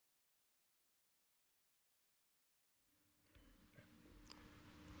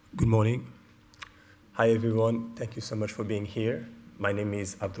morning. Hi, everyone. Thank you so much for being here. My name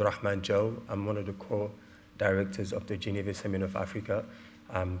is Abdurrahman Joe. I'm one of the co-directors of the Geneva Seminar of Africa.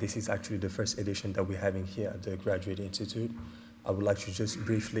 This is actually the first edition that we're having here at the Graduate Institute. I would like to just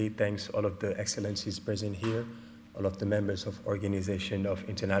briefly thank all of the excellencies present here, all of the members of Organization of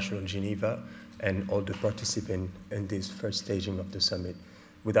International Geneva, and all the participants in this first staging of the summit.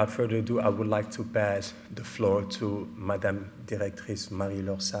 Without further ado, I would like to pass the floor to Madame Directrice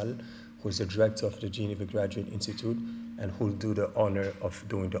Marie-Laure Salles, who is the director of the Geneva Graduate Institute, and who will do the honor of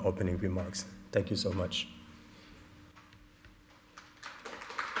doing the opening remarks. Thank you so much.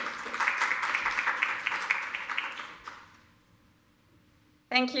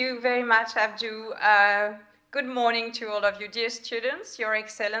 Thank you very much, Abdou. Good morning to all of you, dear students, your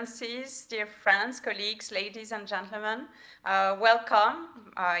excellencies, dear friends, colleagues, ladies and gentlemen. Welcome,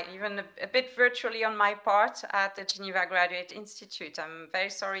 even a bit virtually on my part at the Geneva Graduate Institute. I'm very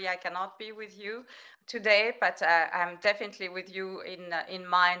sorry I cannot be with you today, but I'm definitely with you in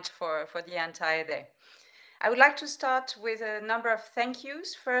mind for the entire day. I would like to start with a number of thank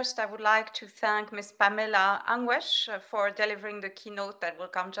yous. First, I would like to thank Ms. Pamela Angwech for delivering the keynote that will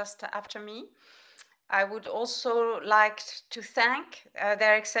come just after me. I would also like to thank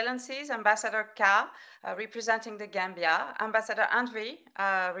their excellencies, Ambassador Ka, representing the Gambia, Ambassador Angwech,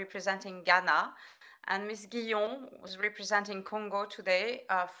 representing Ghana, and Ms. Guillon, who's representing Congo today,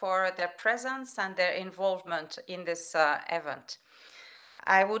 for their presence and their involvement in this event.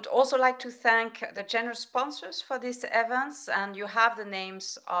 I would also like to thank the generous sponsors for these events, and you have the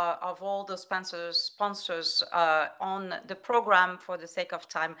names of all the sponsors on the program. For the sake of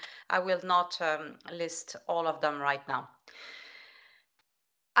time, I will not list all of them right now.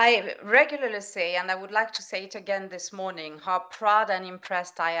 I regularly say, and I would like to say it again this morning, how proud and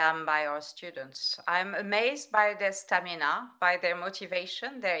impressed I am by our students. I'm amazed by their stamina, by their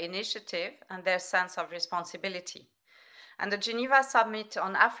motivation, their initiative, and their sense of responsibility. And the Geneva Summit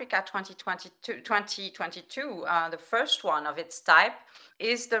on Africa 2022, the first one of its type,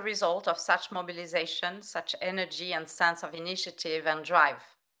 is the result of such mobilization, such energy and sense of initiative and drive.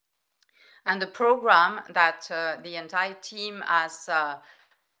 And the program that the entire team has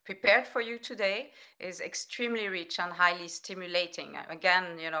prepared for you today is extremely rich and highly stimulating.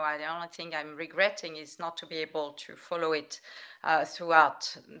 Again, the only thing I'm regretting is not to be able to follow it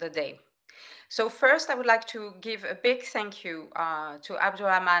throughout the day. So first, I would like to give a big thank you to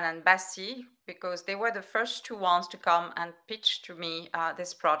Abdurrahman and Bassi, because they were the first two ones to come and pitch to me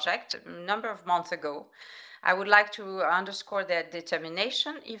this project a number of months ago. I would like to underscore their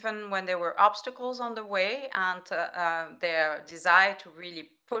determination, even when there were obstacles on the way, and their desire to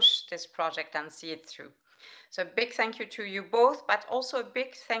really push this project and see it through. So a big thank you to you both, but also a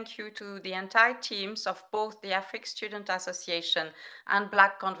big thank you to the entire teams of both the African Student Association and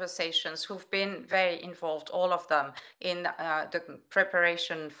Black Conversations, who've been very involved, all of them, in the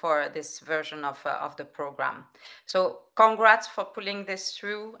preparation for this version of the program. So congrats for pulling this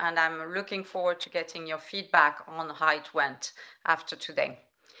through, and I'm looking forward to getting your feedback on how it went after today.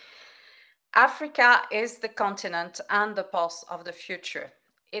 Africa is the continent and the pulse of the future.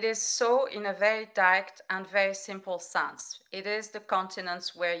 It is so in a very direct and very simple sense. It is the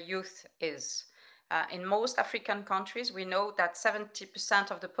continent where youth is. In most African countries, we know that 70%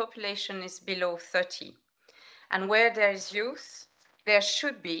 of the population is below 30. And where there is youth, there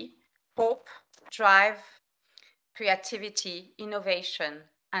should be hope, drive, creativity, innovation,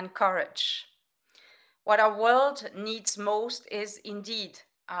 and courage. What our world needs most is indeed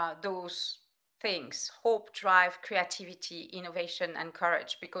those things: hope, drive, creativity, innovation, and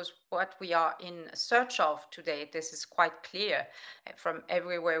courage, because what we are in search of today, this is quite clear from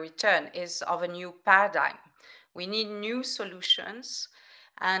everywhere we turn, is of a new paradigm. We need new solutions,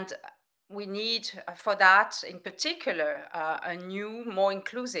 and we need for that, in particular, a new, more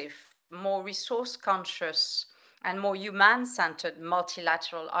inclusive, more resource-conscious, and more human-centered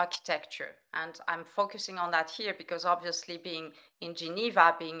multilateral architecture. And I'm focusing on that here because obviously being in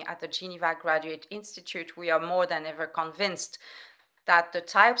Geneva, being at the Geneva Graduate Institute, we are more than ever convinced that the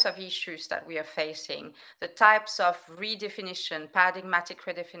types of issues that we are facing, the types of redefinition, paradigmatic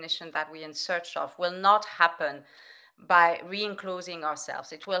redefinition that we're in search of will not happen by re-enclosing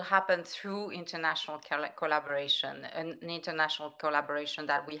ourselves. It will happen through international collaboration, an international collaboration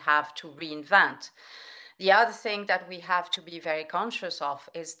that we have to reinvent. The other thing that we have to be very conscious of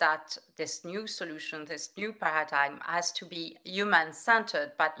is that this new solution, this new paradigm has to be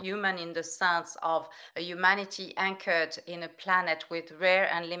human-centered, but human in the sense of a humanity anchored in a planet with rare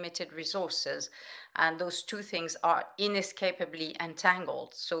and limited resources. And those two things are inescapably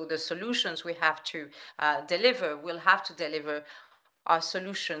entangled. So the solutions we have to deliver will have to deliver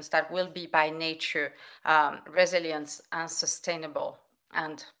solutions that will be by nature resilient and sustainable,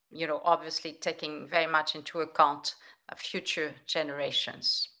 and obviously taking very much into account future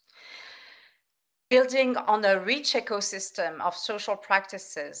generations. Building on a rich ecosystem of social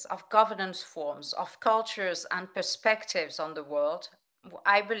practices, of governance forms, of cultures and perspectives on the world,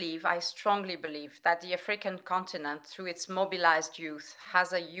 I strongly believe that the African continent, through its mobilized youth,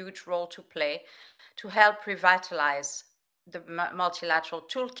 has a huge role to play to help revitalize the multilateral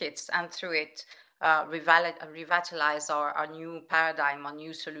toolkits, and through it revitalize our new paradigm, our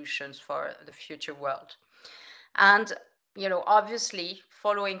new solutions for the future world. And obviously,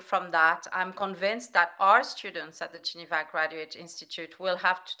 following from that, I'm convinced that our students at the Geneva Graduate Institute will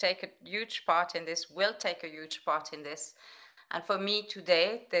have to take a huge part in this, And for me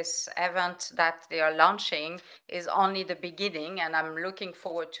today, this event that they are launching is only the beginning, and I'm looking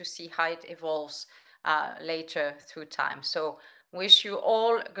forward to see how it evolves later through time. So wish you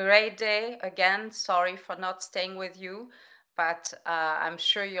all a great day. Again, sorry for not staying with you, but I'm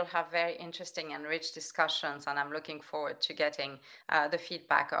sure you'll have very interesting and rich discussions, and I'm looking forward to getting the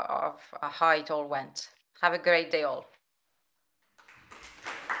feedback of how it all went. Have a great day all.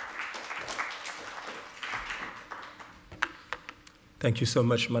 Thank you so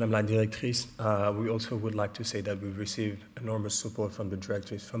much, Madame la Directrice. We also would like to say that we've received enormous support from the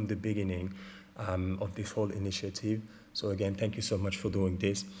Directrice from the beginning of this whole initiative. So again, thank you so much for doing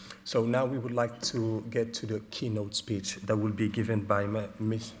this. So now we would like to get to the keynote speech that will be given by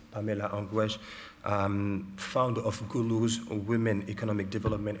Ms. Pamela Angwech, founder of Gulu's Women, Economic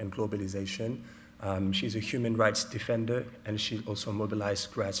Development and Globalisation. She's a human rights defender, and she also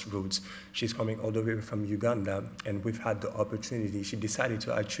mobilized grassroots. She's coming all the way from Uganda, and we've had the opportunity. She decided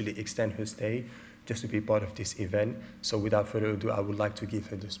to actually extend her stay just to be part of this event. So without further ado, I would like to give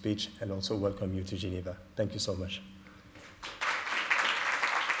her the speech and also welcome you to Geneva. Thank you so much.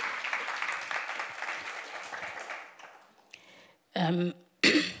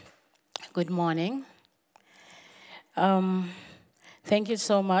 Good morning. Thank you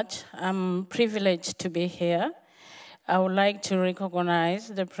so much. I'm privileged to be here. I would like to recognize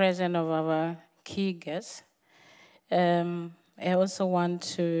the presence of our key guests. I also want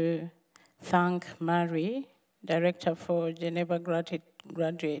to thank Marie, Director for Geneva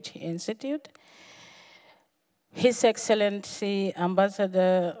Graduate Institute, His Excellency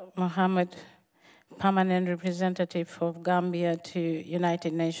Ambassador Muhammadou, Permanent Representative of Gambia to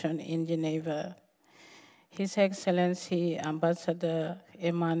United Nations in Geneva, His Excellency Ambassador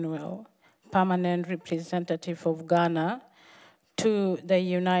Emmanuel, Permanent Representative of Ghana to the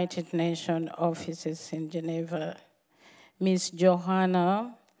United Nations offices in Geneva, Ms.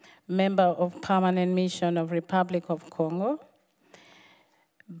 Johanna, Member of Permanent Mission of Republic of Congo,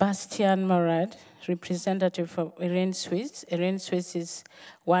 Bastian Morad, representative of Wyss. Wyss is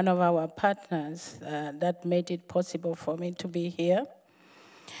one of our partners that made it possible for me to be here.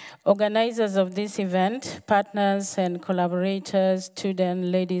 Organizers of this event, partners and collaborators, students,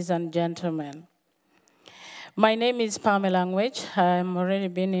 ladies and gentlemen. My name is Pamela Angwech. I'm already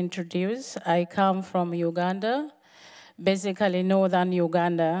been introduced. I come from Uganda, basically northern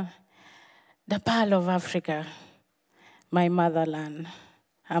Uganda, the Pearl of Africa, my motherland.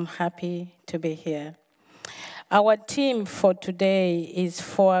 I'm happy to be here. Our theme for today is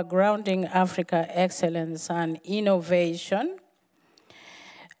Foregrounding Africa Excellence and Innovation.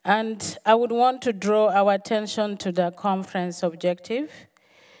 And I would want to draw our attention to the conference objective,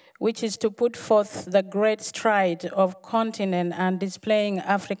 which is to put forth the great stride of continent and displaying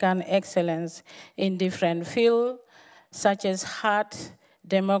African excellence in different fields, such as health,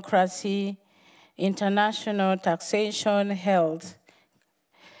 democracy, international taxation, health,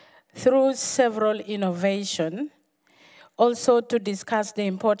 through several innovations, also to discuss the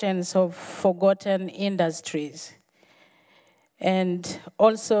importance of forgotten industries, and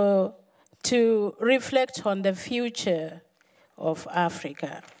also to reflect on the future of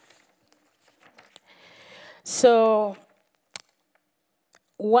Africa. So,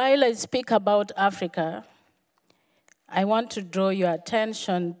 while I speak about Africa, I want to draw your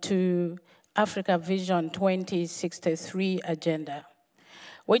attention to Africa Vision 2063 agenda,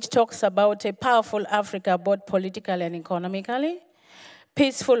 which talks about a powerful Africa, both politically and economically,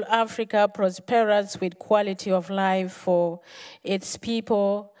 peaceful Africa, prosperous with quality of life for its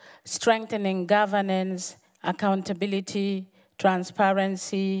people, strengthening governance, accountability,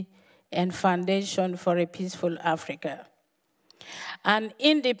 transparency, and foundation for a peaceful Africa. An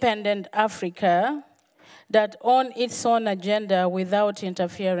independent Africa that owns its own agenda without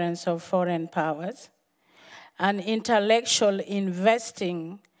interference of foreign powers, an intellectual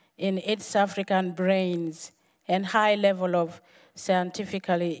investing in its African brains and high level of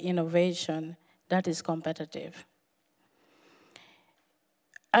scientifically innovation that is competitive.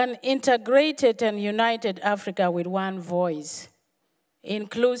 An integrated and united Africa with one voice,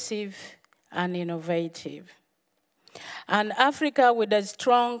 inclusive and innovative. An Africa with a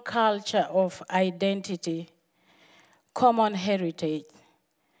strong culture of identity, common heritage,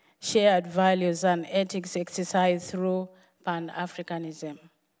 shared values and ethics exercised through Pan-Africanism.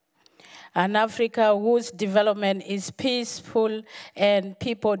 An Africa whose development is peaceful and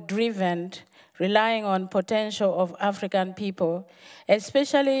people-driven, relying on potential of African people,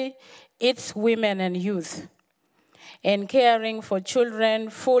 especially its women and youth, and caring for children,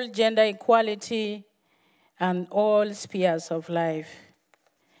 full gender equality, and all spheres of life.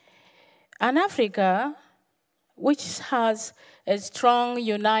 An Africa which has a strong,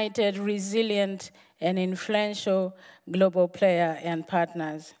 united, resilient, and influential global player and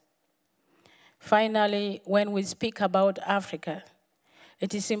partners. Finally, when we speak about Africa,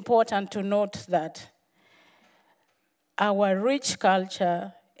 it is important to note that our rich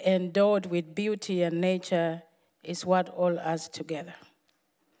culture, endowed with beauty and nature, is what all us together.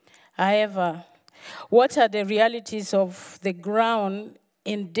 However, what are the realities of the ground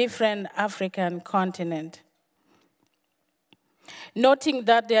in different African continents? Noting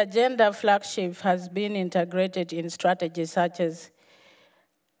that the agenda flagship has been integrated in strategies such as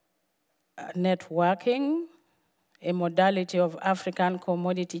networking, a modality of African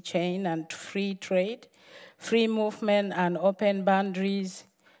commodity chain and free trade, free movement and open boundaries,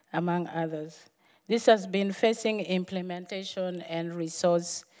 among others. This has been facing implementation and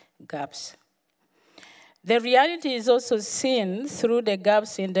resource gaps. The reality is also seen through the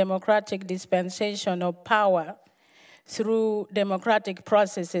gaps in democratic dispensation of power through democratic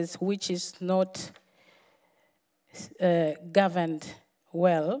processes which is not governed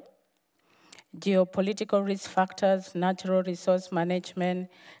well, geopolitical risk factors, natural resource management,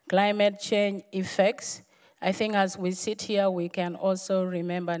 climate change effects. I think as we sit here, we can also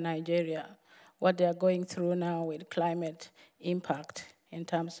remember Nigeria, what they're going through now with climate impact in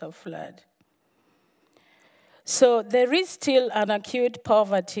terms of flood. So there is still an acute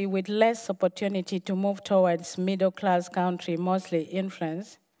poverty with less opportunity to move towards middle-class country, mostly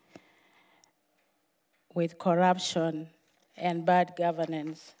influenced with corruption and bad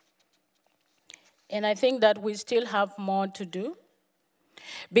governance. And I think that we still have more to do,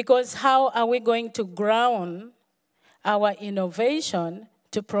 because how are we going to ground our innovation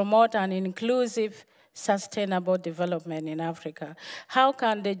to promote an inclusive, sustainable development in Africa? How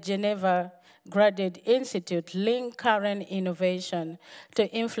can the Geneva Graduate Institute link current innovation to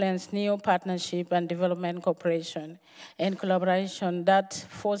influence new partnership and development cooperation and collaboration that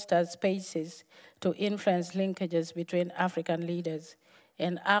fosters spaces to influence linkages between African leaders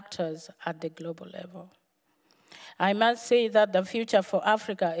and actors at the global level? I must say that the future for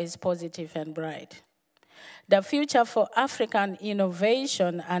Africa is positive and bright. The future for African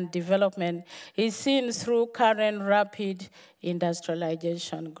innovation and development is seen through current rapid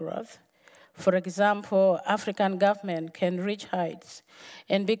industrialization growth. For example, African government can reach heights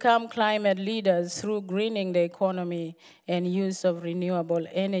and become climate leaders through greening the economy and use of renewable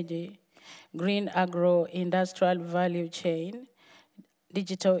energy, green agro-industrial value chain,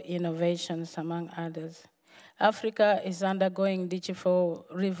 digital innovations, among others. Africa is undergoing digital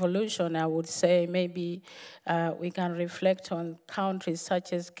revolution, I would say. Maybe we can reflect on countries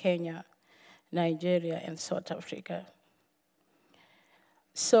such as Kenya, Nigeria, and South Africa.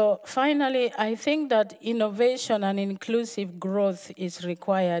 So finally, I think that innovation and inclusive growth is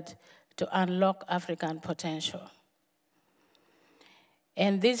required to unlock African potential.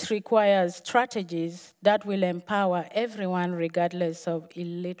 And this requires strategies that will empower everyone regardless of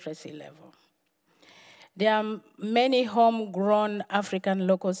illiteracy level. There are many homegrown African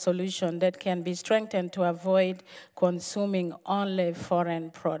local solutions that can be strengthened to avoid consuming only foreign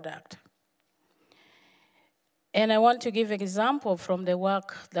product. And I want to give an example from the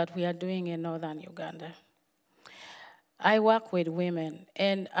work that we are doing in northern Uganda. I work with women,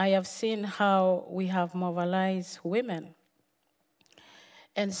 and I have seen how we have mobilized women.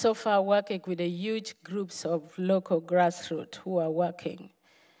 And so far, working with the huge groups of local grassroots who are working,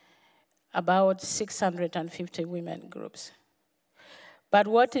 about 650 women groups. But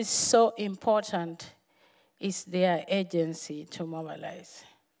what is so important is their agency to mobilize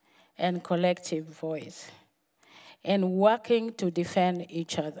and collective voice, and working to defend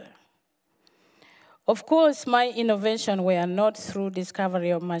each other. Of course, my innovation were not through discovery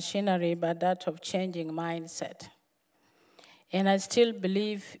of machinery, but that of changing mindset. And I still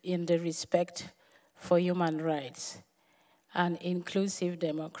believe in the respect for human rights and inclusive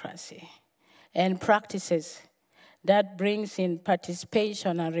democracy and practices that brings in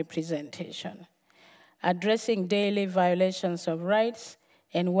participation and representation, addressing daily violations of rights,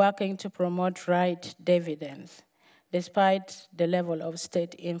 and working to promote right dividends, despite the level of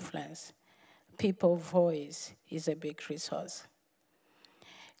state influence. People's voice is a big resource.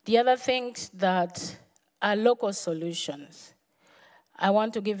 The other things that are local solutions. I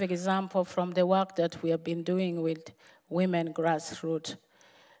want to give an example from the work that we have been doing with women grassroots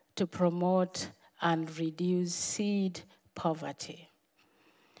to promote and reduce seed poverty.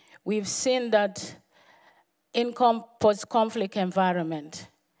 We've seen that in post-conflict environment,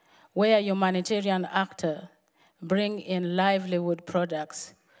 where humanitarian actors bring in livelihood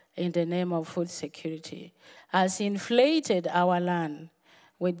products in the name of food security, has inflated our land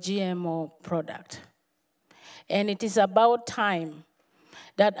with GMO product. And it is about time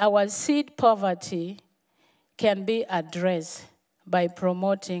that our seed poverty can be addressed by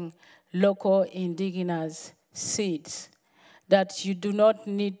promoting local indigenous seeds, that you do not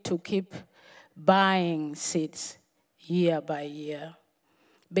need to keep buying seeds year by year,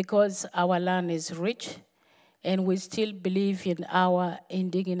 because our land is rich and we still believe in our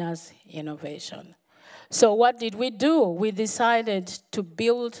indigenous innovation. So what did we do? We decided to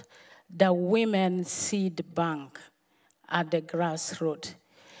build the Women's Seed Bank at the grassroots.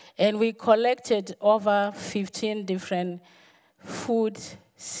 And we collected over 15 different food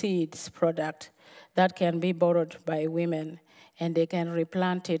seeds product that can be borrowed by women, and they can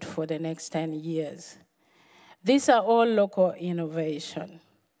replant it for the next 10 years. These are all local innovation.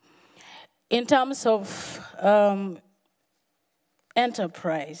 In terms of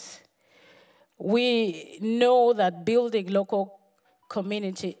enterprise, we know that building local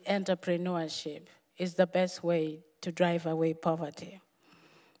community entrepreneurship is the best way to drive away poverty.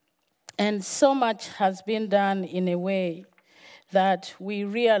 And so much has been done in a way that we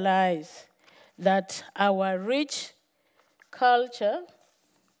realize that our rich culture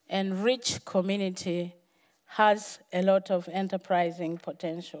and rich community has a lot of enterprising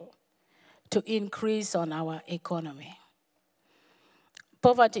potential to increase on our economy.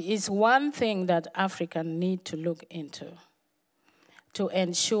 Poverty is one thing that Africans need to look into to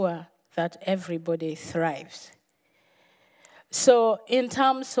ensure that everybody thrives. So in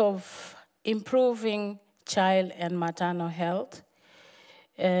terms of improving child and maternal health,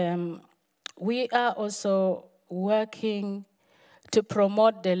 we are also working to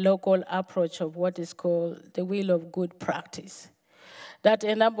promote the local approach of what is called the wheel of good practice that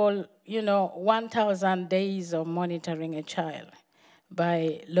enable, 1,000 days of monitoring a child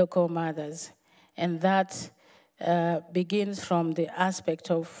by local mothers. And that begins from the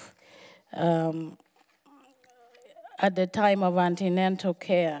aspect of at the time of antenatal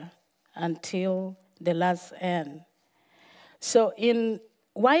care until the last end. So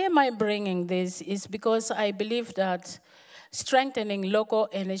why am I bringing this? Is because I believe that strengthening local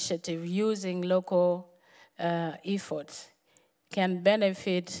initiative using local efforts can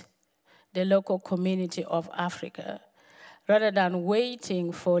benefit the local community of Africa rather than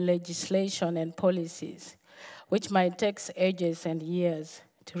waiting for legislation and policies, which might take ages and years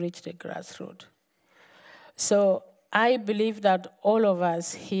to reach the grassroots. So I believe that all of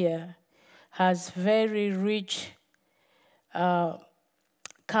us here has very rich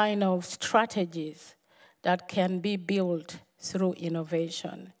kind of strategies that can be built through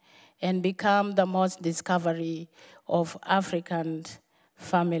innovation and become the most discovery of African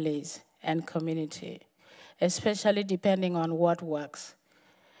families and community, especially depending on what works.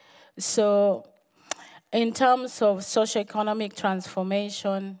 So in terms of socioeconomic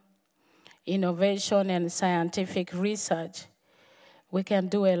transformation, innovation, and scientific research, we can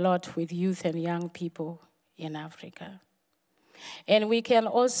do a lot with youth and young people in Africa. And we can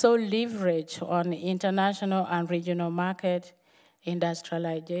also leverage on international and regional market,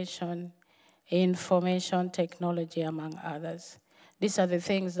 industrialization, information technology, among others. These are the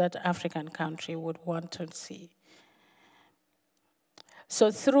things that African countries would want to see.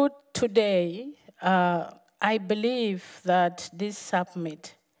 So through today, I believe that this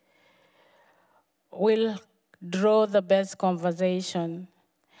summit will draw the best conversation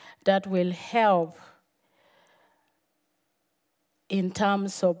that will help in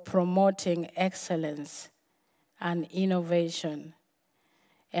terms of promoting excellence and innovation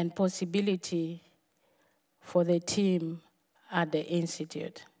and possibility for the team at the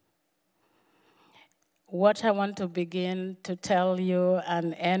Institute. What I want to begin to tell you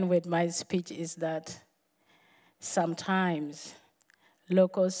and end with my speech is that sometimes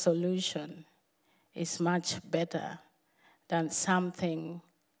local solution is much better than something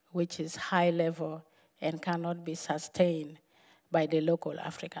which is high level and cannot be sustained by the local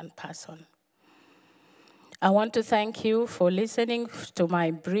African person. I want to thank you for listening to my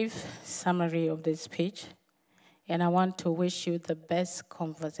brief summary of the speech, and I want to wish you the best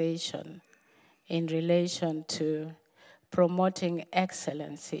conversation in relation to promoting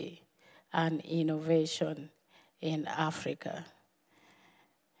excellency and innovation in Africa.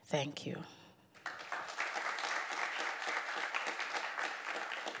 Thank you.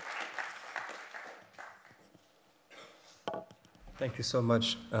 Thank you so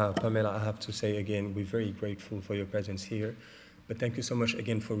much, Pamela. I have to say again, we're very grateful for your presence here. But thank you so much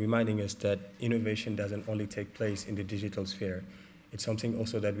again for reminding us that innovation doesn't only take place in the digital sphere. It's something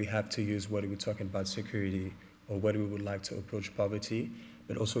also that we have to use whether we're talking about security or whether we would like to approach poverty,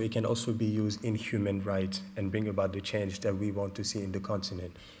 but also it can also be used in human rights and bring about the change that we want to see in the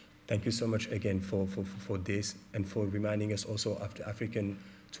continent. Thank you so much again for this and for reminding us also of the African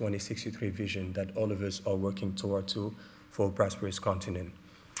 2063 vision that all of us are working toward to for a prosperous continent.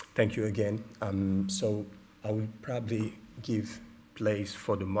 Thank you again. So I will probably give place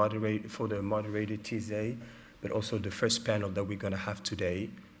for the moderator Tizhe, but also the first panel that we're going to have today.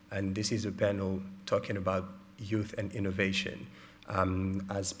 And this is a panel talking about youth and innovation.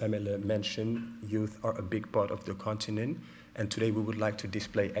 As Pamela mentioned, youth are a big part of the continent. And today we would like to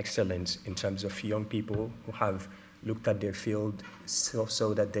display excellence in terms of young people who have looked at their field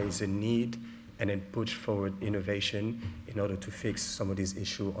so that there is a need and then push forward innovation in order to fix some of these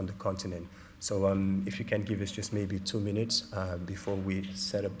issues on the continent. So if you can give us just maybe 2 minutes before we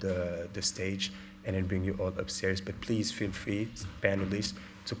set up the stage and then bring you all upstairs. But please feel free, panelists,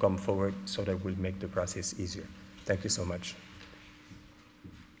 to come forward so that we'll make the process easier. Thank you so much.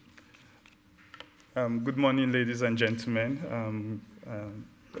 Good morning, ladies and gentlemen.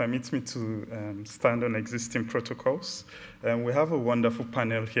 Permit me to stand on existing protocols. We have a wonderful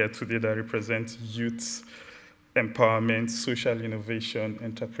panel here today that represents youth empowerment, social innovation,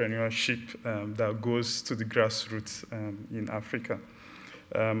 entrepreneurship that goes to the grassroots in Africa.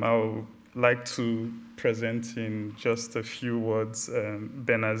 I would like to present in just a few words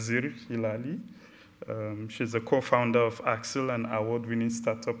Benazir Hilali. She's a co-founder of Axel, an award-winning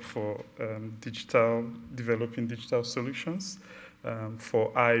startup for developing digital solutions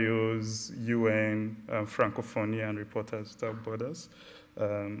for IOs, UN, Francophonie, and Reporters Without Borders.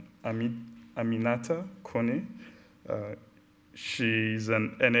 Aminata Kone. She's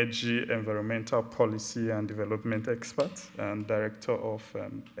an energy, environmental policy, and development expert and director of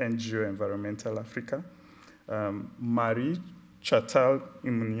NGO Environmental Africa. Marie-Chantal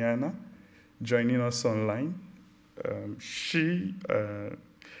Umunyana, joining us online. She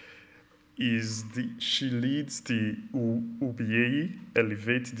leads the Umubyebi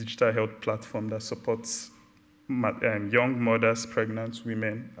Elevate digital health platform that supports young mothers, pregnant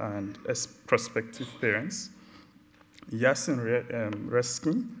women, and prospective parents. Yacine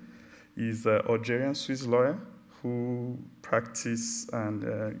Rezki is an Algerian Swiss lawyer whose practice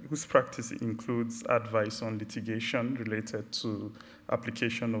includes advice on litigation related to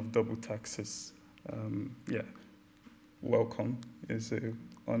application of double taxes. Welcome. It's an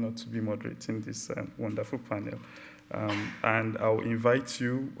honor to be moderating this wonderful panel. And I'll invite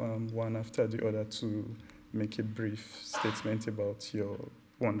you one after the other to make a brief statement about your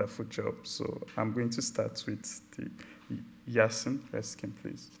wonderful job. So I'm going to start with the Yacine Rezki,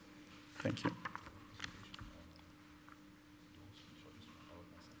 please. Thank you.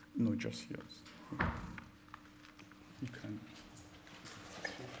 No, just yours. You can.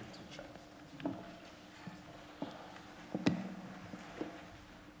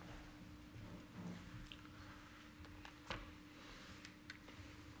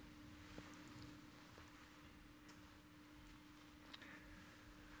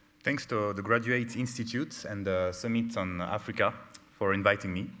 Thanks to the Graduate Institute and the Summit on Africa for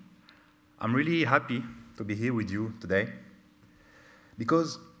inviting me. I'm really happy to be here with you today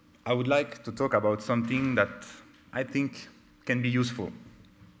because I would like to talk about something that I think can be useful,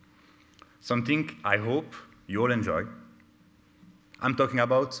 something I hope you all enjoy. I'm talking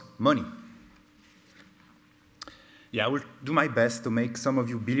about money. Yeah, I will do my best to make some of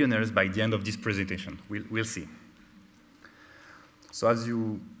you billionaires by the end of this presentation. We'll see. So as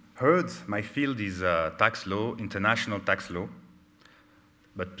you heard, my field is tax law, international tax law.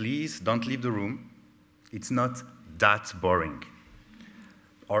 But please don't leave the room. It's not that boring.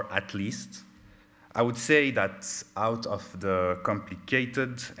 Or at least, I would say that out of the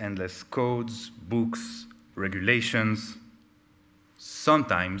complicated, endless codes, books, regulations,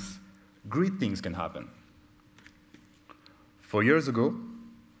 sometimes great things can happen. 4 years ago,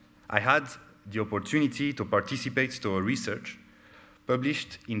 I had the opportunity to participate to a research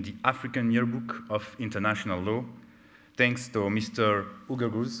published in the African Yearbook of International Law, thanks to Mr.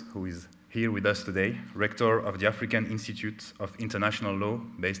 Ugaguz, who is here with us today, rector of the African Institute of International Law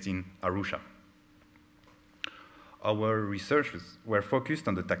based in Arusha. Our researches were focused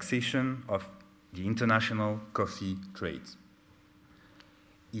on the taxation of the international coffee trade.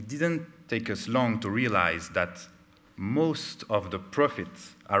 It didn't take us long to realize that most of the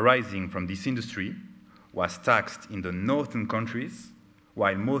profits arising from this industry was taxed in the northern countries,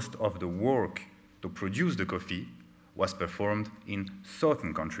 while most of the work to produce the coffee was performed in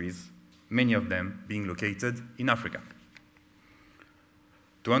southern countries, many of them being located in Africa.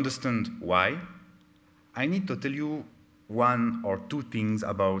 To understand why, I need to tell you one or two things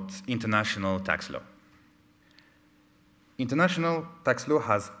about international tax law. International tax law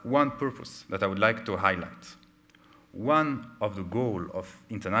has one purpose that I would like to highlight. One of the goals of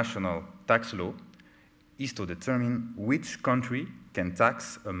international tax law is to determine which country can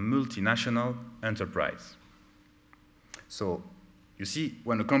tax a multinational enterprise. So, you see,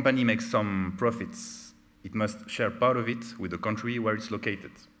 when a company makes some profits, it must share part of it with the country where it's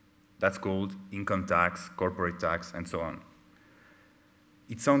located. That's called income tax, corporate tax, and so on.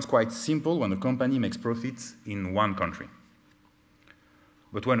 It sounds quite simple when a company makes profits in one country.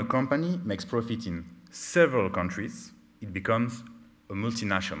 But when a company makes profit in several countries, it becomes a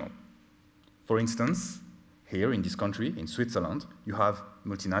multinational. For instance, here in this country, in Switzerland, you have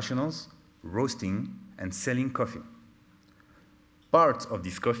multinationals roasting and selling coffee. Part of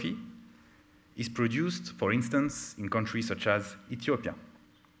this coffee is produced, for instance, in countries such as Ethiopia.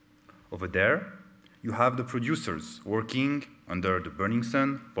 Over there, you have the producers working under the burning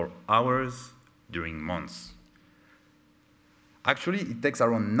sun for hours during months. Actually, it takes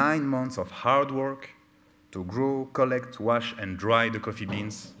around 9 months of hard work to grow, collect, wash, and dry the coffee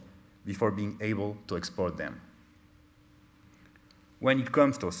beans before being able to export them. When it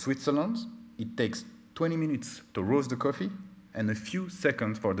comes to Switzerland, it takes 20 minutes to roast the coffee and a few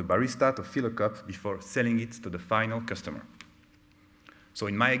seconds for the barista to fill a cup before selling it to the final customer. So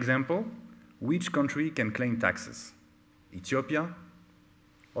in my example, which country can claim taxes? Ethiopia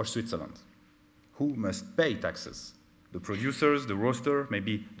or Switzerland? Who must pay taxes? The producers, the roaster,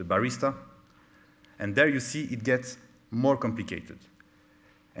 maybe the barista? And there you see it gets more complicated.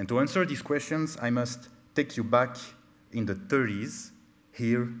 And to answer these questions, I must take you back in the 30s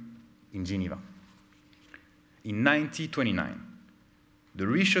here in Geneva. In 1929, the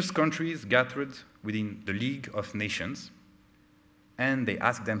richest countries gathered within the League of Nations, and they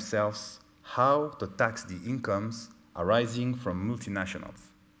asked themselves how to tax the incomes arising from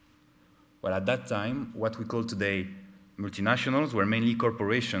multinationals. Well, at that time, what we call today multinationals were mainly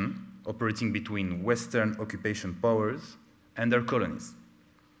corporations operating between Western occupation powers and their colonies.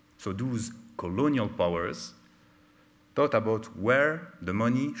 So those colonial powers thought about where the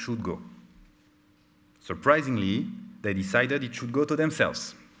money should go. Surprisingly, they decided it should go to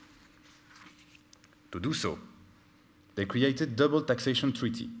themselves. To do so, they created double taxation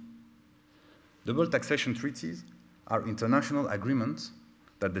treaty. Double taxation treaties are international agreements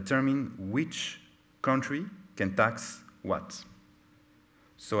that determine which country can tax what.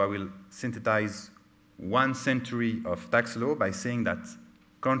 So I will synthesize 1 century of tax law by saying that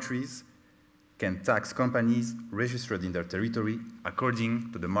countries can tax companies registered in their territory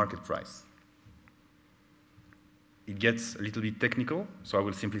according to the market price. It gets a little bit technical, so I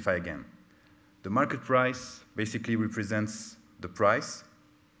will simplify again. The market price basically represents the price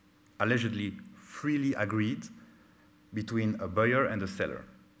allegedly freely agreed between a buyer and a seller.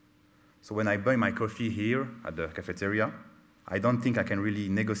 So when I buy my coffee here at the cafeteria, I don't think I can really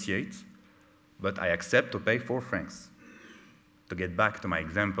negotiate, but I accept to pay 4 francs. To get back to my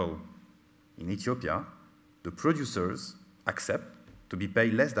example, in Ethiopia, the producers accept to be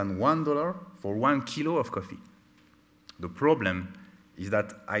paid less than $1 for 1 kilo of coffee. The problem is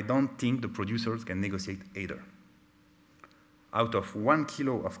that I don't think the producers can negotiate either. Out of 1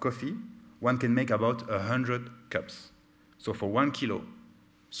 kilo of coffee, one can make about 100 cups. So for 1 kilo,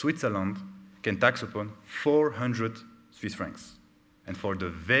 Switzerland can tax upon 400 Swiss francs. And for the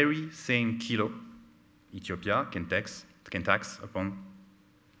very same kilo, Ethiopia can tax upon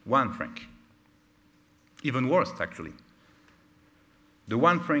 1 franc. Even worse, actually. The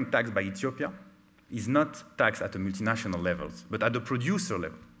 1 franc taxed by Ethiopia is not taxed at the multinational levels, but at the producer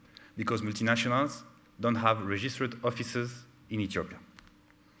level, because multinationals don't have registered offices in Ethiopia.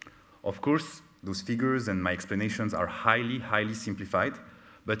 Of course, those figures and my explanations are highly, highly simplified,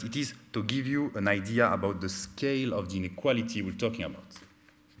 but it is to give you an idea about the scale of the inequality we're talking about.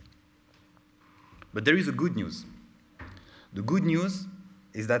 But there is a good news. The good news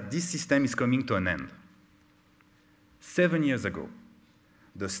is that this system is coming to an end. 7 years ago,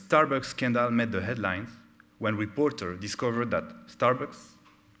 the Starbucks scandal made the headlines when reporters discovered that Starbucks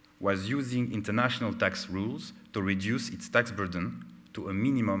was using international tax rules to reduce its tax burden to a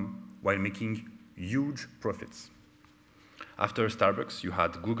minimum while making huge profits. After Starbucks, you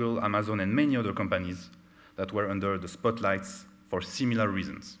had Google, Amazon, and many other companies that were under the spotlights for similar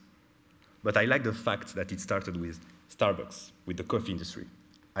reasons. But I like the fact that it started with Starbucks, with the coffee industry.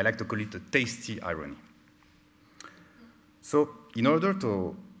 I like to call it a tasty irony. So in order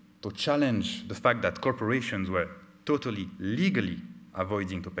to challenge the fact that corporations were totally legally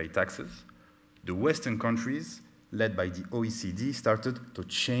avoiding to pay taxes, the Western countries, led by the OECD, started to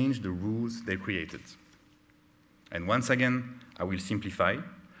change the rules they created. And once again, I will simplify,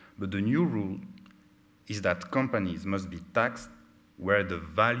 but the new rule is that companies must be taxed where the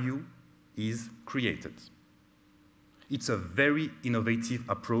value is created. It's a very innovative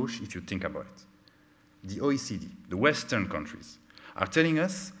approach if you think about it. The OECD, the Western countries, are telling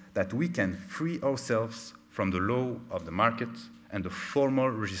us that we can free ourselves from the law of the market and the formal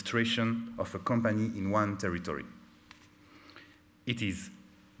registration of a company in one territory. It is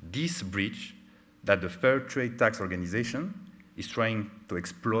this breach that the Fair Trade Tax Organization is trying to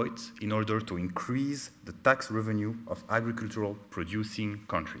exploit in order to increase the tax revenue of agricultural producing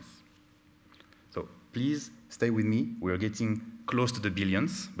countries. So please stay with me. We are getting close to the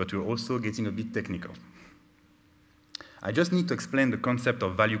billions, but we're also getting a bit technical. I just need to explain the concept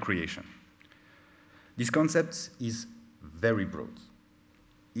of value creation. This concept is very broad.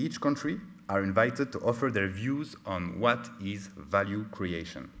 Each country are invited to offer their views on what is value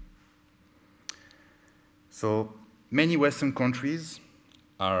creation. So many Western countries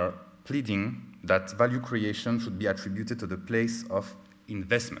are pleading that value creation should be attributed to the place of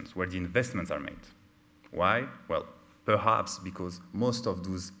investments, where the investments are made. Why? Well, perhaps because most of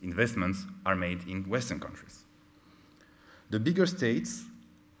those investments are made in Western countries. The bigger states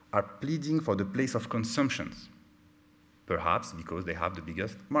are pleading for the place of consumptions, perhaps because they have the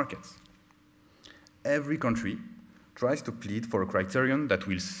biggest markets. Every country tries to plead for a criterion that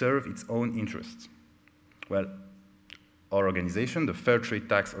will serve its own interests. Well, our organization, the Fair Trade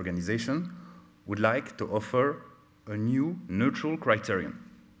Tax Organization, would like to offer a new neutral criterion: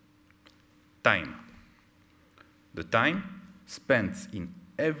 time. The time spent in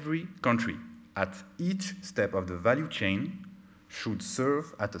every country at each step of the value chain should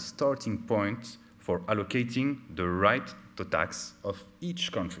serve as a starting point for allocating the right to tax of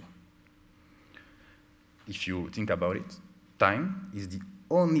each country. If you think about it, time is the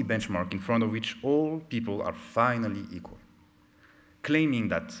only benchmark in front of which all people are finally equal. Claiming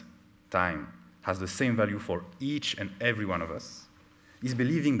that time has the same value for each and every one of us is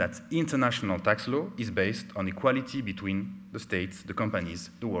believing that international tax law is based on equality between the states, the companies,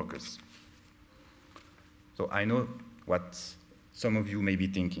 the workers. So I know what some of you may be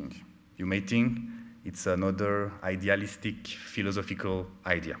thinking. You may think it's another idealistic, philosophical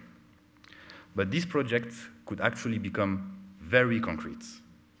idea. But this project could actually become very concrete.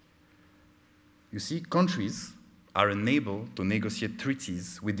 You see, countries are unable to negotiate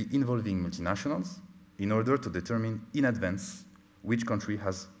treaties with the involving multinationals in order to determine in advance which country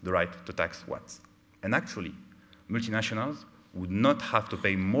has the right to tax what. And actually, multinationals would not have to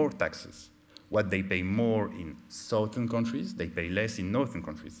pay more taxes. What they pay more in southern countries, they pay less in northern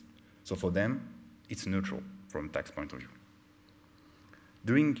countries. So for them, it's neutral from a tax point of view.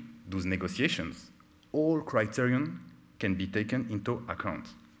 During those negotiations, all criterion can be taken into account.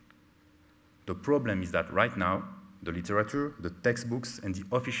 The problem is that right now, the literature, the textbooks, and the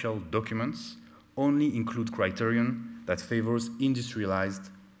official documents only include criterion that favors industrialized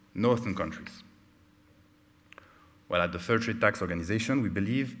northern countries. Well, at the Fair Trade Tax Organization, we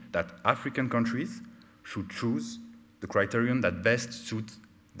believe that African countries should choose the criterion that best suits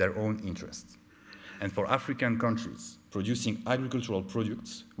their own interests. And for African countries producing agricultural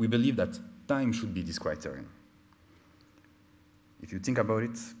products, we believe that time should be this criterion. If you think about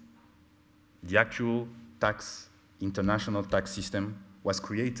it, the actual international tax system was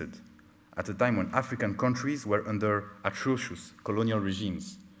created at a time when African countries were under atrocious colonial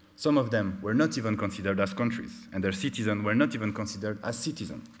regimes. Some of them were not even considered as countries, and their citizens were not even considered as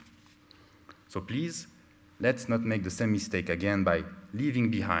citizens. So please, let's not make the same mistake again by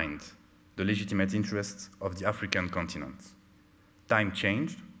leaving behind the legitimate interests of the African continent. Time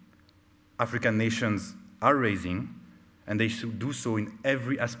changed, African nations are raising, and they should do so in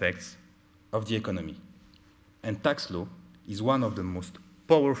every aspect of the economy. And tax law is one of the most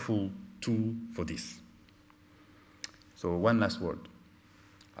powerful tools for this. So one last word.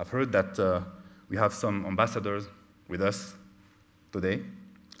 I've heard that we have some ambassadors with us today.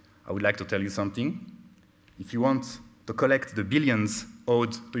 I would like to tell you something. If you want to collect the billions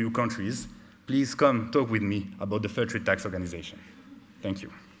owed to your countries, please come talk with me about the Fair Trade Tax Organization. Thank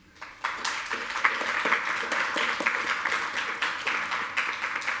you.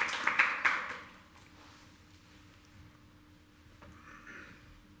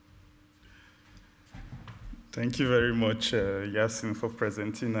 Thank you very much, Yacine, for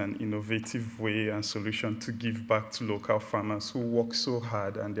presenting an innovative way and solution to give back to local farmers who work so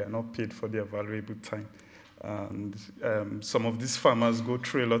hard and they are not paid for their valuable time. And some of these farmers go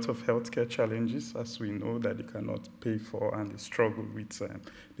through a lot of healthcare challenges, as we know, that they cannot pay for, and they struggle with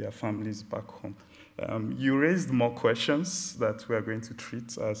their families back home. You raised more questions that we are going to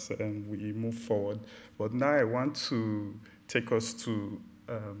treat as we move forward. But now I want to take us to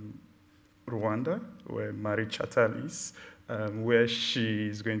Rwanda, where Marie-Chantal is, where she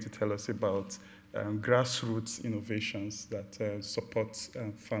is going to tell us about grassroots innovations that support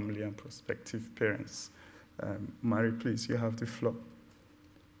family and prospective parents. Marie, please, you have the floor.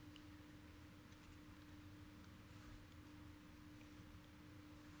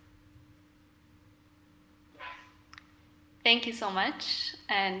 Thank you so much,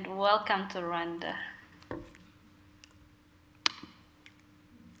 and welcome to Rwanda.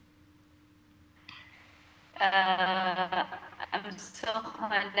 I'm so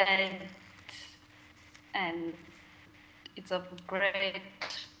honored, and it's a great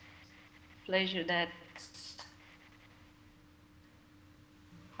pleasure that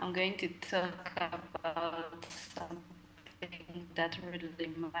I'm going to talk about something that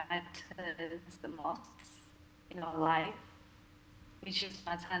really matters the most in our life, which is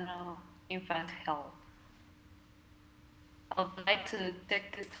maternal infant health. I would like to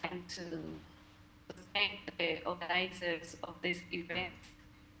take this time to thank the organizers of this event,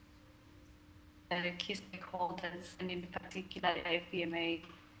 the key stakeholders, and in particular the IFPMA,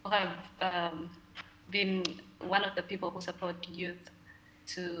 who have been one of the people who support youth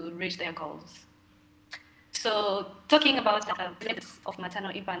to reach their goals. So, talking about the rates of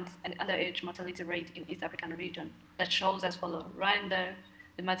maternal infant and underage mortality rate in East African region, that shows as follows. Rwanda,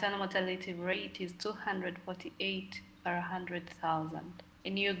 the maternal mortality rate is 248 per 100,000.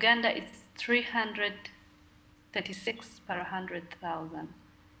 In Uganda, it's 336 per 100,000.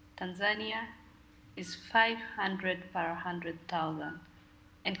 Tanzania is 500 per 100,000.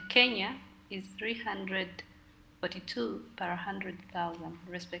 And Kenya is 342 per 100,000,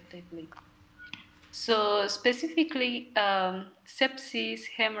 respectively. So specifically, sepsis,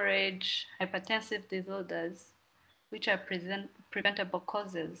 hemorrhage, hypertensive disorders, which are preventable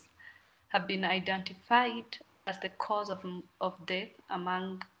causes, have been identified as the cause of death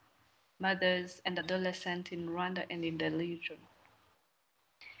among mothers and adolescents in Rwanda and in the region.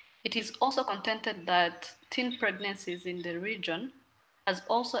 It is also contended that teen pregnancies in the region has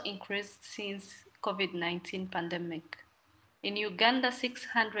also increased since COVID-19 pandemic. In Uganda,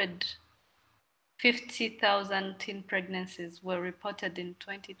 650,000 teen pregnancies were reported in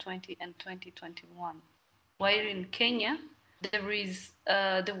 2020 and 2021. While in Kenya, there was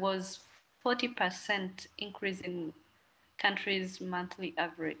 40% increase in country's monthly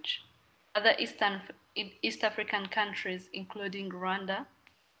average. Other East African countries, including Rwanda,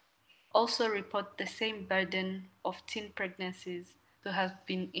 also report the same burden of teen pregnancies to have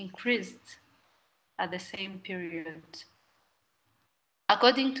been increased at the same period.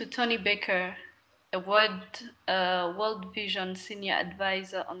 According to Tony Baker, a World Vision Senior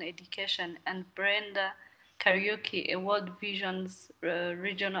Advisor on Education, and Brenda Kariuki, a World Vision's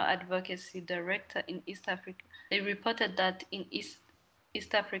Regional Advocacy Director in East Africa, they reported that in East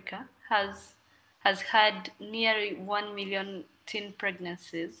Africa has had nearly 1 million teen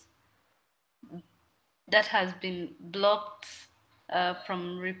pregnancies that has been blocked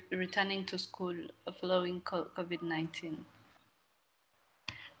from returning to school following COVID-19.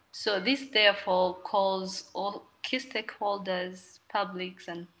 So this therefore calls all key stakeholders, publics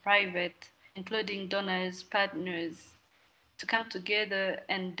and private, including donors, partners, to come together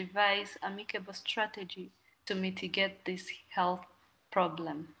and devise amicable strategy to mitigate this health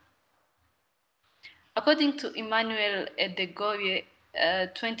problem. According to Emmanuel Edegoye,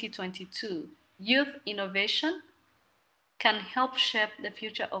 2022, youth innovation can help shape the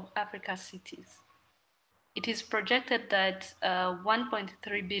future of Africa's cities. It is projected that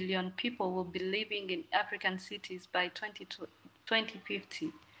 1.3 billion people will be living in African cities by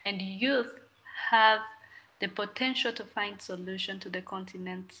 2050, and youth have the potential to find solutions to the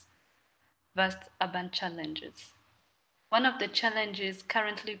continent's vast urban challenges. One of the challenges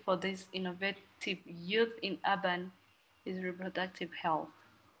currently for this innovative youth in urban is reproductive health.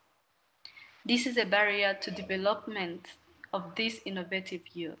 This is a barrier to development of this innovative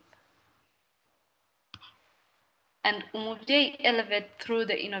youth. And Umubyebi Elevate, through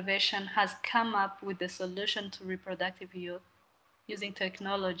the innovation, has come up with a solution to reproductive youth using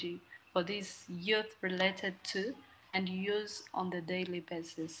technology for this youth related to and use on the daily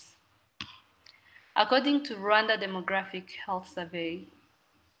basis. According to Rwanda Demographic Health Survey,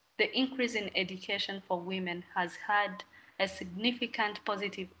 The increase in education for women has had a significant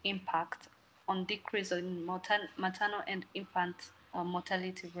positive impact on decrease in maternal and infant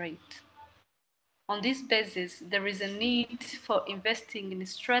mortality rate. On this basis, there is a need for investing in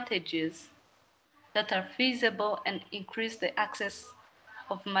strategies that are feasible and increase the access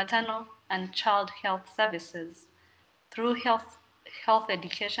of maternal and child health services through health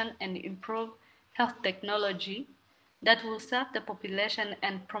education and improve health technology that will serve the population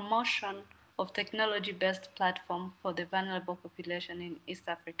and promotion of technology-based platform for the vulnerable population in East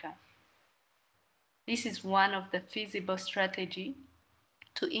Africa. This is one of the feasible strategy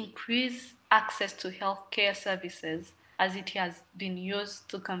to increase access to healthcare services as it has been used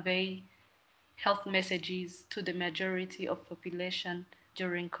to convey health messages to the majority of population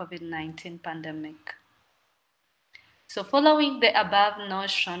during COVID-19 pandemic. So following the above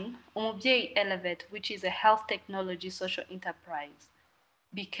notion, Umubyebi Elevate, which is a health technology social enterprise,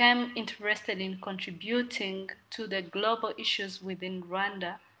 became interested in contributing to the global issues within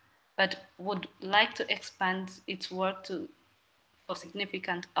Rwanda, but would like to expand its work for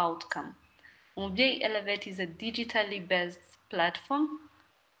significant outcome. Umubyebi Elevate is a digitally based platform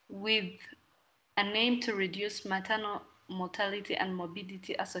with an aim to reduce maternal mortality and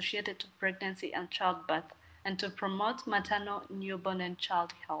morbidity associated to pregnancy and childbirth, and to promote maternal, newborn, and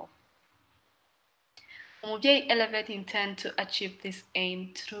child health. Umubyebi Elevate intends to achieve this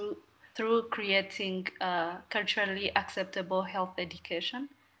aim through creating culturally acceptable health education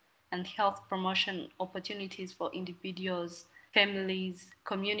and health promotion opportunities for individuals, families,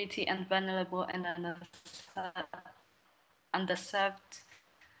 community, and vulnerable and underserved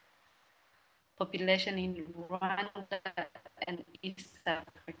population in Rwanda and East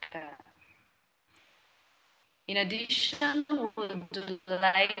Africa. In addition, we would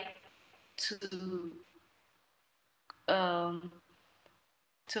like to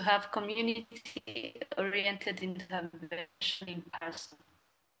have community-oriented intervention in person.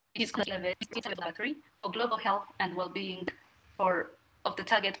 It is battery for global health and well-being of the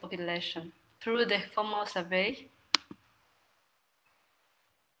target population through the formal survey.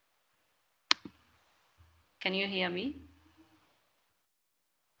 Can you hear me?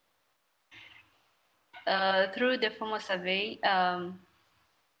 Through the formal survey,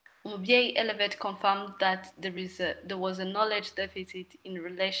 Umubyebi Elevate confirmed that there was a knowledge deficit in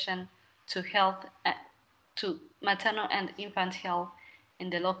relation to health, to maternal and infant health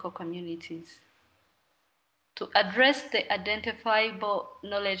in the local communities. To address the identifiable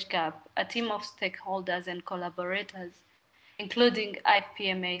knowledge gap, a team of stakeholders and collaborators, including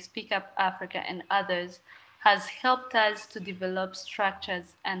IFPMA, Speak Up Africa, and others, has helped us to develop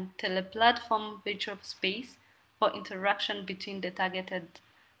structures and teleplatform virtual space for interaction between the targeted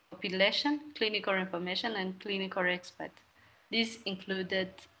population, clinical information, and clinical expert. This included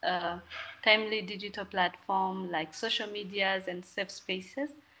timely digital platform like social medias and safe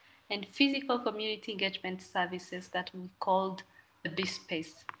spaces, and physical community engagement services that we called the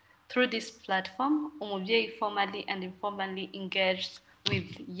B-Space. Through this platform, Umubyebi formally and informally engaged with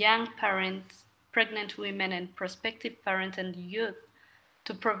young parents, pregnant women, and prospective parents and youth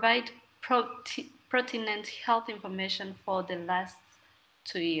to provide pertinent health information for the last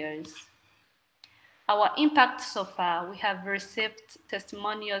 2 years. Our impact so far, we have received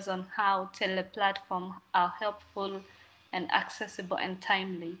testimonials on how teleplatforms are helpful and accessible and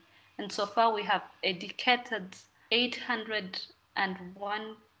timely. And so far we have educated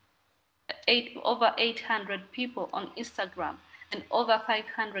over 800 people on Instagram and over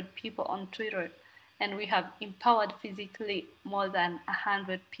 500 people on Twitter. And we have empowered physically more than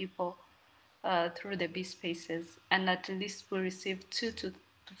 100 people through the B spaces. And at least we receive 2 to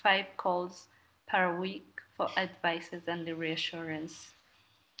 5 calls per week for advices and the reassurance.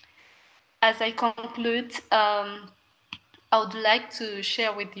 As I conclude, I would like to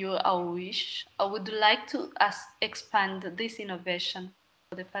share with you our wish. I would like to expand this innovation,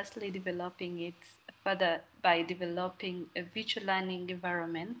 firstly developing it further by developing a virtual learning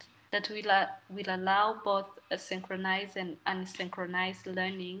environment that will allow both a synchronized and unsynchronized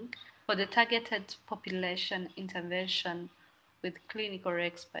learning for the targeted population intervention with clinical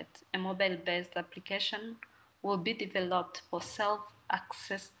experts. A mobile-based application will be developed for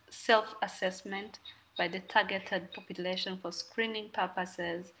self-assessment by the targeted population for screening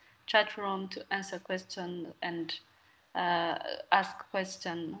purposes, chat room to answer questions and ask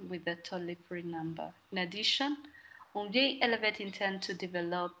questions with a toll-free number. In addition, Umubyebi Elevate intends to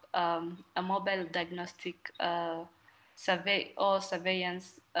develop a mobile diagnostic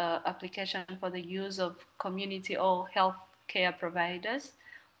surveillance application for the use of community or health care providers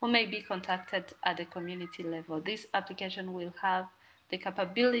who may be contacted at the community level. This application will have the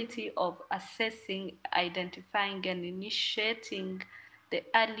capability of assessing, identifying, and initiating the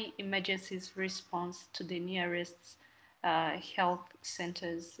early emergencies response to the nearest health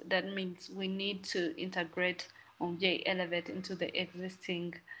centers. That means we need to integrate Umubyebi Elevate into the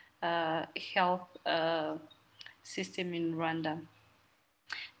existing health system in Rwanda.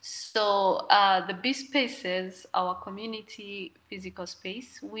 So the B spaces, our community physical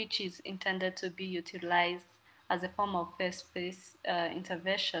space, which is intended to be utilized as a form of first phase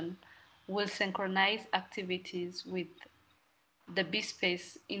intervention, will synchronize activities with the B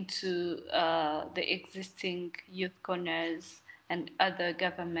space into the existing youth corners and other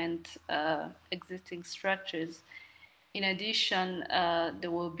government existing structures. In addition,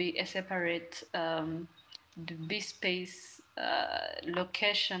 there will be a separate the B space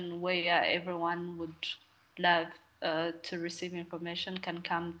location where everyone would love to receive information can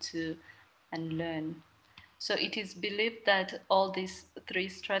come to and learn. So it is believed that all these three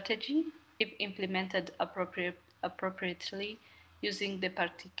strategies, if implemented appropriately, using the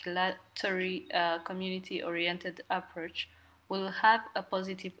participatory community-oriented approach, will have a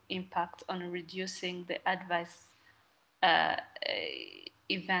positive impact on reducing the adverse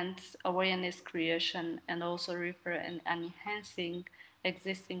events, awareness creation, and also refer and enhancing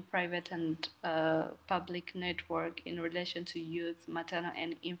existing private and public network in relation to youth, maternal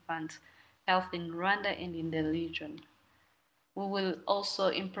and infant health in Rwanda and in the region. We will also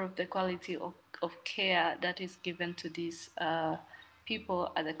improve the quality of care that is given to these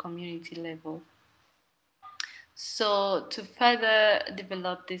people at the community level. So to further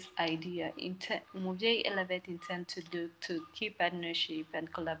develop this idea, Umubyebi Elevate intends to keep partnership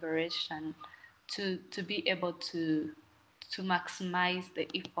and collaboration to be able to maximize the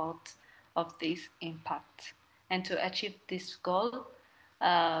effort of this impact. And to achieve this goal,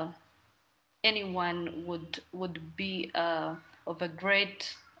 anyone would be of a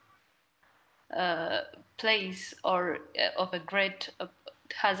great place or of a great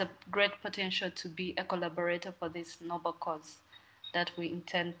has a great potential to be a collaborator for this noble cause that we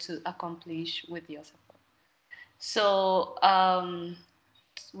intend to accomplish with your support. So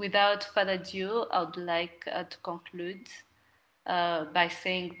without further ado, I would like to conclude by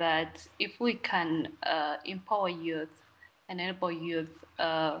saying that if we can empower youth and enable youth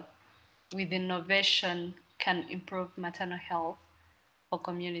with innovation, can improve maternal health for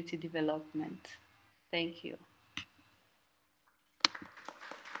community development. Thank you.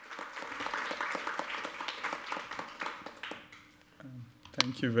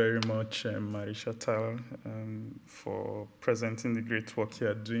 Thank you very much, Marie-Chantal, for presenting the great work you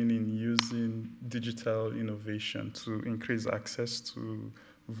are doing in using digital innovation to increase access to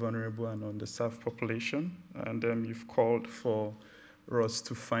vulnerable and underserved population. And you've called for us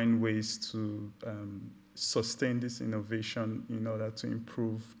to find ways to sustain this innovation in order to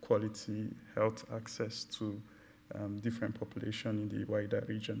improve quality health access to different population in the wider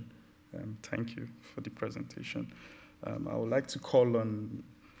region. Thank you for the presentation. I would like to call on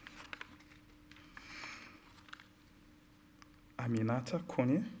Aminata,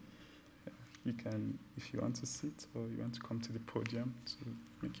 Kone. You can, if you want to sit or you want to come to the podium to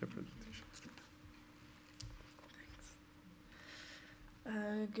make your presentation.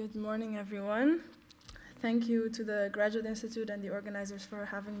 Thanks. Good morning, everyone. Thank you to the Graduate Institute and the organizers for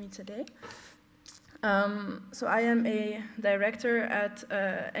having me today. So I am a director at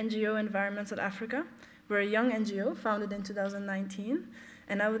NGO Environmental Africa. We're a young NGO founded in 2019,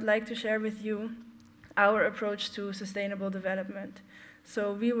 and I would like to share with you our approach to sustainable development.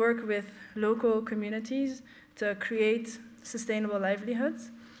 So we work with local communities to create sustainable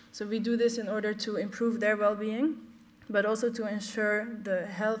livelihoods. So we do this in order to improve their well-being, but also to ensure the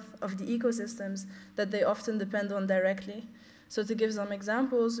health of the ecosystems that they often depend on directly. So to give some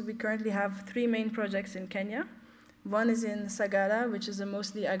examples, we currently have 3 main projects in Kenya. One is in Sagara, which is a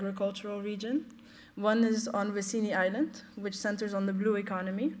mostly agricultural region. One is on Wyss Island, which centers on the blue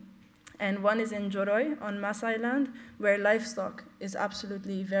economy. And one is in Joroi on Maasai land, where livestock is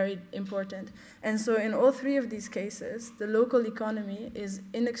absolutely very important. And so in all 3 of these cases, the local economy is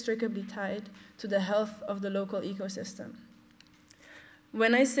inextricably tied to the health of the local ecosystem.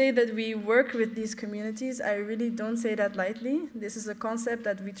 When I say that we work with these communities, I really don't say that lightly. This is a concept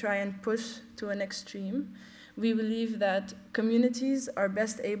that we try and push to an extreme. We believe that communities are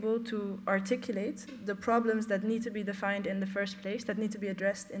best able to articulate the problems that need to be defined in the first place, that need to be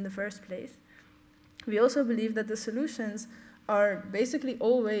addressed in the first place. We also believe that the solutions are basically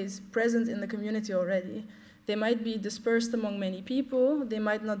always present in the community already. They might be dispersed among many people, they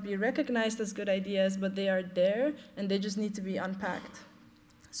might not be recognized as good ideas, but they are there and they just need to be unpacked.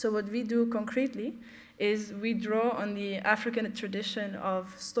 So what we do concretely is we draw on the African tradition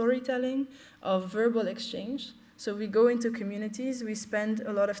of storytelling, of verbal exchange. So we go into communities, we spend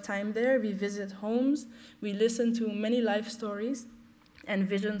a lot of time there, we visit homes, we listen to many life stories and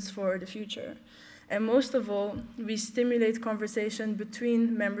visions for the future. And most of all, we stimulate conversation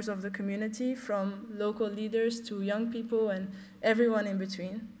between members of the community, from local leaders to young people and everyone in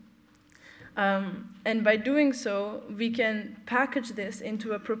between. And by doing so, we can package this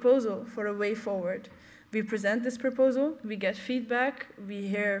into a proposal for a way forward. We present this proposal, we get feedback, we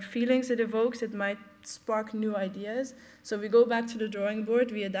hear feelings it evokes, it might spark new ideas. So we go back to the drawing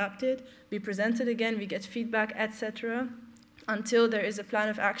board, we adapt it, we present it again, we get feedback, etc., until there is a plan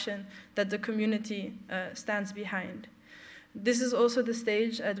of action that the community stands behind. This is also the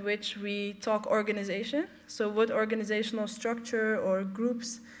stage at which we talk organization. So what organizational structure or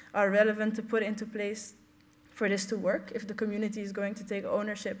groups are relevant to put into place for this to work if the community is going to take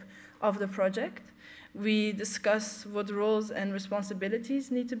ownership of the project. We discuss what roles and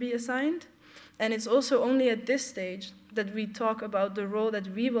responsibilities need to be assigned. And it's also only at this stage that we talk about the role that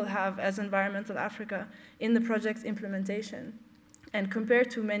we will have as Environmental Africa in the project's implementation. And compared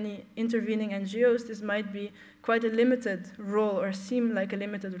to many intervening NGOs, this might be quite a limited role or seem like a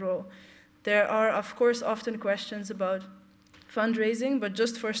limited role. There are, of course, often questions about fundraising, but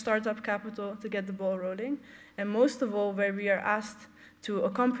just for startup capital to get the ball rolling. And most of all, where we are asked to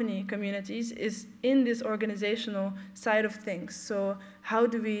accompany communities is in this organizational side of things. So how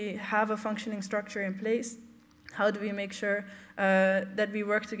do we have a functioning structure in place? How do we make sure that we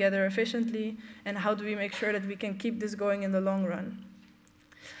work together efficiently? And how do we make sure that we can keep this going in the long run?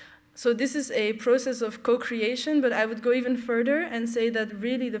 So this is a process of co-creation, but I would go even further and say that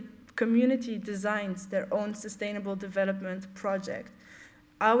really the community designs their own sustainable development project.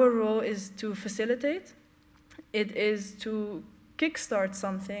 Our role is to facilitate. It is to kickstart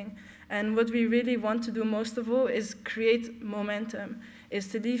something. And what we really want to do most of all is create momentum, is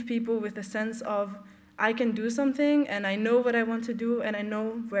to leave people with a sense of, I can do something, and I know what I want to do, and I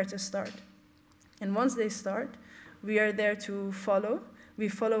know where to start. And once they start, we are there to follow. We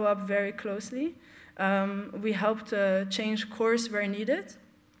follow up very closely. We help to change course where needed.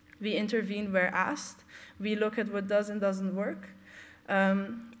 We intervene where asked. We look at what does and doesn't work.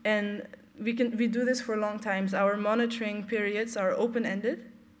 And we do this for long times. Our monitoring periods are open-ended.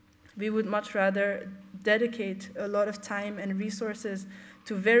 We would much rather dedicate a lot of time and resources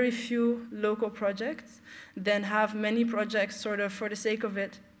to very few local projects than have many projects sort of for the sake of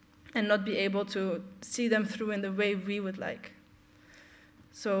it and not be able to see them through in the way we would like.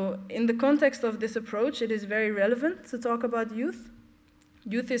 So in the context of this approach, it is very relevant to talk about youth.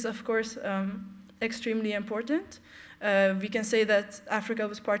 Youth is, of course, extremely important. We can say that Africa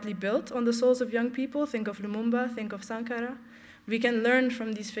was partly built on the souls of young people. Think of Lumumba, think of Sankara. We can learn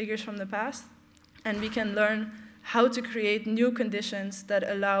from these figures from the past, and we can learn how to create new conditions that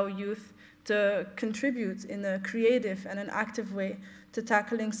allow youth to contribute in a creative and an active way to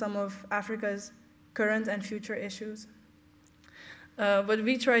tackling some of Africa's current and future issues. What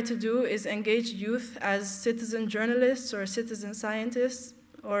we try to do is engage youth as citizen journalists or citizen scientists,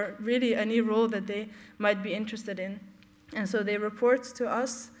 or really any role that they might be interested in. And so they report to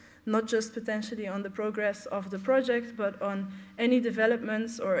us, not just potentially on the progress of the project, but on any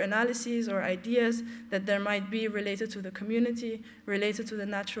developments or analyses or ideas that there might be related to the community, related to the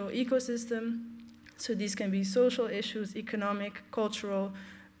natural ecosystem. So these can be social issues, economic, cultural,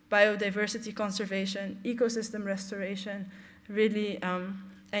 biodiversity conservation, ecosystem restoration, really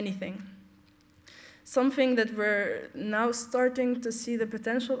anything. Something that we're now starting to see the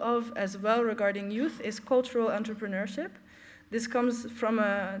potential of as well regarding youth is cultural entrepreneurship. This comes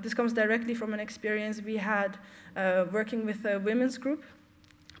directly from an experience we had working with a women's group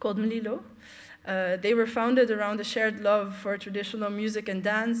called Marie-Laure. They were founded around a shared love for traditional music and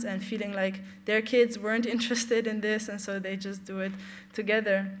dance and feeling like their kids weren't interested in this, and so they just do it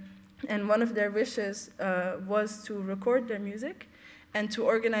together. And one of their wishes was to record their music and to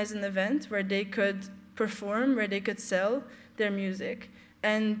organize an event where they could perform, where they could sell their music.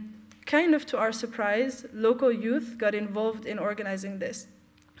 And kind of to our surprise, local youth got involved in organizing this,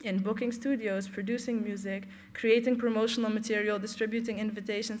 in booking studios, producing music, creating promotional material, distributing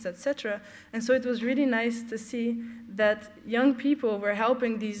invitations, etc. And so it was really nice to see that young people were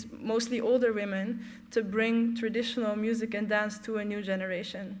helping these mostly older women to bring traditional music and dance to a new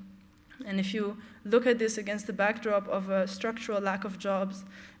generation. And if you look at this against the backdrop of a structural lack of jobs,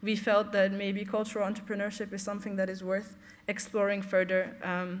 we felt that maybe cultural entrepreneurship is something that is worth exploring further.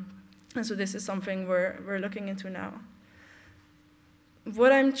 And so this is something we're looking into now.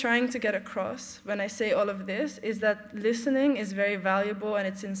 what I'm trying to get across when I say all of this is that listening is very valuable and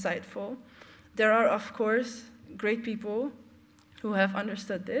it's insightful. There are, of course, great people who have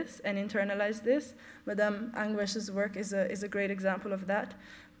understood this and internalized this. Madame Angwech's work is a great example of that.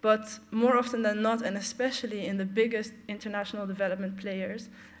 But more often than not, and especially in the biggest international development players,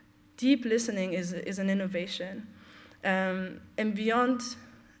 deep listening is an innovation. And beyond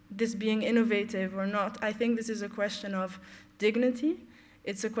this being innovative or not, I think this is a question of dignity.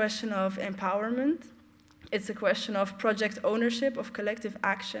 It's a question of empowerment. It's a question of project ownership, of collective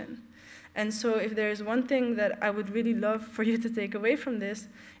action. And so if there is one thing that I would really love for you to take away from this,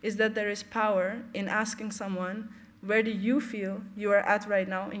 is that there is power in asking someone, where do you feel you are at right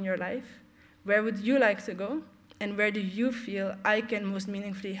now in your life? Where would you like to go? And where do you feel I can most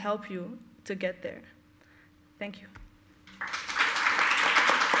meaningfully help you to get there? Thank you.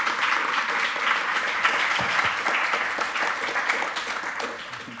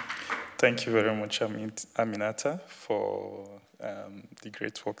 Thank you very much, Aminata, for the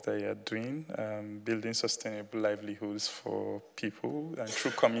great work that you're doing, building sustainable livelihoods for people and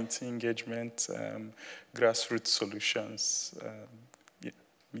through community engagement, grassroots solutions. Yeah,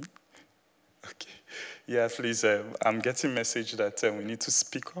 me? Okay. Yeah, please, I'm getting message that we need to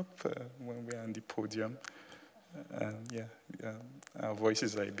speak up when we're on the podium. Our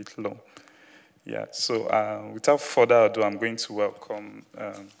voices are a bit low. Yeah, so without further ado, I'm going to welcome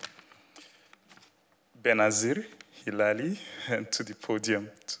Benazir, Hilali, and to the podium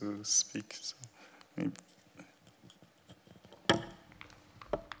to speak. So,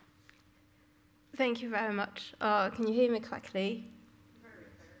 Thank you very much. Can you hear me correctly?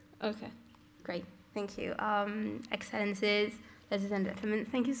 Okay, great. Thank you. Excellencies, ladies and gentlemen,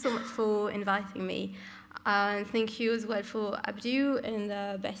 thank you so much for inviting me. And thank you as well for Abdou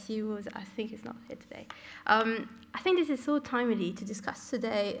and Bessie, who I think is not here today. I think this is so timely to discuss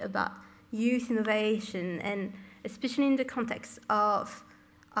today about youth innovation, and especially in the context of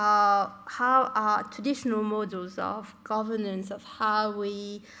how our traditional models of governance, of how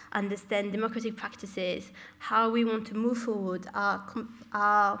we understand democratic practices, how we want to move forward,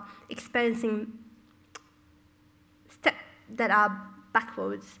 are experiencing steps that are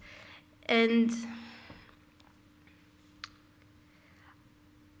backwards. And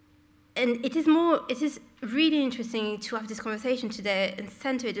it is really interesting to have this conversation today and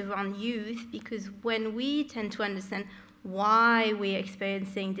centered around youth, because when we tend to understand why we're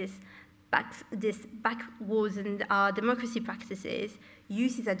experiencing this backwards in our democracy practices,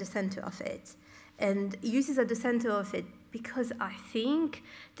 youth is at the center of it. And youth is at the center of it because I think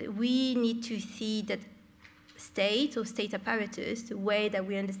that we need to see that state or state apparatus, the way that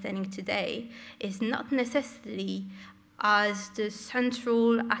we're understanding today, is not necessarily as the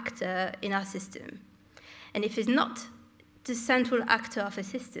central actor in our system. And if it's not the central actor of a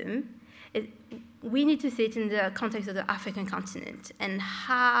system, we need to see it in the context of the African continent, and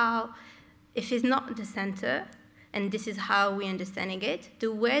how, if it's not the center, and this is how we're understanding it,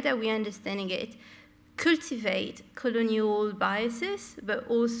 the way that we're understanding it cultivate colonial biases, but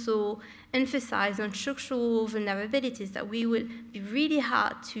also emphasize on structural vulnerabilities that we will be really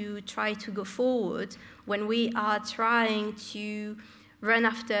hard to try to go forward when we are trying to run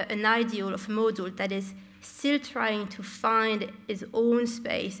after an ideal of a model that is still trying to find its own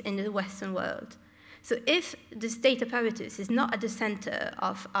space in the Western world. So if the state apparatus is not at the center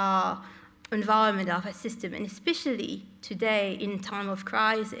of our environment, of our system, and especially today in time of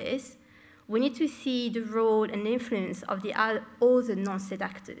crisis, we need to see the role and influence of the other non-state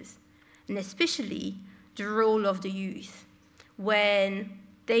actors, and especially the role of the youth. When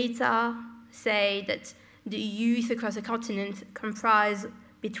data say that the youth across the continent comprise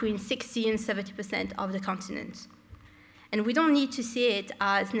between 60 and 70% of the continent. And we don't need to see it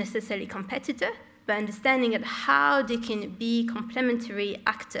as necessarily competitor, but understanding that how they can be complementary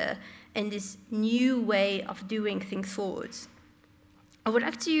actor in this new way of doing things forward. I would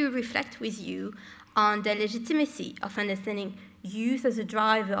like to reflect with you on the legitimacy of understanding youth as a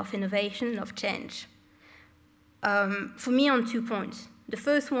driver of innovation and of change. For me, on 2 points. The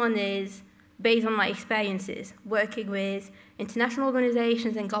first one is based on my experiences working with international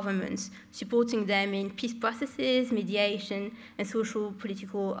organizations and governments, supporting them in peace processes, mediation, and social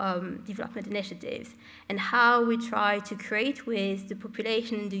political development initiatives, and how we try to create with the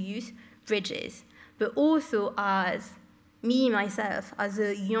population and the youth bridges, but also as myself, as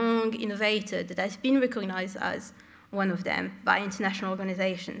a young innovator that has been recognized as one of them by international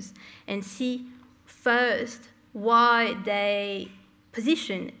organizations, and see first why their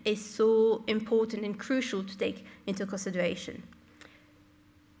position is so important and crucial to take into consideration.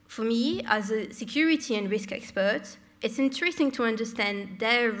 For me, as a security and risk expert, it's interesting to understand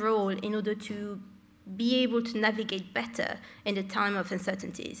their role in order to be able to navigate better in the time of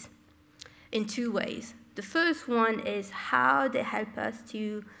uncertainties in two ways. The first one is how they help us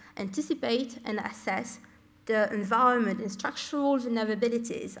to anticipate and assess the environment and structural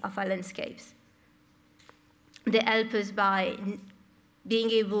vulnerabilities of our landscapes. They help us by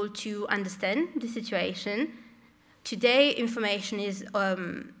being able to understand the situation. Today, information is,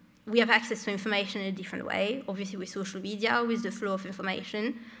 we have access to information in a different way, obviously with social media, with the flow of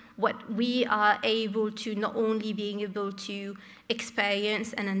information. What we are able to not only being able to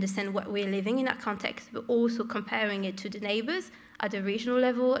experience and understand what we're living in that context, but also comparing it to the neighbors at the regional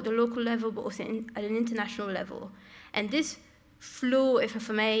level, at the local level, but also at an international level. And this flow of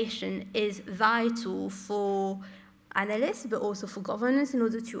information is vital for analysts, but also for governance in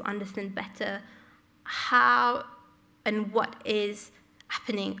order to understand better how and what is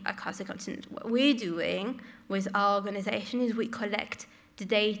happening across the continent. What we're doing with our organization is we collect the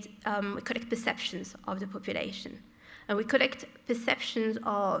data, we collect perceptions of the population. And we collect perceptions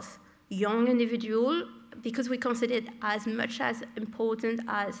of young individuals because we consider it as much as important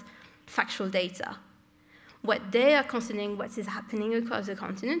as factual data. What they are considering, what is happening across the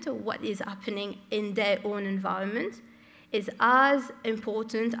continent or what is happening in their own environment is as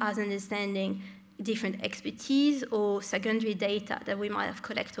important as understanding different expertise or secondary data that we might have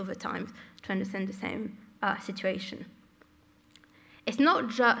collected over time to understand the same situation. It's not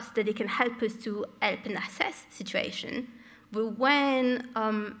just that they can help us to help and assess situation, but when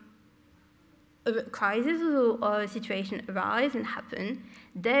a crisis or a situation arise and happen,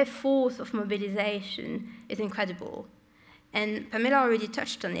 their force of mobilization is incredible. And Pamela already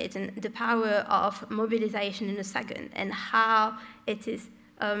touched on it, and the power of mobilization in a second, and how it is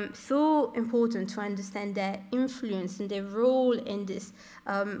so important to understand their influence and their role in this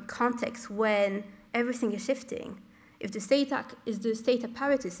context when everything is shifting. If the state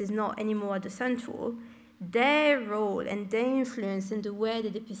apparatus is not anymore at the central, their role and their influence in the way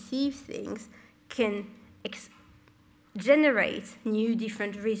that they perceive things can generate new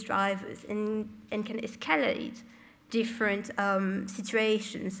different risk drivers and can escalate different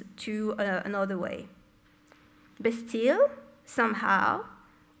situations to another way. But still, somehow,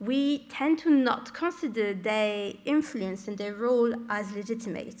 we tend to not consider their influence and their role as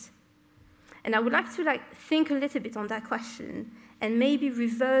legitimate. And I would like to think a little bit on that question and maybe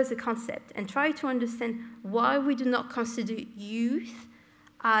reverse the concept and try to understand why we do not consider youth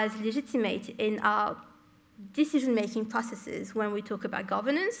as legitimate in our decision-making processes when we talk about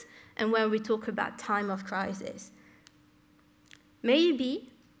governance and when we talk about time of crisis.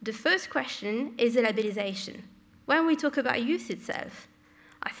 Maybe the first question is the labelization. When we talk about youth itself,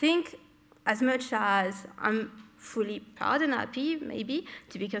 I think as much as I'm fully proud and happy, maybe,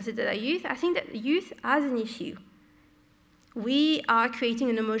 to be considered a youth, I think that youth has an issue. We are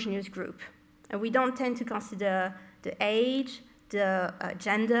creating an homogeneous group, and we don't tend to consider the age, the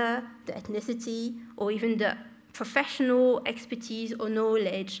gender, the ethnicity, or even the professional expertise or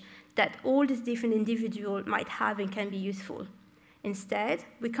knowledge that all these different individuals might have and can be useful. Instead,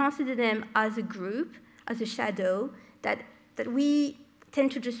 we consider them as a group, as a shadow, that we tend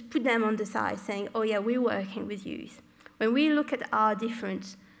to just put them on the side, saying, oh yeah, we're working with youth. When we look at our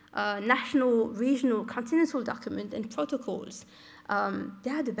different national, regional, continental documents and protocols,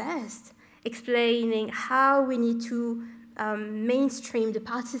 they are the best, explaining how we need to mainstream the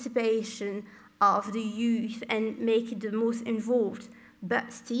participation of the youth and make it the most involved.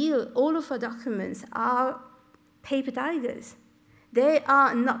 But still, all of our documents are paper tigers. They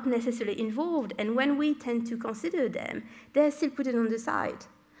are not necessarily involved, and when we tend to consider them, they're still put it on the side.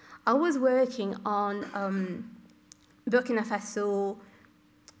 I was working on Burkina Faso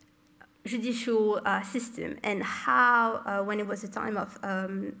judicial system and how, when it was the time of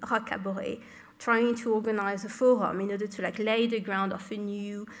Roch Kaboré, trying to organize a forum in order to lay the ground of a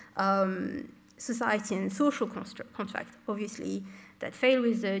new society and social contract, obviously, that failed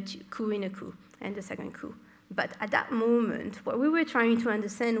with the coup in a coup and the second coup. But at that moment, what we were trying to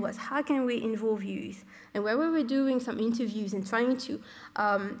understand was how can we involve youth? And where we were doing some interviews and trying to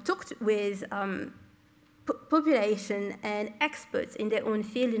talk with population and experts in their own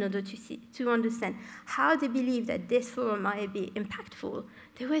field in order to understand how they believe that this forum might be impactful,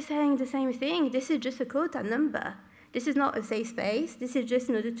 they were saying the same thing. This is just a quota number. This is not a safe space. This is just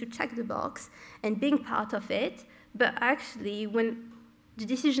in order to check the box and being part of it. But actually, when the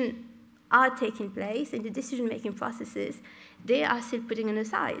decisions are taking place in the decision-making processes, they are still putting it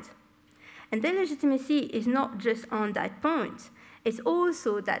aside. And their legitimacy is not just on that point. It's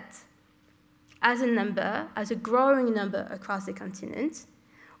also that as a number, as a growing number across the continent,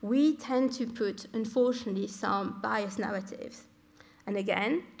 we tend to put, unfortunately, some biased narratives. And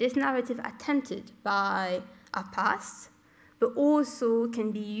again, this narrative are tainted by our past, but also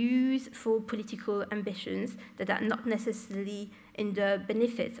can be used for political ambitions that are not necessarily in the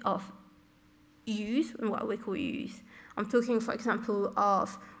benefits of youth and what we call youth. I'm talking, for example,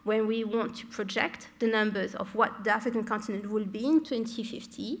 of when we want to project the numbers of what the African continent will be in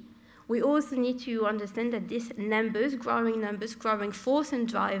 2050, we also need to understand that these numbers, growing force and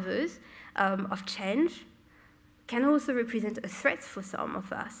drivers of change, can also represent a threat for some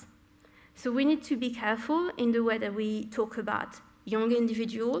of us. So we need to be careful in the way that we talk about young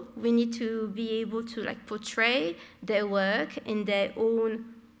individuals. We need to be able to portray their work in their own,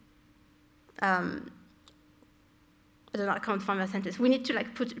 I don't know, I can't find my sentence. We need to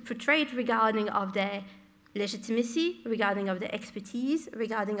portray it regarding of their legitimacy, regarding of their expertise,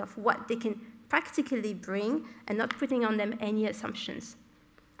 regarding of what they can practically bring, and not putting on them any assumptions.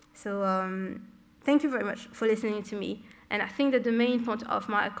 So thank you very much for listening to me. And I think that the main point of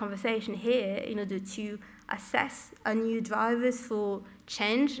my conversation here, in order to assess new drivers for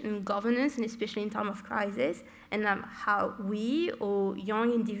change and governance, and especially in time of crisis, and how we or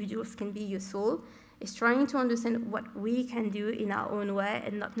young individuals can be useful, is trying to understand what we can do in our own way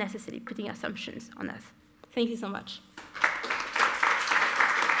and not necessarily putting assumptions on us. Thank you so much.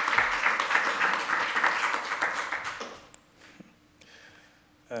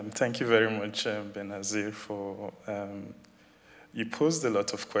 Thank you very much, Benazir, for you posed a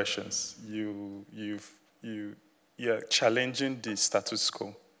lot of questions. You're challenging the status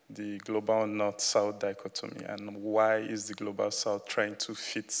quo, the global north-south dichotomy, and why is the global south trying to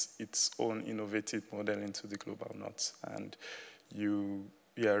fit its own innovative model into the global north? And you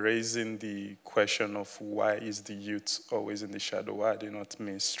are raising the question of why is the youth always in the shadow? Why are they not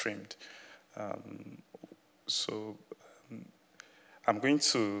mainstreamed? I'm going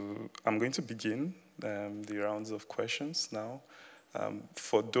to begin the rounds of questions now.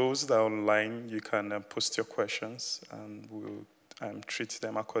 For those that are online, you can post your questions, and we'll treat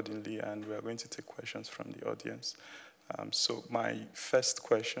them accordingly, and we are going to take questions from the audience. So my first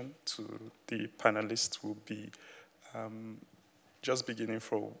question to the panelists will be, just beginning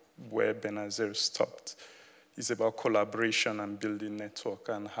from where Benazir stopped, is about collaboration and building network,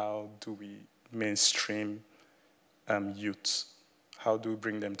 and how do we mainstream youth? How do we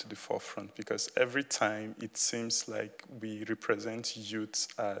bring them to the forefront? Because every time it seems like we represent youth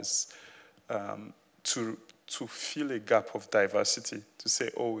as to fill a gap of diversity, to say,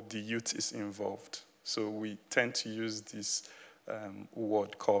 oh, the youth is involved. So we tend to use this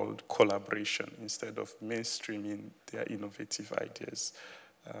word called collaboration instead of mainstreaming their innovative ideas.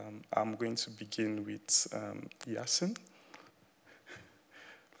 I'm going to begin with Yacine.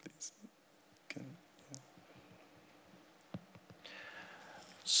 Please.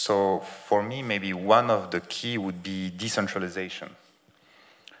 So for me, maybe one of the key would be decentralization.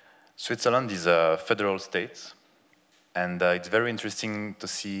 Switzerland is a federal state, and it's very interesting to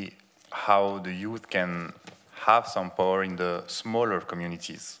see how the youth can have some power in the smaller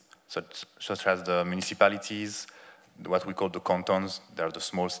communities, such as the municipalities, what we call the cantons. They are the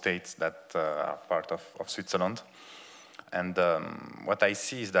small states that are part of Switzerland. And what I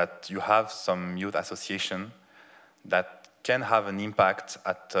see is that you have some youth association that can have an impact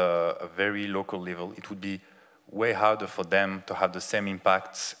at a very local level. It would be way harder for them to have the same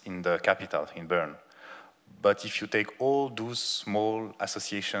impact in the capital, in Bern. But if you take all those small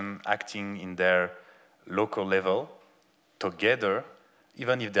associations acting in their local level together,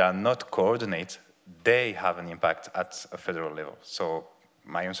 even if they are not coordinated, they have an impact at a federal level. So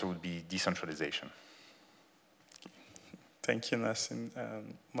my answer would be decentralization. Thank you, Yacine.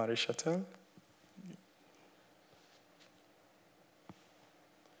 Marie-Chantal?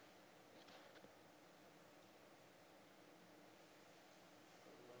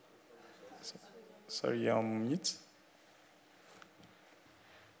 Sorry, you're on mute.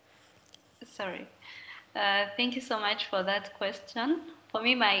 Sorry. Thank you so much for that question. For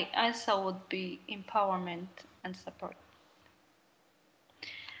me, my answer would be empowerment and support.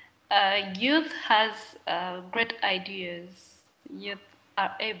 Youth has great ideas. Youth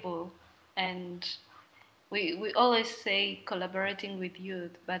are able, and we always say collaborating with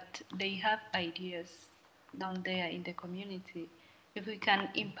youth, but they have ideas down there in the community. If we can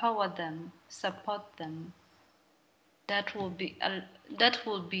empower them, support them, that will be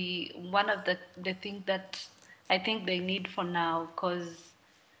one of the things that I think they need for now, because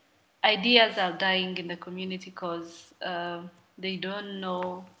ideas are dying in the community because they don't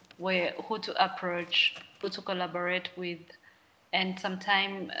know who to approach, who to collaborate with, and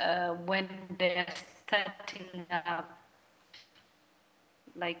sometimes when they're starting up,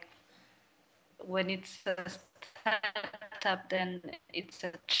 like when it's a startup, then it's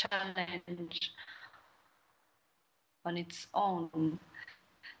a challenge on its own.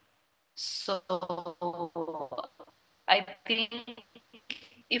 So I think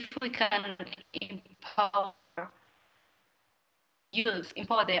if we can empower youth,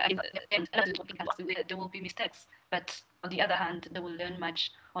 empower their ideas, there will be mistakes, but on the other hand, they will learn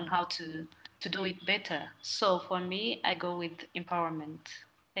much on how to do it better. So for me, I go with empowerment.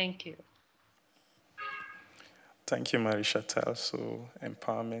 Thank you. Thank you, Marie-Chantal. So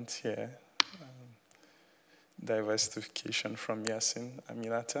empowerment here. Diversification from Yacine.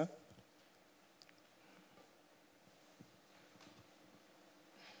 Aminata.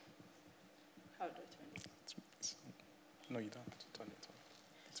 How do I turn it? No, you don't have to turn it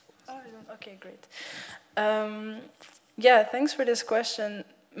on. Oh, I don't. Okay, great. Yeah, thanks for this question.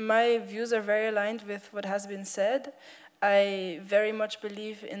 My views are very aligned with what has been said. I very much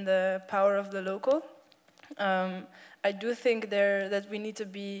believe in the power of the local. I do think that we need to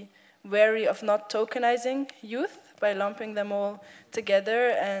be wary of not tokenizing youth by lumping them all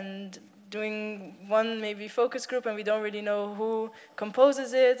together and doing one maybe focus group, and we don't really know who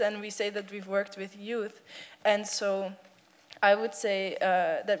composes it, and we say that we've worked with youth. And so I would say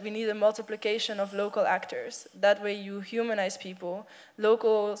that we need a multiplication of local actors. That way you humanize people,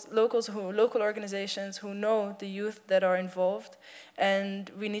 local organizations who know the youth that are involved,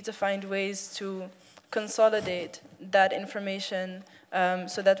 and we need to find ways to consolidate that information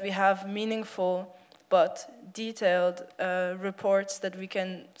so that we have meaningful but detailed reports that we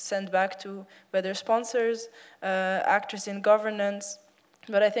can send back to whether sponsors, actors in governance.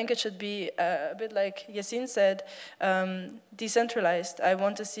 But I think it should be a bit like Yacine said, decentralized. I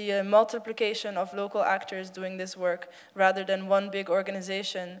want to see a multiplication of local actors doing this work rather than one big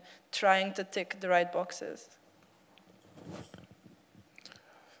organization trying to tick the right boxes.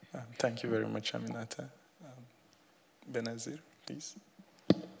 Thank you very much, Aminata. Benazir, please.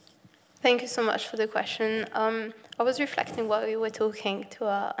 Thank you so much for the question. I was reflecting while we were talking to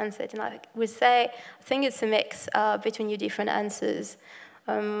answer it, and I would say, I think it's a mix between your different answers.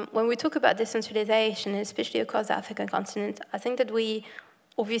 When we talk about decentralization, especially across the African continent, I think that we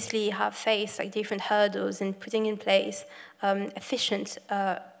obviously have faced like different hurdles in putting in place efficient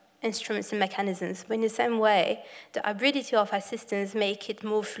instruments and mechanisms. But in the same way, the hybridity of our systems make it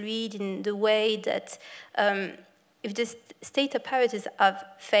more fluid in the way that if the state apparatus have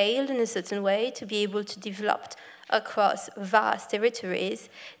failed in a certain way to be able to develop across vast territories,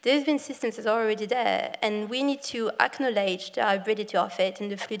 there's been systems that are already there, and we need to acknowledge the hybridity of it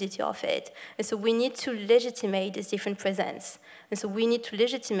and the fluidity of it. And so we need to legitimate this different presence. And so we need to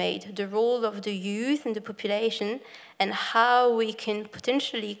legitimate the role of the youth and the population and how we can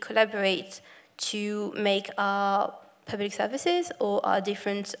potentially collaborate to make our public services or our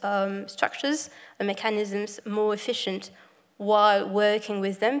different structures and mechanisms more efficient while working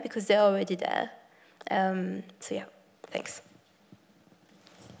with them because they're already there. So yeah, thanks.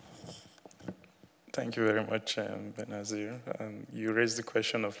 Thank you very much, Benazir. You raised the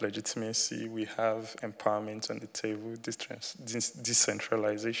question of legitimacy. We have empowerment on the table,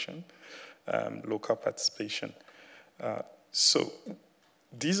 decentralization, local participation. So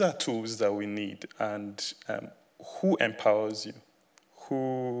these are tools that we need, and who empowers you?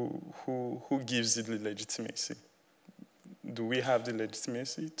 Who gives you the legitimacy? Do we have the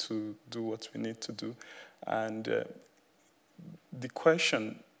legitimacy to do what we need to do? And the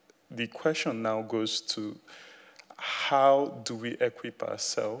question now goes to how do we equip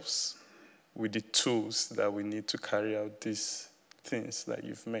ourselves with the tools that we need to carry out these things that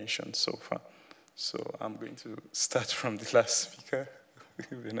you've mentioned so far? So I'm going to start from the last speaker,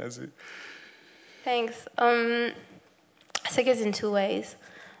 Benazir. Thanks. I think it's in two ways.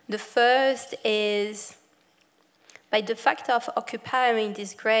 The first is by the fact of occupying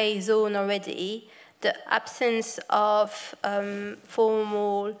this gray zone already, the absence of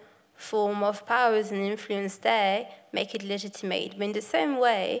formal form of powers and influence there make it legitimate. But in the same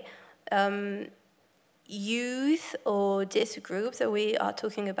way, youth or these groups that we are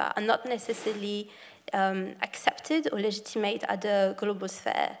talking about are not necessarily accepted or legitimate at the global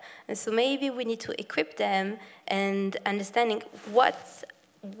sphere. And so maybe we need to equip them and understanding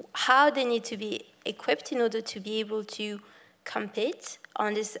how they need to be equipped in order to be able to compete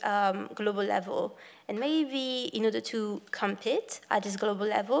on this global level. And maybe in order to compete at this global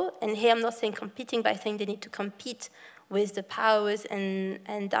level, and here I'm not saying competing by saying they need to compete with the powers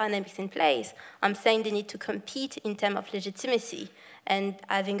and dynamics in place. I'm saying they need to compete in terms of legitimacy and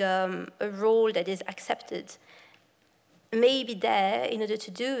having a role that is accepted. Maybe there, in order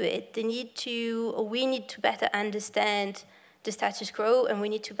to do it, we need to better understand the status quo, and we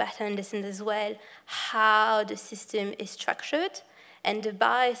need to better understand as well how the system is structured and the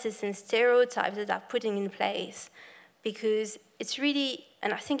biases and stereotypes that are putting in place. Because it's really,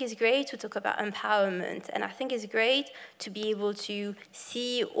 and I think it's great to talk about empowerment, and I think it's great to be able to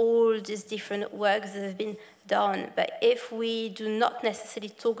see all these different works that have been done. But if we do not necessarily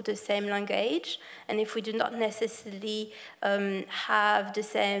talk the same language, and if we do not necessarily have the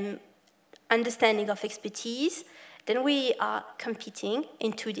same understanding of expertise, then we are competing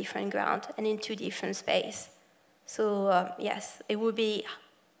in two different grounds and in two different spaces. So yes, it would be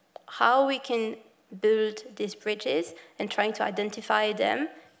how we can build these bridges and trying to identify them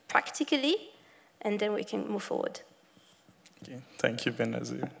practically, and then we can move forward. Okay. Thank you,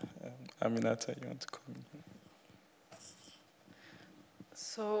 Benazir. Aminata, you want to come in?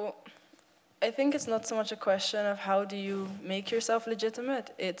 So I think it's not so much a question of how do you make yourself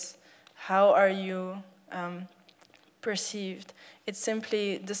legitimate, it's how are you perceived. It's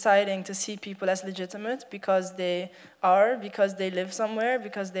simply deciding to see people as legitimate because they are, because they live somewhere,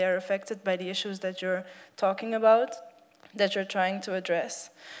 because they are affected by the issues that you're talking about, that you're trying to address.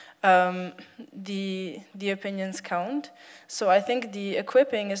 The opinions count. So I think the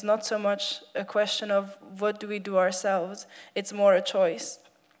equipping is not so much a question of what do we do ourselves, it's more a choice,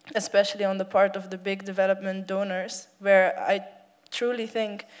 especially on the part of the big development donors, where I truly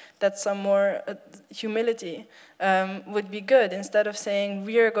think that some more humility would be good. Instead of saying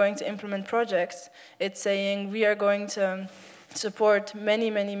we are going to implement projects, it's saying we are going to support many,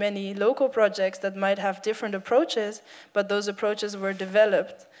 many, many local projects that might have different approaches, but those approaches were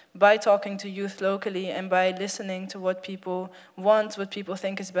developed by talking to youth locally and by listening to what people want, what people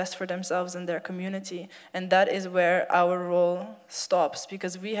think is best for themselves and their community. And that is where our role stops,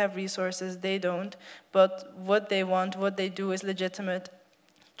 because we have resources, they don't, but what they want, what they do is legitimate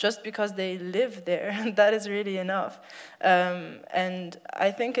just because they live there. That is really enough. And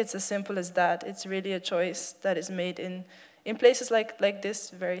I think it's as simple as that. It's really a choice that is made in places like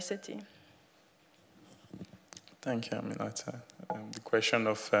this very city. Thank you, Aminata. The question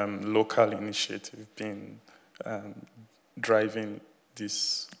of local initiative being driving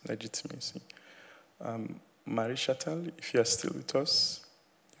this legitimacy. Marie-Chantal, if you are still with us,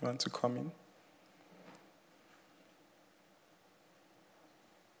 you want to come in?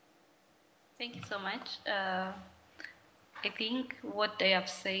 Thank you so much. I think what they have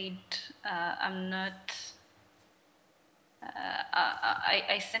said, I'm not.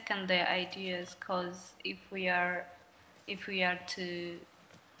 I second their ideas, because if we are to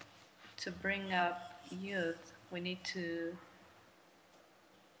bring up youth, we need to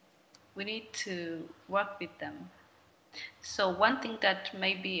work with them. So one thing that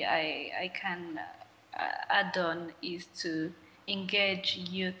maybe I can add on is to engage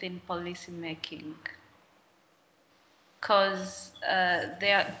youth in policy making, because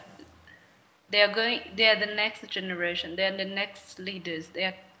they are the next generation, they are the next leaders, they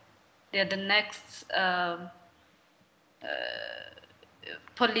are the next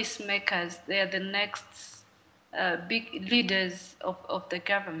policymakers, they are the next big leaders of the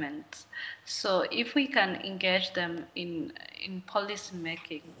government. So if we can engage them in policy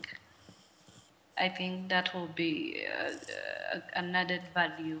making, I think that will be an added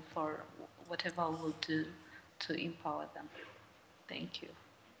value for whatever we'll do to empower them. Thank you.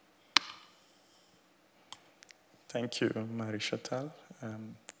 Thank you, Marie-Chantal.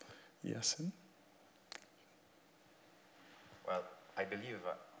 Yacine? Well, I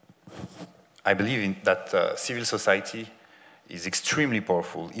believe that civil society is extremely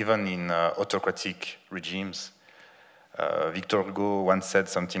powerful, even in autocratic regimes. Victor Hugo once said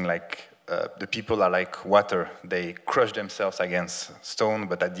something like, the people are like water. They crush themselves against stone,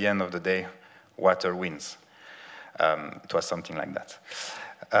 but at the end of the day, water wins. It was something like that.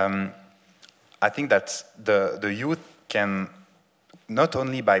 I think that the youth can, not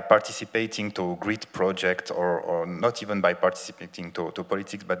only by participating to great projects or not even by participating to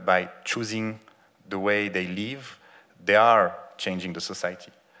politics, but by choosing the way they live, they are changing the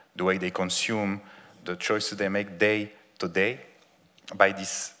society. The way they consume, the choices they make day to day, by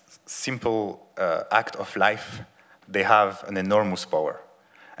this simple act of life, they have an enormous power.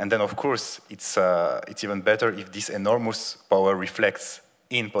 And then, of course, it's even better if this enormous power reflects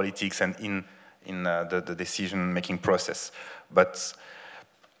in politics and in the decision-making process. But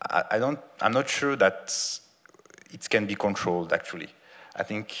I'm not sure that it can be controlled, actually. I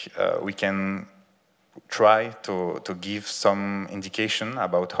think we can try to give some indication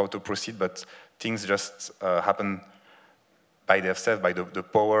about how to proceed, but things just happen by themselves, by the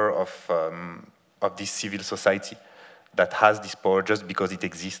power of this civil society that has this power just because it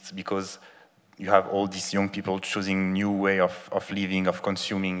exists, because you have all these young people choosing new way of living, of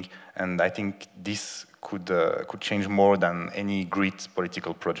consuming, and I think this could change more than any great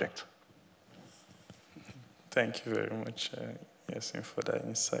political project. Thank you very much, Yacine, for that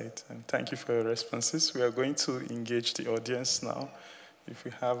insight, and thank you for your responses. We are going to engage the audience now. If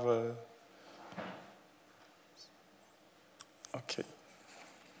we have a... Okay.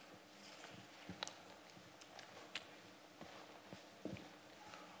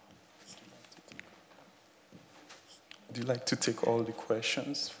 Do you like to take all the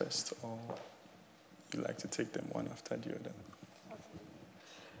questions first, or you like to take them one after the other?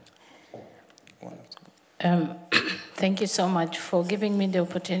 One after. Thank you so much for giving me the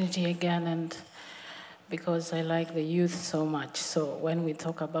opportunity again, and because I like the youth so much. So when we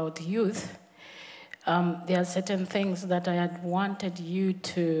talk about youth, there are certain things that I had wanted you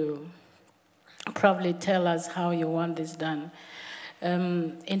to probably tell us how you want this done.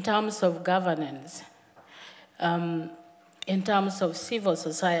 In terms of governance, in terms of civil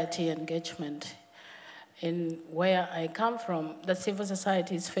society engagement, in where I come from, the civil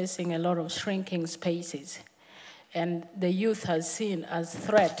society is facing a lot of shrinking spaces, and the youth has seen as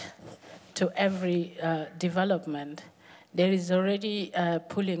threat to every development. There is already a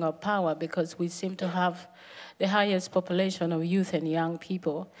pooling of power because we seem to have the highest population of youth and young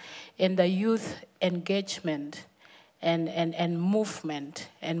people, and the youth engagement and movement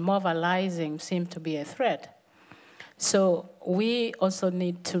and mobilizing seem to be a threat. So we also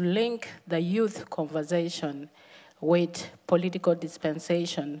need to link the youth conversation with political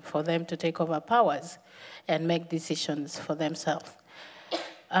dispensation for them to take over powers and make decisions for themselves.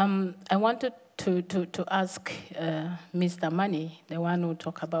 I wanted to ask Mr. Money, the one who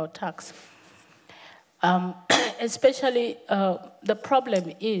talked about tax. Especially the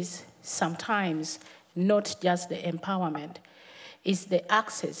problem is sometimes not just the empowerment, it's the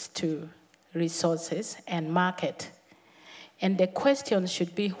access to resources and market. And the question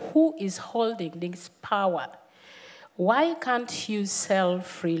should be, who is holding this power? Why can't you sell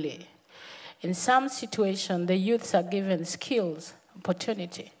freely? In some situations, the youths are given skills,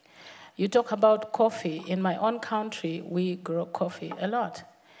 opportunity. You talk about coffee. In my own country, we grow coffee a lot.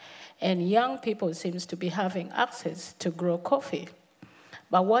 And young people seem to be having access to grow coffee.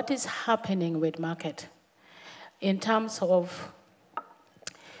 But what is happening with market? In terms of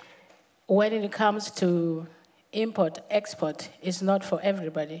when it comes to import, export, is not for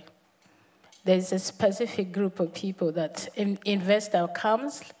everybody. There's a specific group of people that investor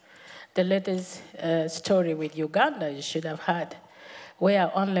comes. The latest story with Uganda you should have heard, where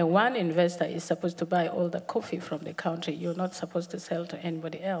only one investor is supposed to buy all the coffee from the country. You're not supposed to sell to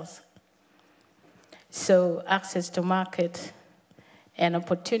anybody else. So access to market and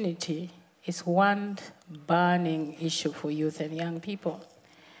opportunity is one burning issue for youth and young people.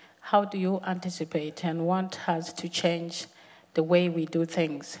 How do you anticipate and what has to change the way we do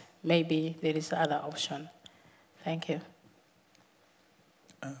things? Maybe there is other option. Thank you.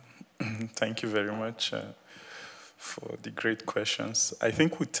 Thank you very much for the great questions. I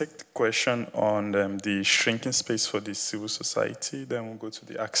think we'll take the question on the shrinking space for the civil society, then we'll go to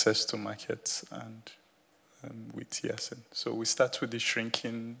the access to markets and with Yacine. So we start with the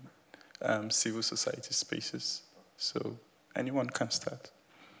shrinking civil society spaces. So anyone can start.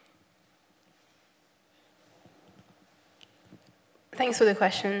 Thanks for the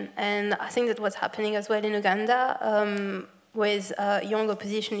question. And I think that what's happening as well in Uganda with young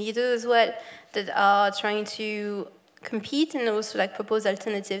opposition leaders as well that are trying to compete and also like propose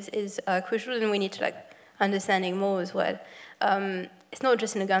alternatives is crucial, and we need to like understanding more as well. It's not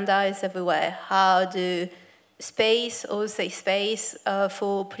just in Uganda, it's everywhere. How the space, or say space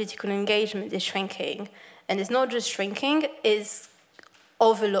for political engagement is shrinking. And it's not just shrinking, it's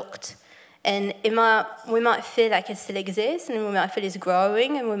overlooked. And we might feel like it still exists, and we might feel it's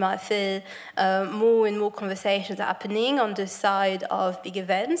growing, and we might feel more and more conversations are happening on the side of big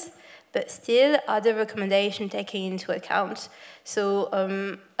events, but still other recommendations taken into account. So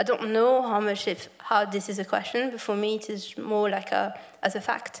I don't know how this is a question, but for me it is more like as a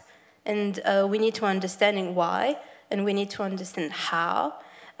fact. And we need to understand why, and we need to understand how.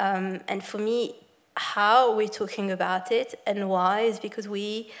 And for me, how we're talking about it and why is because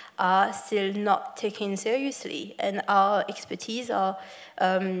we are still not taken seriously, and our expertise, our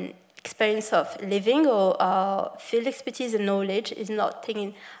experience of living, or our field expertise and knowledge is not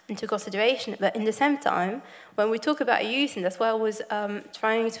taken into consideration. But in the same time, when we talk about youth, and that's why I was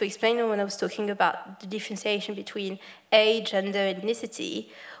trying to explain when I was talking about the differentiation between age, gender, ethnicity,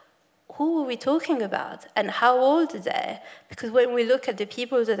 who are we talking about and how old are they? Because when we look at the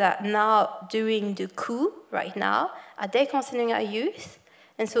people that are now doing the coup right now, are they considering our youth?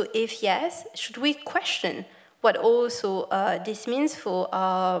 And so if yes, should we question what also this means for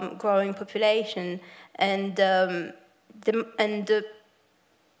growing population and the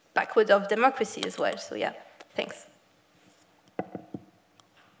backward of democracy as well? So yeah, thanks.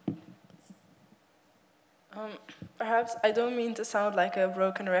 Perhaps I don't mean to sound like a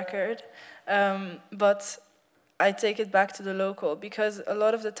broken record, but I take it back to the local, because a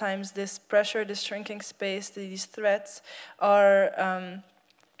lot of the times this pressure, this shrinking space, these threats are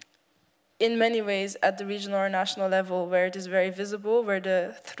in many ways at the regional or national level, where it is very visible, where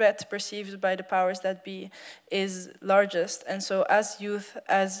the threat perceived by the powers that be is largest. And so as youth,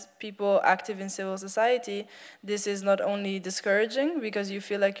 as people active in civil society, this is not only discouraging because you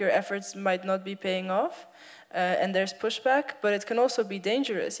feel like your efforts might not be paying off, and there's pushback, but it can also be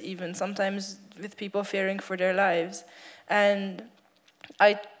dangerous, even sometimes with people fearing for their lives. And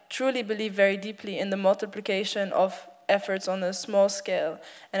I truly believe very deeply in the multiplication of efforts on a small scale.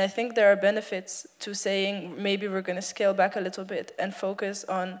 And I think there are benefits to saying maybe we're going to scale back a little bit and focus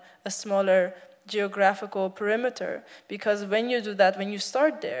on a smaller geographical perimeter. Because when you do that, when you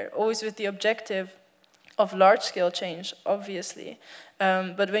start there, always with the objective of large-scale change, obviously.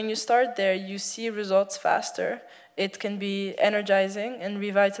 But when you start there, you see results faster. It can be energizing and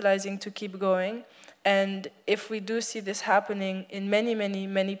revitalizing to keep going. And if we do see this happening in many, many,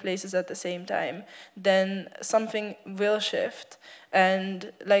 many places at the same time, then something will shift.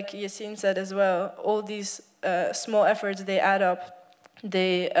 And like Yacine said as well, all these small efforts, they add up.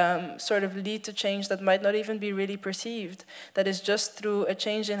 They sort of lead to change that might not even be really perceived. That is just through a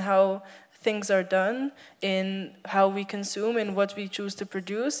change in how things are done, in how we consume, in what we choose to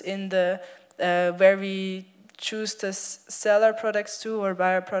produce, in the where we choose to sell our products to or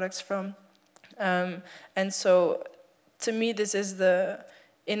buy our products from. And so, to me, this is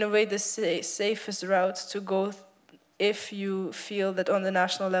in a way, the safest route to go if you feel that on the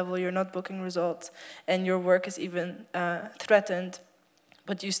national level you're not booking results and your work is even threatened,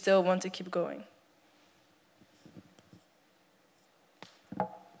 but you still want to keep going.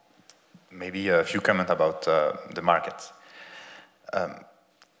 Maybe a few comments about the market.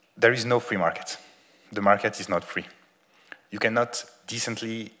 There is no free market. The market is not free. You cannot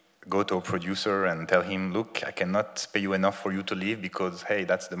decently go to a producer and tell him, look, I cannot pay you enough for you to live because, hey,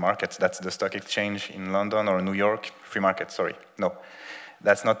 that's the market, that's the stock exchange in London or New York, free market, sorry. No,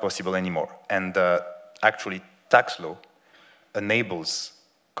 that's not possible anymore. And actually, tax law enables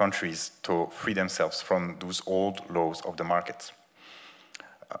countries to free themselves from those old laws of the market.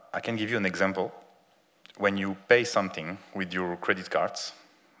 I can give you an example. When you pay something with your credit cards,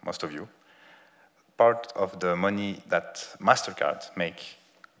 most of you, part of the money that MasterCard make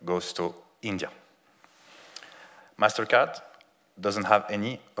goes to India. MasterCard doesn't have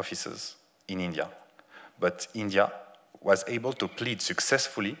any offices in India, but India was able to plead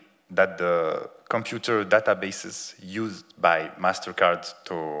successfully that the computer databases used by MasterCard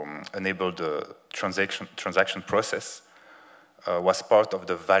to enable the transaction process was part of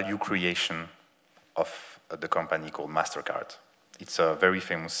the value creation of the company called MasterCard. It's a very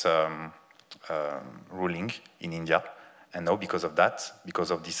famous ruling in India. And now, because of that,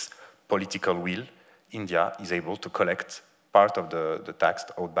 because of this political will, India is able to collect part of the tax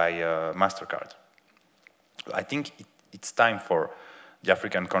owed by MasterCard. I think it's time for the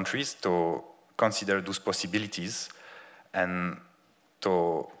African countries to consider those possibilities and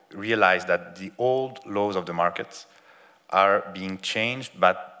to realize that the old laws of the market are being changed,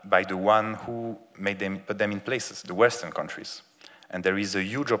 but by the one who put them in places, the Western countries. And there is a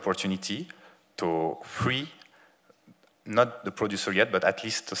huge opportunity to free not the producer yet, but at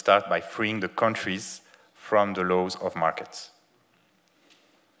least to start by freeing the countries from the laws of markets.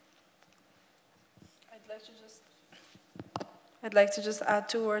 I'd like to just add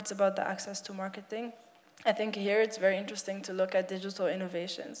 2 words about the access to marketing. I think here it's very interesting to look at digital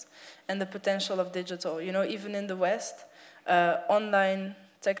innovations and the potential of digital. You know, even in the West, online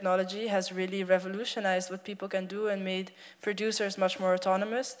technology has really revolutionized what people can do and made producers much more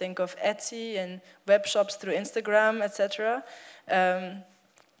autonomous. Think of Etsy and web shops through Instagram, etc. And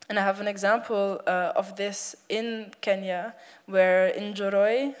I have an example of this in Kenya, where in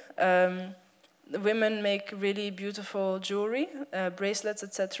Njoroi, women make really beautiful jewelry, bracelets,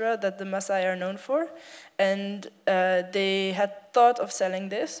 etc., that the Maasai are known for. And they had thought of selling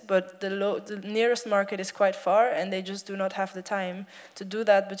this, but the nearest market is quite far, and they just do not have the time to do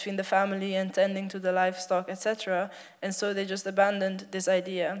that between the family and tending to the livestock, etc. And so they just abandoned this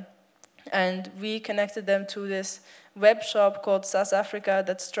idea. And we connected them to this web shop called South Africa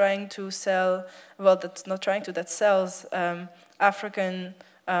that's trying to sell, well, that's not trying to, that sells African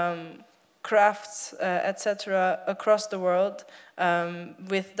crafts, etc., across the world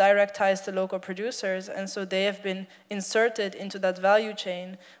with direct ties to local producers, and so they have been inserted into that value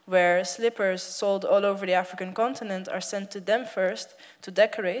chain where slippers sold all over the African continent are sent to them first to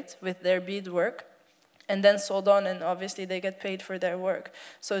decorate with their beadwork, and then sold on, and obviously they get paid for their work.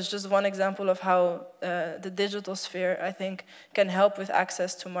 So it's just one example of how the digital sphere, I think, can help with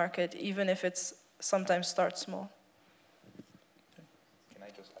access to market, even if it's sometimes starts small. Can I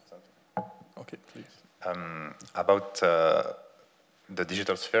just add something? Okay, please. About the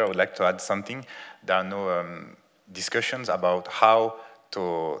digital sphere, I would like to add something. There are no discussions about how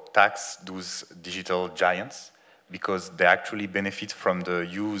to tax those digital giants, because they actually benefit from the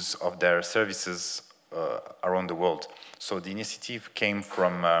use of their services around the world. So the initiative came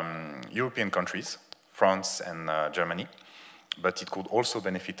from European countries, France and Germany, but it could also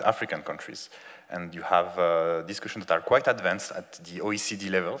benefit African countries. And you have discussions that are quite advanced at the OECD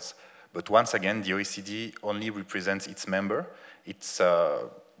levels, but once again, the OECD only represents its member. It's the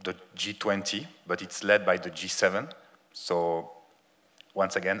G20, but it's led by the G7. So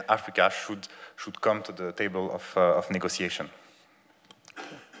once again, Africa should come to the table of negotiation.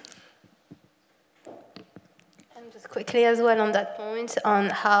 Quickly as well on that point, on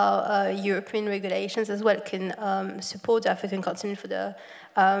how European regulations as well can support the African continent for the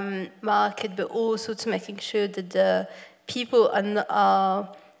market, but also to making sure that the people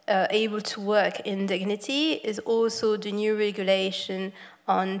are able to work in dignity, is also the new regulation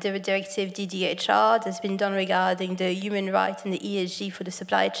on the directive DDHR that's been done regarding the human rights and the ESG for the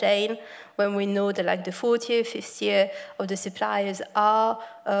supply chain, when we know that like the 4th year, 5th year of the suppliers are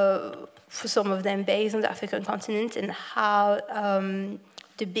for some of them based on the African continent, and how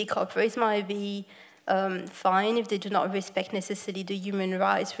the big corporates might be fine if they do not respect necessarily the human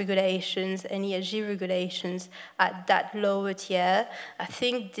rights regulations and ESG regulations at that lower tier. I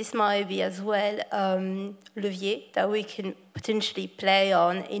think this might be as well levier that we can potentially play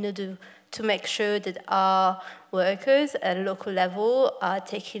on in order to make sure that our workers at a local level are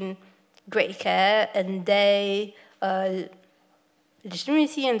taking great care, and they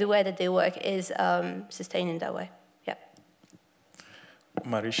legitimacy and the way that they work is sustained in that way. Yeah.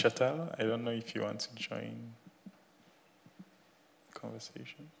 Marie-Chantal, I don't know if you want to join the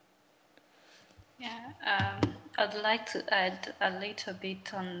conversation. Yeah, I'd like to add a little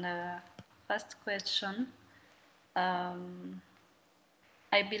bit on the first question. I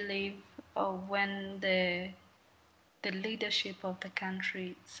believe when the leadership of the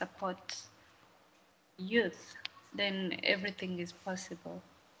country supports youth, then everything is possible.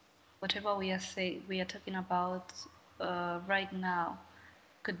 Whatever we are talking about right now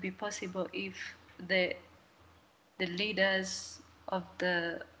could be possible if the leaders of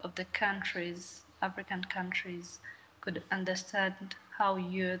the countries, African countries, could understand how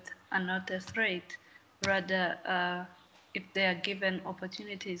youth are not a threat. Rather, if they are given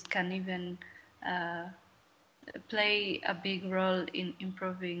opportunities, can even play a big role in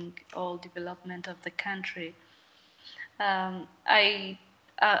improving all development of the country. I'm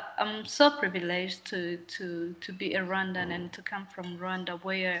so privileged to be a Rwandan and to come from Rwanda,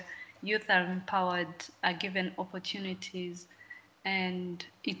 where youth are empowered, are given opportunities, and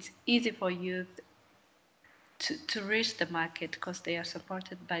it's easy for youth to reach the market because they are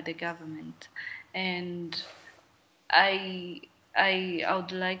supported by the government. And I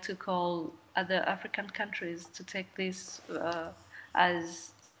would like to call other African countries to take this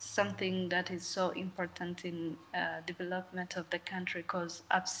as something that is so important in development of the country, because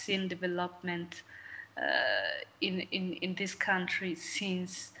I've seen development in this country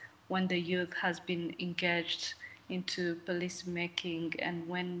since when the youth has been engaged into policy making, and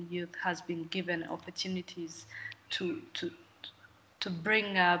when youth has been given opportunities to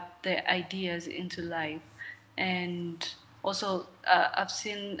bring up their ideas into life. And also I've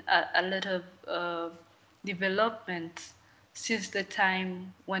seen a lot of development since the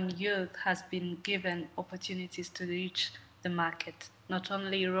time when youth has been given opportunities to reach the market, not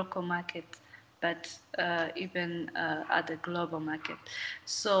only local market, but even at the global market.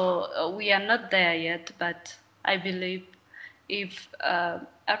 So we are not there yet, but I believe if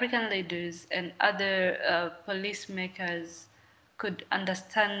African leaders and other policymakers could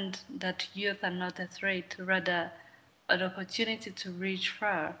understand that youth are not a threat, rather an opportunity to reach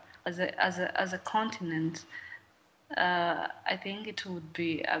far as a continent, I think it would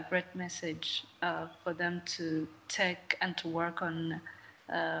be a great message for them to take and to work on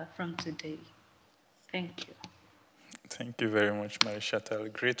from today. Thank you. Thank you very much, Marie-Chantal.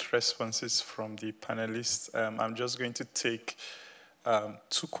 Great responses from the panelists. I'm just going to take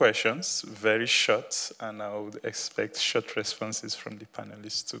Two questions, very short, and I would expect short responses from the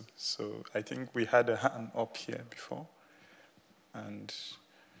panelists too. So I think we had a hand up here before. And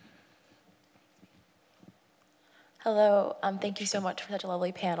hello, thank you so much for such a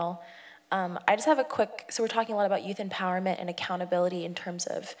lovely panel. I just have a quick, so we're talking a lot about youth empowerment and accountability in terms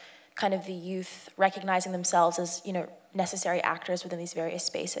of kind of the youth recognizing themselves as, necessary actors within these various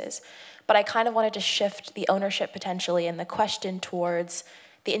spaces. But I kind of wanted to shift the ownership potentially and the question towards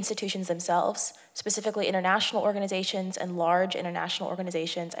the institutions themselves, specifically international organizations and large international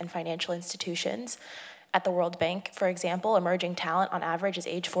organizations and financial institutions. At the World Bank, for example, emerging talent on average is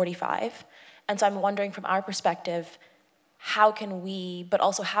age 45. And so I'm wondering from our perspective, how can we, but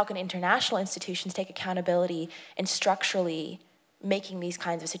also how can international institutions take accountability in structurally making these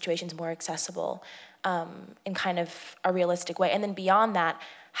kinds of situations more accessible in kind of a realistic way? And then beyond that,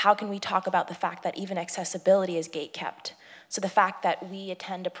 how can we talk about the fact that even accessibility is gatekept? So the fact that we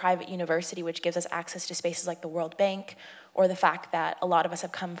attend a private university which gives us access to spaces like the World Bank, or the fact that a lot of us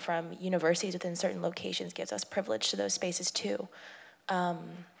have come from universities within certain locations gives us privilege to those spaces too.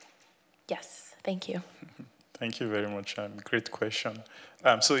 Yes, thank you. Thank you very much. Great question.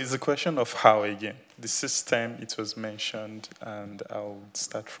 So it's a question of how, again. The system, it was mentioned, and I'll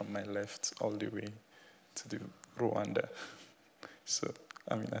start from my left all the way to the Rwanda. So,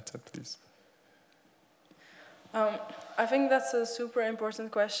 Aminata, please. I think that's a super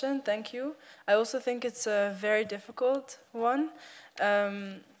important question. Thank you. I also think it's a very difficult one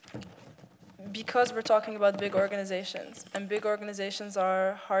because we're talking about big organizations, and big organizations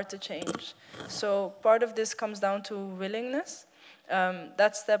are hard to change. So part of this comes down to willingness.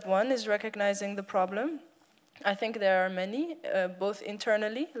 That's step one, is recognizing the problem. I think there are many, both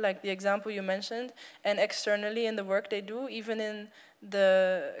internally, like the example you mentioned, and externally in the work they do, even in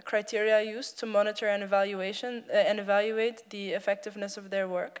the criteria used to monitor and evaluate the effectiveness of their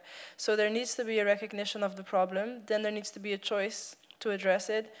work. So there needs to be a recognition of the problem, then there needs to be a choice to address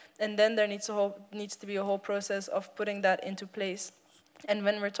it, and then there needs to be a whole process of putting that into place. And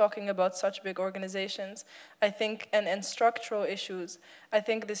when we're talking about such big organizations, I think, and structural issues, I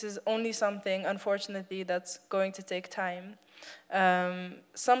think this is only something, unfortunately, that's going to take time.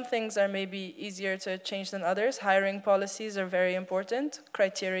 Some things are maybe easier to change than others. Hiring policies are very important,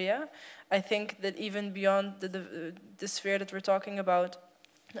 criteria. I think that even beyond the sphere that we're talking about,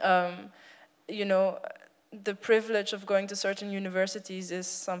 the privilege of going to certain universities is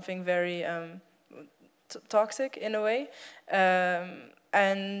something very toxic in a way.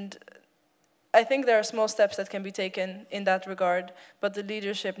 And I think there are small steps that can be taken in that regard, but the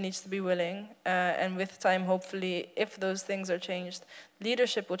leadership needs to be willing. And with time, hopefully, if those things are changed,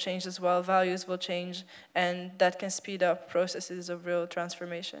 leadership will change as well, values will change, and that can speed up processes of real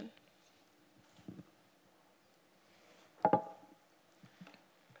transformation.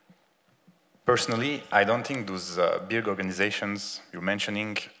 Personally, I don't think those big organizations you're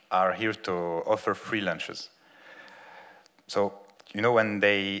mentioning are here to offer free lunches. So, when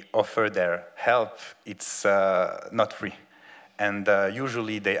they offer their help, it's not free. And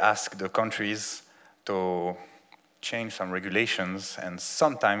usually they ask the countries to change some regulations, and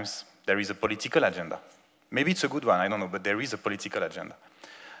sometimes there is a political agenda. Maybe it's a good one, I don't know, but there is a political agenda.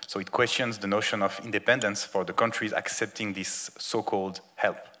 So it questions the notion of independence for the countries accepting this so-called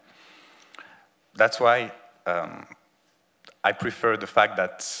help. That's why I prefer the fact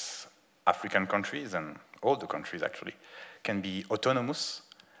that African countries, and all the countries actually, can be autonomous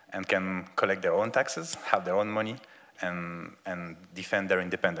and can collect their own taxes, have their own money, and defend their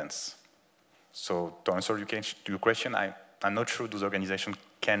independence. So to answer your question, I'm not sure those organizations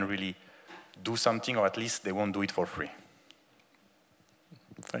can really do something, or at least they won't do it for free.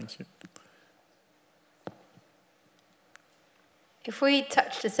 Thank you. If we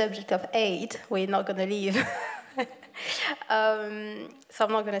touch the subject of aid, we're not going to leave. So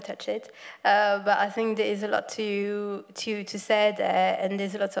I'm not going to touch it. But I think there is a lot to say there, and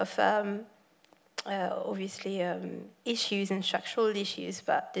there's a lot of obviously issues and structural issues,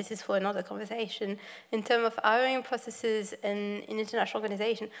 but this is for another conversation. In terms of hiring processes in international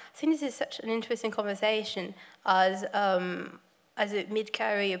organization, I think this is such an interesting conversation as a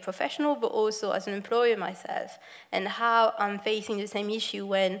mid-career professional, but also as an employer myself, and how I'm facing the same issue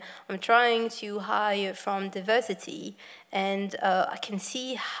when I'm trying to hire from diversity, and I can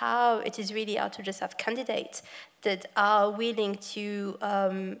see how it is really hard to just have candidates that are willing to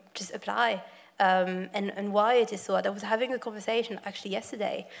just apply, and why it is so hard. I was having a conversation actually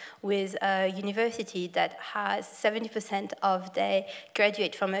yesterday with a university that has 70% of their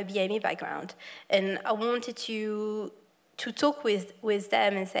graduate from a BME background, and I wanted to to talk with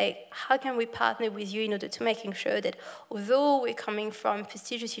them and say, how can we partner with you in order to making sure that although we're coming from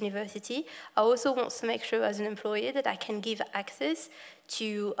prestigious university, I also want to make sure as an employer that I can give access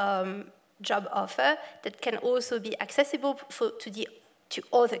to job offer that can also be accessible to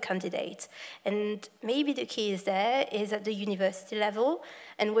other candidates. And maybe the key is at the university level.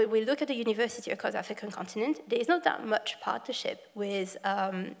 And when we look at the university across the African continent, there is not that much partnership with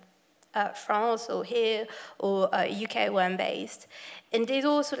France or here or UK where I'm based. And there's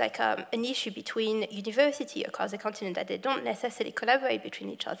also like an issue between university across the continent that they don't necessarily collaborate between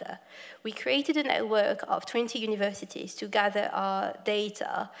each other. We created a network of 20 universities to gather our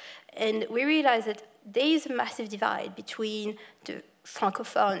data, and we realized that there is a massive divide between the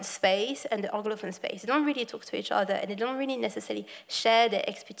Francophone space and the Anglophone space. They don't really talk to each other, and they don't really necessarily share their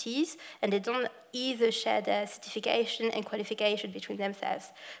expertise, and they don't either share their certification and qualification between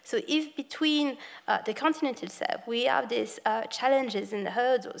themselves. So if between the continent itself we have these challenges and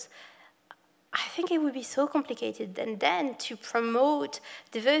hurdles, I think it would be so complicated and then to promote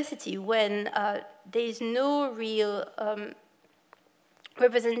diversity when there is no real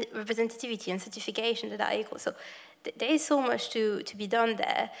representativity and certification that are equal. So there is so much to be done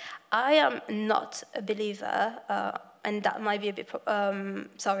there. I am not a believer, and that might be a bit,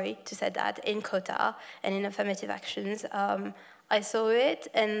 sorry to say that, in quota and in affirmative actions. I saw it,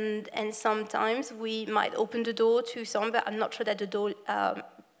 and sometimes we might open the door to some, but I'm not sure that the door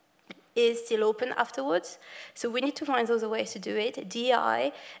is still open afterwards. So we need to find those ways to do it.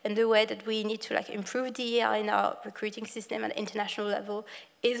 DEI and the way that we need to like improve DEI in our recruiting system at international level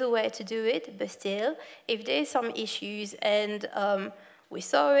is a way to do it, but still, if there is some issues and we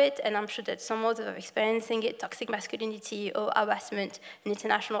saw it, and I'm sure that some others are experiencing it, toxic masculinity or harassment in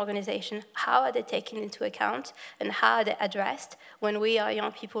international organizations, how are they taken into account and how are they addressed when we are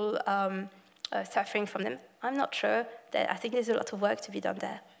young people suffering from them? I'm not sure. I think there's a lot of work to be done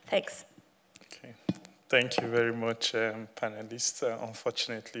there. Thanks. Okay. Thank you very much, panelists.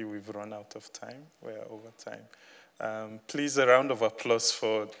 Unfortunately, we've run out of time. We're over time. Please, a round of applause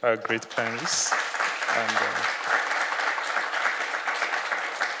for our great panelists. And,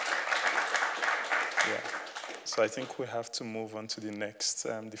 yeah. So I think we have to move on to the next,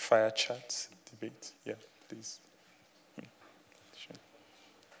 the fire chat debate. Yeah, please. Sure.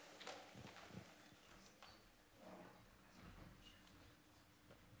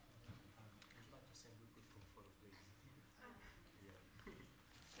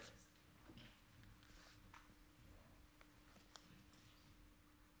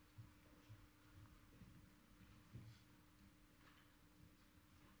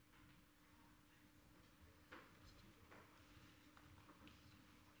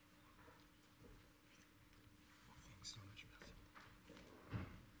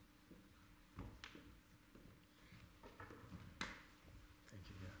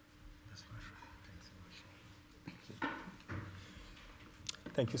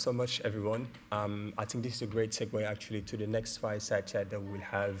 Thank you so much, everyone. I think this is a great segue, actually, to the next fireside chat that we'll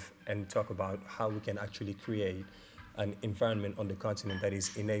have and talk about how we can actually create an environment on the continent that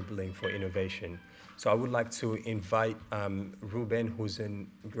is enabling for innovation. So I would like to invite Ruben, who's a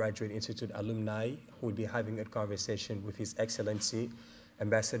Graduate Institute alumni, who will be having a conversation with His Excellency,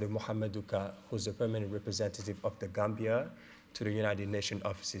 Ambassador Muhammadou, who's the permanent representative of the Gambia to the United Nations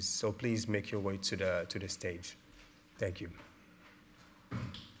offices. So please make your way to the stage. Thank you.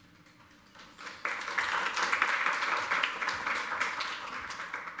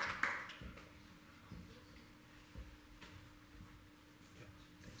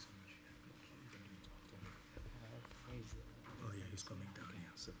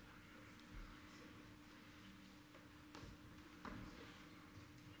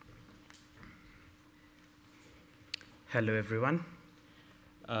 Hello, everyone,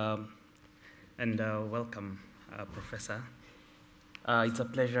 and welcome, Professor. It's a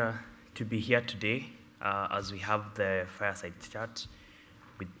pleasure to be here today as we have the fireside chat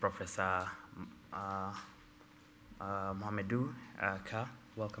with Professor Muhammadou.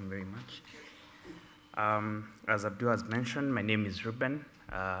 Welcome very much. As Abdul has mentioned, my name is Ruben,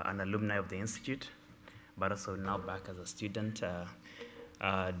 an alumni of the Institute, but also now back as a student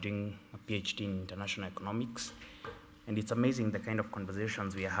doing a PhD in international economics. And it's amazing the kind of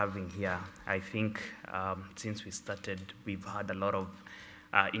conversations we are having here. I think since we started, we've had a lot of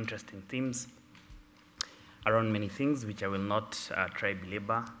interesting themes around many things, which I will not try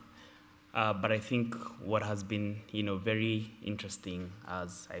belabor. But I think what has been, very interesting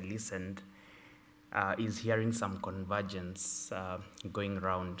as I listened is hearing some convergence going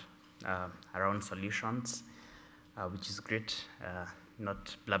around solutions, which is great.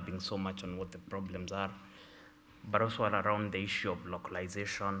 Not blabbing so much on what the problems are, but also around the issue of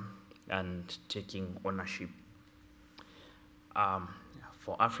localization and taking ownership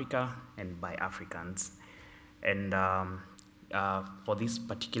for Africa and by Africans. And for this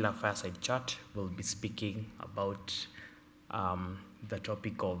particular fireside chat, we'll be speaking about the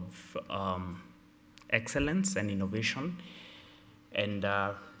topic of excellence and innovation. And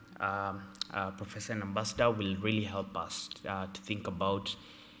Professor and Ambassador will really help us to think about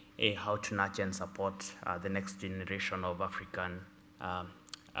how to nurture and support the next generation of African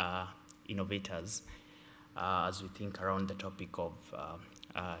innovators as we think around the topic of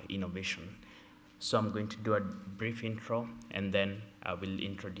innovation. So I'm going to do a brief intro, and then I will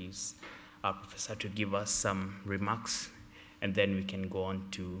introduce our professor to give us some remarks, and then we can go on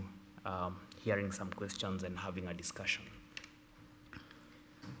to hearing some questions and having a discussion.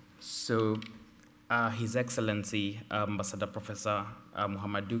 So His Excellency Ambassador Professor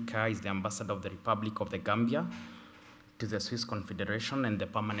Muhammadou is the Ambassador of the Republic of the Gambia to the Swiss Confederation and the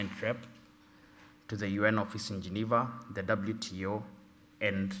Permanent Rep to the UN Office in Geneva, the WTO,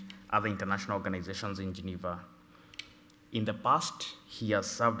 and other international organizations in Geneva. In the past, he has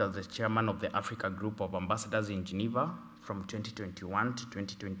served as the chairman of the Africa Group of Ambassadors in Geneva from 2021 to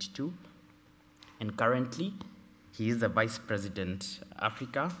 2022, and currently, he is the Vice President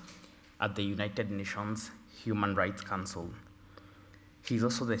Africa at the United Nations Human Rights Council. He is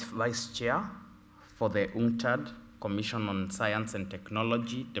also the Vice Chair for the UNCTAD Commission on Science and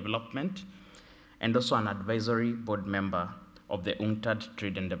Technology Development, and also an advisory board member of the UNCTAD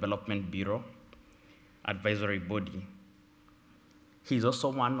Trade and Development Bureau advisory body. He is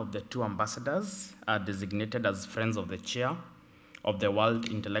also one of the 2 ambassadors designated as friends of the chair of the World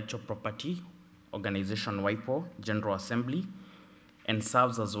Intellectual Property Organization WIPO General Assembly, and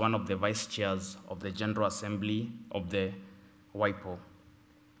serves as one of the vice chairs of the General Assembly of the WIPO.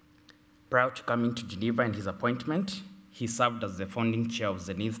 Prior to coming to Geneva and his appointment, he served as the founding chair of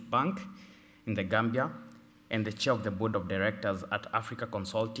Zenith Bank in the Gambia and the chair of the board of directors at Africa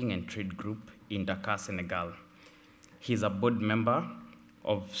Consulting and Trade Group in Dakar, Senegal. He is a board member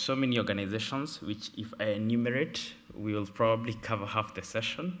of so many organizations, which if I enumerate, we will probably cover half the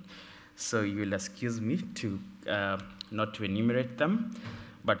session. So you will excuse me to not to enumerate them,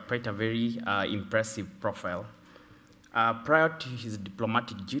 but quite a very impressive profile. Prior to his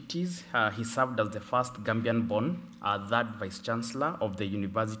diplomatic duties, he served as the first Gambian-born, 3rd Vice-Chancellor of the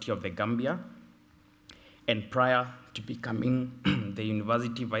University of the Gambia. And prior to becoming the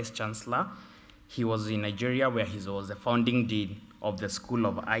University Vice-Chancellor, he was in Nigeria, where he was the founding dean of the School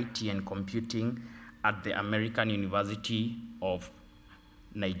of IT and Computing at the American University of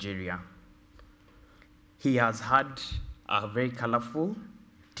Nigeria. He has had a very colorful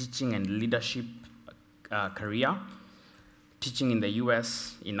teaching and leadership career, teaching in the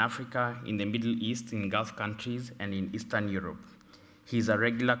US, in Africa, in the Middle East, in Gulf countries, and in Eastern Europe. He is a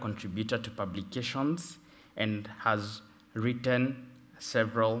regular contributor to publications and has written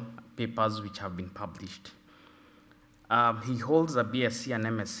several papers which have been published. He holds a BSc, an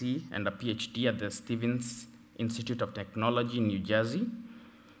MSc, and a PhD at the Stevens Institute of Technology in New Jersey,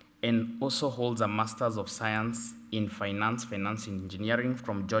 and also holds a Master's of Science in Finance Engineering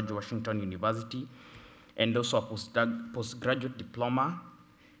from George Washington University, and also a postgraduate diploma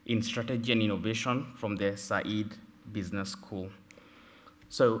in Strategy and Innovation from the Said Business School.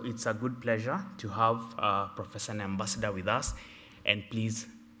 So it's a good pleasure to have Professor and Ambassador with us, and please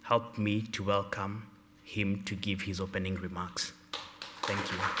help me to welcome him to give his opening remarks.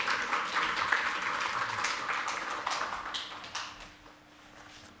 Thank you.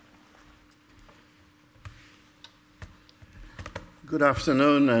 Good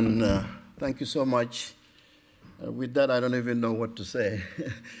afternoon, and thank you so much. With that, I don't even know what to say.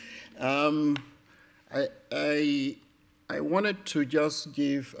 I wanted to just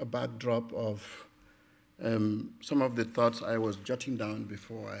give a backdrop of some of the thoughts I was jotting down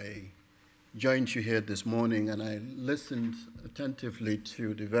before I joined you here this morning, and I listened attentively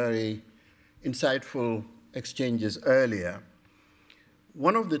to the very insightful exchanges earlier.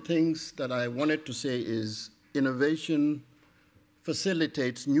 One of the things that I wanted to say is innovation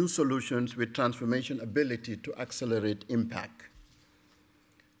facilitates new solutions with transformation ability to accelerate impact.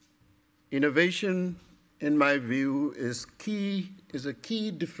 Innovation, in my view, is a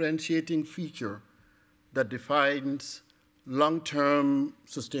key differentiating feature that defines long-term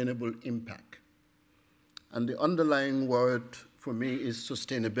sustainable impact. And the underlying word for me is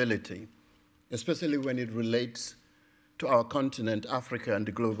sustainability, especially when it relates to our continent, Africa, and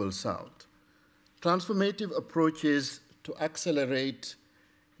the Global South. Transformative approaches to accelerate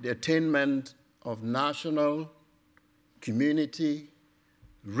the attainment of national, community,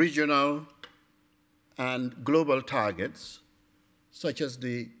 regional, and global targets, such as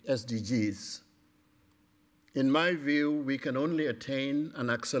the SDGs. In my view, we can only attain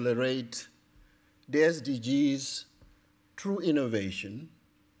and accelerate the SDGs through innovation,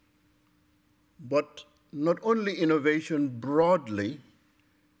 but not only innovation broadly,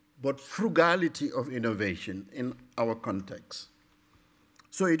 but frugality of innovation in our context.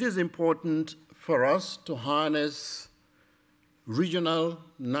 So it is important for us to harness regional,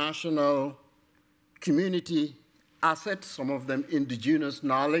 national, community assets, some of them indigenous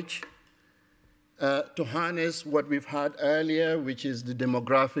knowledge, to harness what we've had earlier, which is the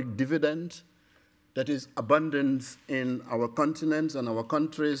demographic dividend that is abundant in our continents and our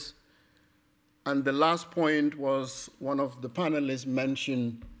countries. And the last point was one of the panelists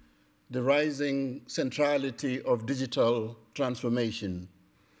mentioned the rising centrality of digital transformation.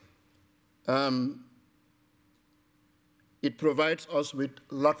 It provides us with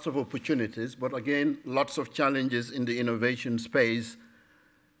lots of opportunities, but again, lots of challenges in the innovation space,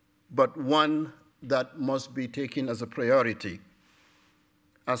 but one that must be taken as a priority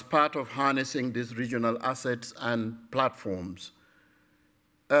as part of harnessing these regional assets and platforms.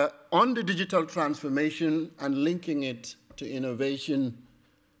 On the digital transformation and linking it to innovation,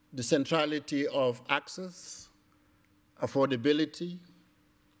 the centrality of access, affordability,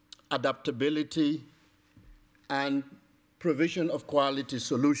 adaptability, and provision of quality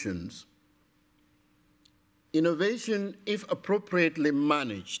solutions. Innovation, if appropriately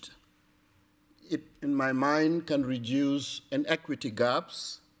managed, it, in my mind, can reduce inequity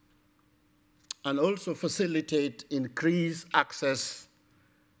gaps and also facilitate increased access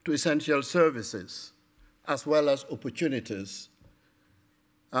to essential services, as well as opportunities.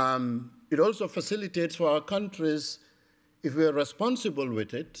 It also facilitates for our countries, if we're responsible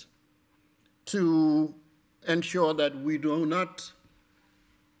with it, to ensure that we do not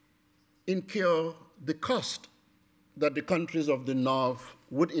incur the cost that the countries of the North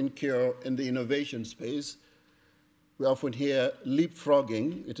would incur in the innovation space. We often hear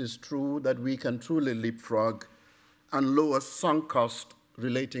leapfrogging. It is true that we can truly leapfrog and lower sunk cost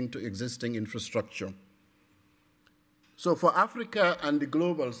relating to existing infrastructure. So for Africa and the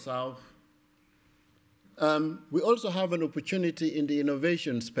Global South, we also have an opportunity in the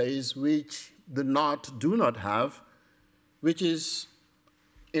innovation space which the North do not have, which is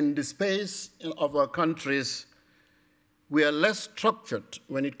in the space of our countries, we are less structured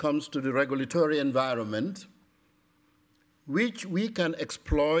when it comes to the regulatory environment, which we can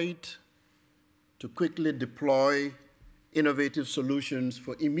exploit to quickly deploy innovative solutions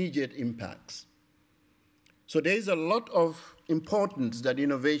for immediate impacts. So there is a lot of importance that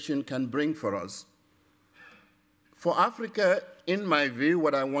innovation can bring for us. For Africa, in my view,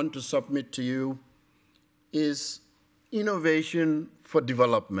 what I want to submit to you is innovation for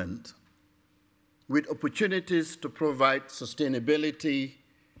development, with opportunities to provide sustainability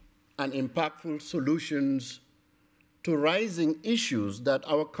and impactful solutions to rising issues that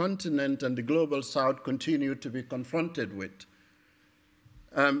our continent and the Global South continue to be confronted with.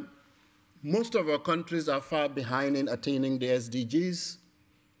 Most of our countries are far behind in attaining the SDGs,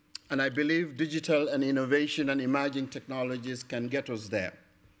 and I believe digital and innovation and emerging technologies can get us there.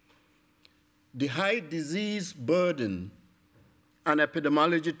 The high disease burden and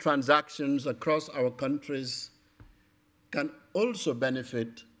epidemiology transactions across our countries can also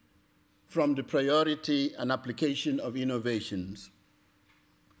benefit from the priority and application of innovations.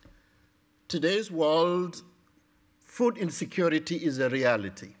 Today's world, food insecurity is a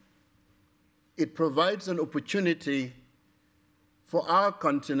reality. It provides an opportunity for our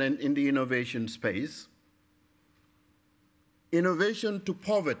continent in the innovation space. Innovation to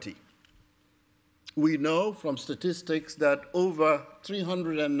poverty. We know from statistics that over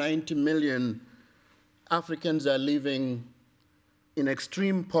 390 million Africans are living in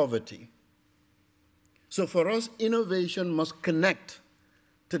extreme poverty. So for us, innovation must connect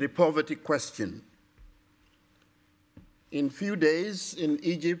to the poverty question. In few days in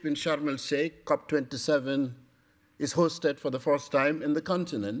Egypt, in Sharm el-Sheikh, COP27 is hosted for the first time in the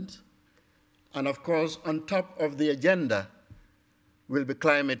continent. And of course, on top of the agenda will be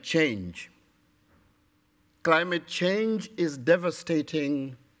climate change. Climate change is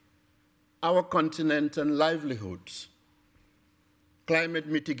devastating our continent and livelihoods. Climate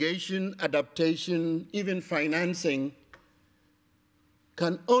mitigation, adaptation, even financing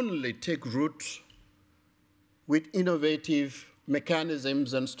can only take root with innovative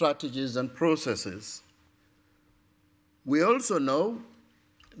mechanisms and strategies and processes. We also know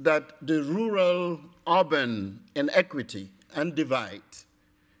that the rural-urban inequity and divide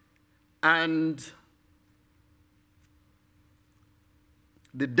and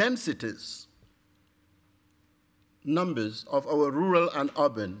the densities numbers of our rural and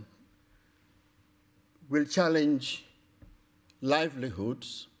urban will challenge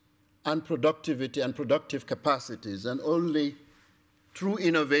livelihoods and productivity and productive capacities, and only through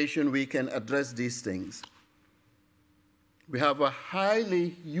innovation we can address these things. We have a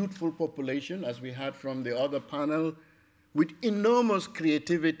highly youthful population, as we heard from the other panel, with enormous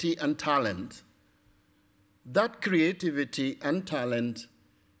creativity and talent. That creativity and talent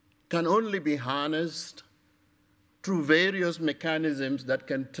can only be harnessed through various mechanisms that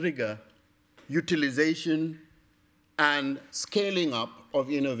can trigger utilization and scaling up of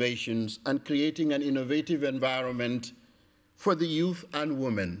innovations and creating an innovative environment for the youth and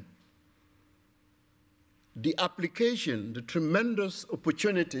women. The application, the tremendous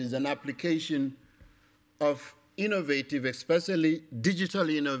opportunities and application of innovative, especially digital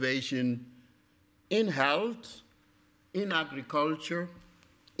innovation in health, in agriculture,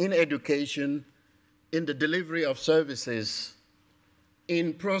 in education, in the delivery of services,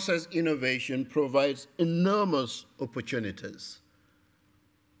 in process innovation provides enormous opportunities.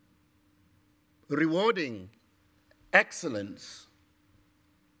 Rewarding excellence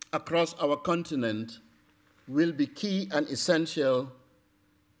across our continent will be key and essential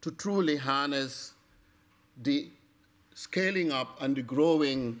to truly harness the scaling up and the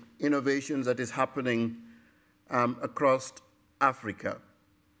growing innovations that is happening across Africa.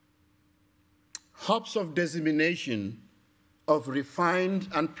 Hubs of dissemination of refined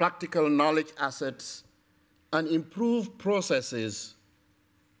and practical knowledge assets and improved processes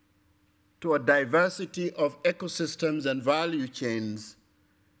to a diversity of ecosystems and value chains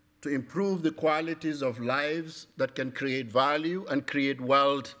to improve the qualities of lives that can create value and create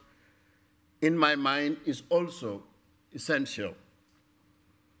wealth, in my mind, is also essential.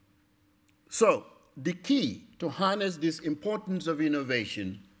 So, the key to harness this importance of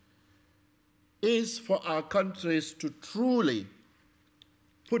innovation is for our countries to truly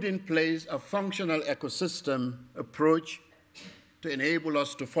put in place a functional ecosystem approach to enable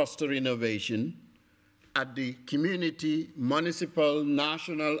us to foster innovation at the community, municipal,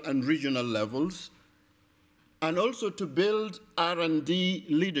 national, and regional levels, and also to build R&D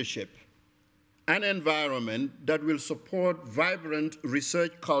leadership and environment that will support vibrant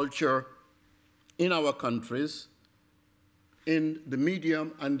research culture in our countries in the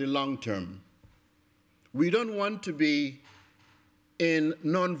medium and the long term. We don't want to be in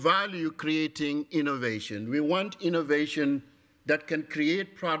non-value creating innovation. We want innovation that can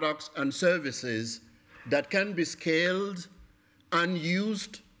create products and services that can be scaled and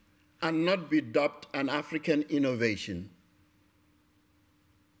used and not be dubbed an African innovation.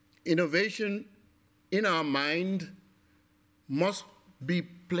 Innovation, in our mind, must be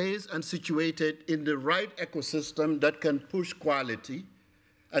placed and situated in the right ecosystem that can push quality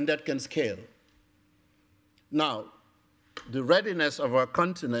and that can scale. Now, the readiness of our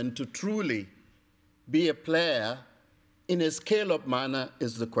continent to truly be a player in a scale-up manner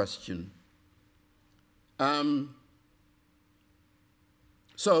is the question.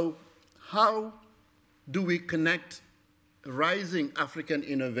 So how do we connect rising African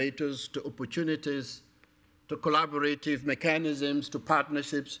innovators to opportunities, to collaborative mechanisms, to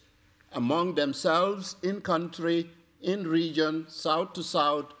partnerships among themselves, in country, in region, south to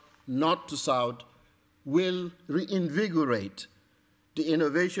south, north to south, will reinvigorate the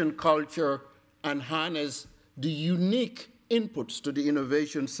innovation culture and harness the unique inputs to the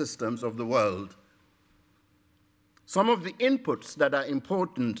innovation systems of the world. Some of the inputs that are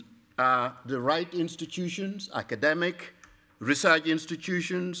important are the right institutions, academic, research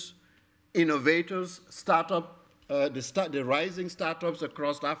institutions, innovators, the rising startups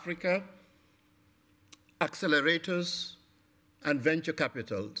across Africa, accelerators, and venture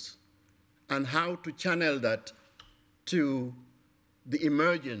capitals, and how to channel that to the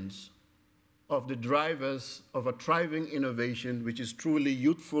emergence of the drivers of a thriving innovation which is truly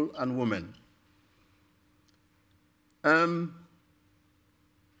youthful and women.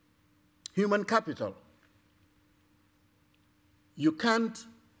 Human capital. You can't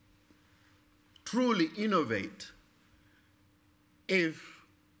truly innovate if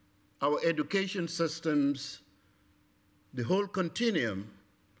our education systems, the whole continuum,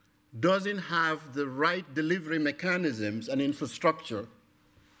 doesn't have the right delivery mechanisms and infrastructure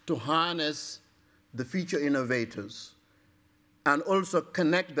to harness the future innovators and also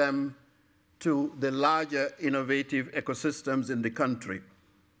connect them to the larger innovative ecosystems in the country.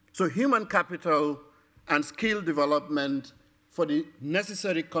 So human capital and skill development for the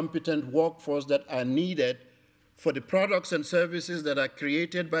necessary competent workforce that are needed for the products and services that are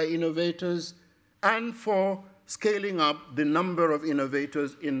created by innovators and for scaling up the number of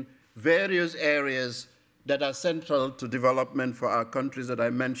innovators in various areas that are central to development for our countries that I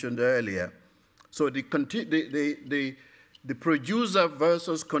mentioned earlier. So the producer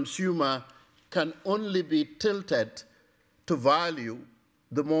versus consumer can only be tilted to value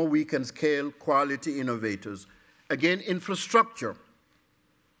the more we can scale quality innovators. Again, infrastructure.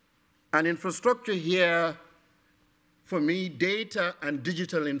 And infrastructure here, for me, data and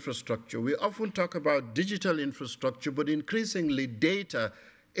digital infrastructure. We often talk about digital infrastructure, but increasingly data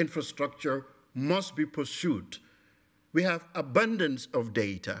infrastructure must be pursued. We have abundance of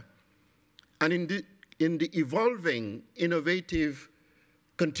data. And in the evolving, innovative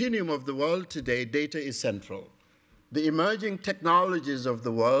continuum of the world today, data is central. The emerging technologies of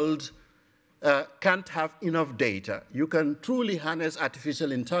the world can't have enough data. You can truly harness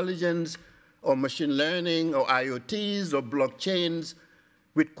artificial intelligence or machine learning or IoTs or blockchains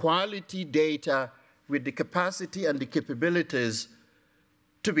with quality data, with the capacity and the capabilities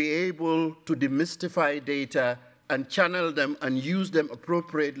to be able to demystify data and channel them and use them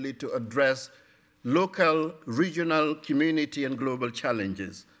appropriately to address local, regional, community, and global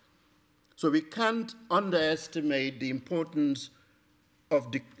challenges. So we can't underestimate the importance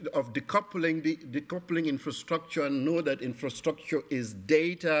of decoupling infrastructure and know that infrastructure is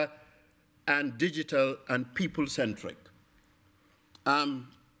data and digital and people-centric.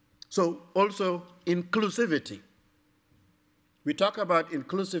 So also inclusivity. We talk about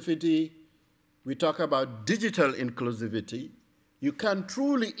inclusivity, we talk about digital inclusivity. You can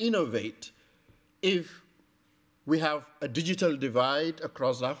truly innovate if we have a digital divide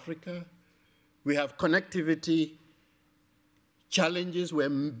across Africa, we have connectivity challenges where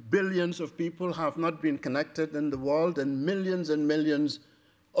billions of people have not been connected in the world and millions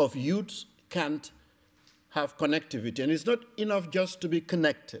of youths can't have connectivity. And it's not enough just to be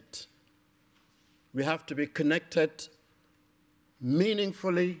connected. We have to be connected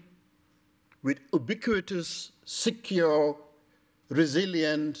meaningfully with ubiquitous, secure,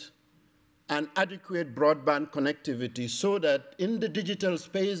 resilient, and adequate broadband connectivity so that in the digital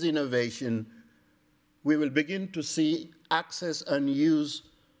space innovation, we will begin to see access and use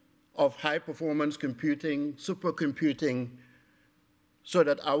of high-performance computing, supercomputing, so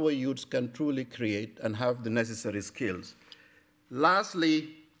that our youths can truly create and have the necessary skills.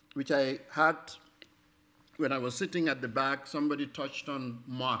 Lastly, which I had when I was sitting at the back, somebody touched on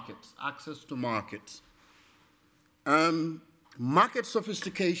markets, access to markets. Market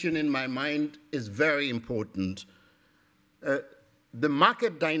sophistication, in my mind, is very important. The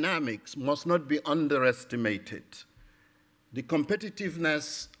market dynamics must not be underestimated. The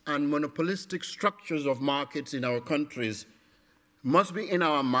competitiveness and monopolistic structures of markets in our countries must be in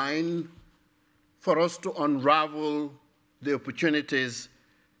our mind for us to unravel the opportunities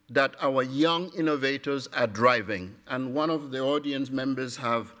that our young innovators are driving. And one of the audience members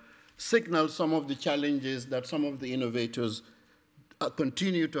have signaled some of the challenges that some of the innovators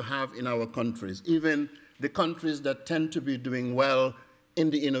continue to have in our countries, even the countries that tend to be doing well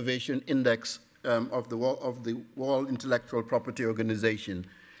in the innovation index of the World Intellectual Property Organization.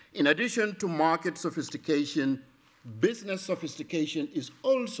 In addition to market sophistication, business sophistication is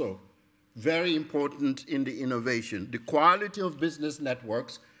also very important in the innovation. The quality of business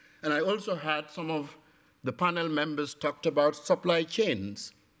networks, and I also had some of the panel members talked about supply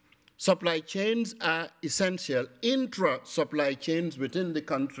chains. Supply chains are essential. Intra-supply chains within the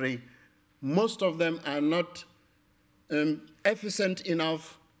country, most of them are not efficient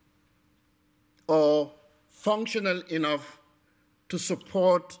enough or functional enough to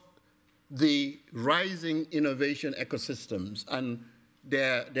support the rising innovation ecosystems and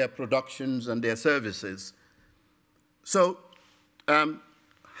their productions and their services. So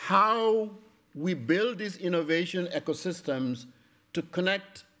how we build these innovation ecosystems to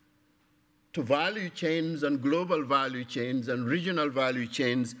connect to value chains and global value chains and regional value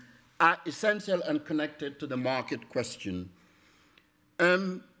chains are essential and connected to the market question.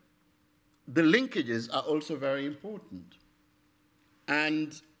 The linkages are also very important.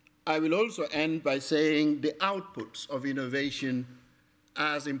 And I will also end by saying the outputs of innovation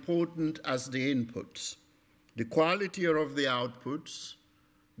are as important as the inputs. The quality of the outputs,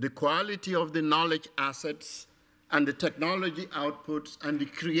 the quality of the knowledge assets, and the technology outputs and the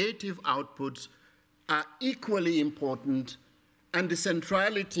creative outputs are equally important, and the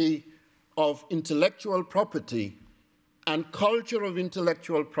centrality of intellectual property and culture of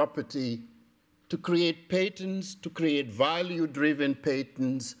intellectual property to create patents, to create value-driven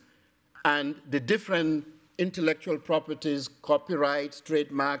patents, and the different intellectual properties, copyrights,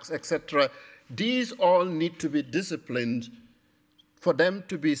 trademarks, etc., these all need to be disciplined for them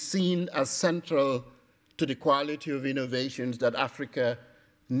to be seen as central to the quality of innovations that Africa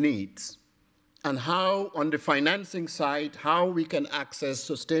needs. and how, on the financing side, how we can access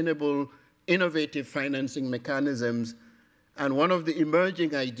sustainable, innovative financing mechanisms. And one of the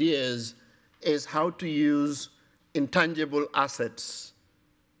emerging ideas is how to use intangible assets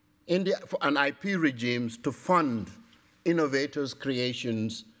and IP regimes to fund innovators'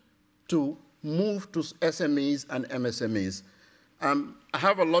 creations to move to SMEs and MSMEs. I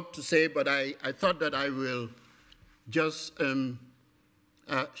have a lot to say, but I thought that I will just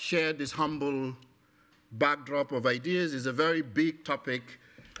share this humble backdrop of ideas. It's a very big topic,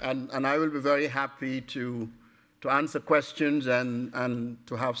 and I will be very happy to answer questions and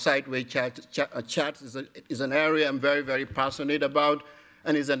to have sideway chats. Is an area I'm very, very passionate about,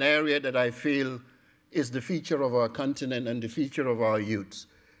 and is an area that I feel is the future of our continent and the future of our youths.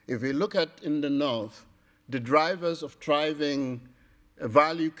 If we look at in the North, the drivers of thriving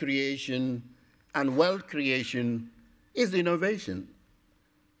value creation and wealth creation is innovation.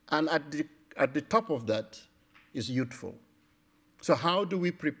 And at the top of that is youthful. So how do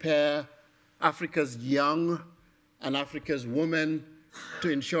we prepare Africa's young and Africa's women to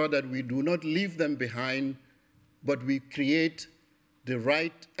ensure that we do not leave them behind, but we create the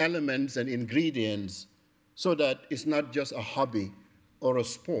right elements and ingredients so that it's not just a hobby or a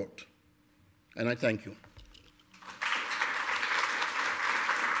sport? And I thank you.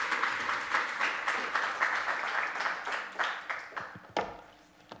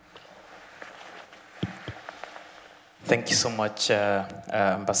 Thank you so much,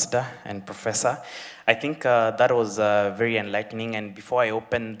 Ambassador and Professor. I think that was very enlightening. And before I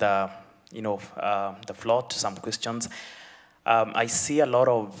open the, the floor to some questions, I see a lot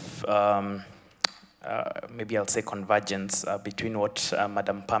of, maybe I'll say convergence between what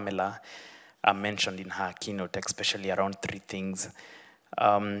Madam Pamela mentioned in her keynote, especially around three things.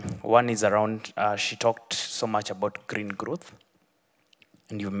 One is around, she talked so much about green growth.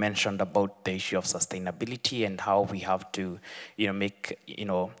 And you mentioned about the issue of sustainability and how we have to, make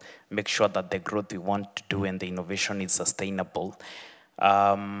sure that the growth we want to do and the innovation is sustainable.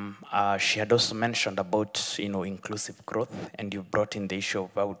 She had also mentioned about, inclusive growth, and you brought in the issue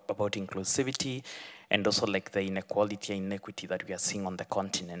about inclusivity and also like the inequality and inequity that we are seeing on the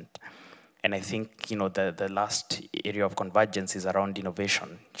continent. And I think, the last area of convergence is around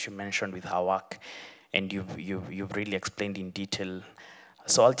innovation. She mentioned with her work, and you've really explained in detail.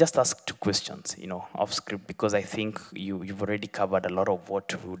 So I'll just ask two questions, off script, because I think you've already covered a lot of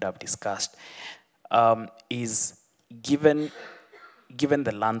what we would have discussed. Is given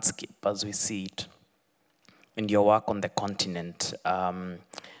the landscape as we see it, and your work on the continent,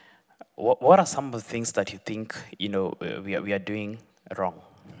 what are some of the things that you think we are doing wrong?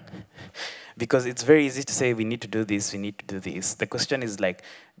 Because it's very easy to say we need to do this, we need to do this. The question is like,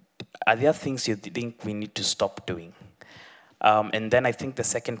 are there things you think we need to stop doing? And then I think the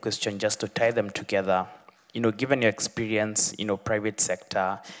second question, just to tie them together, given your experience, private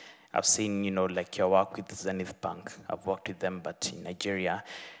sector, I've seen, like your work with Zenith Bank. I've worked with them, but in Nigeria.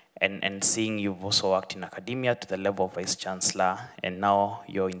 And seeing you've also worked in academia to the level of Vice Chancellor, and now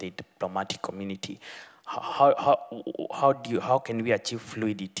you're in the diplomatic community. How can we achieve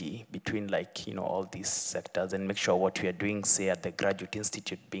fluidity between all these sectors and make sure what we are doing, say at the Graduate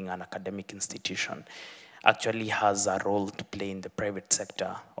Institute, being an academic institution, actually has a role to play in the private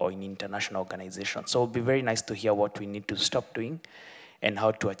sector or in international organizations? So it would be very nice to hear what we need to stop doing and how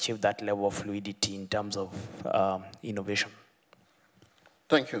to achieve that level of fluidity in terms of innovation.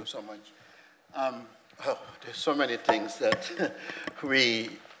 Thank you so much. There's so many things that we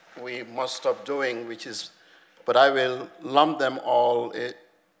must stop doing, but I will lump them all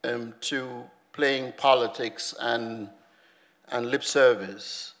to playing politics and lip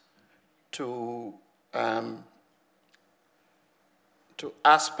service to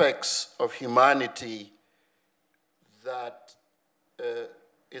aspects of humanity that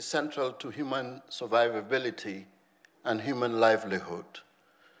is central to human survivability and human livelihood.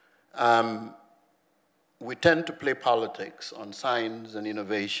 We tend to play politics on science and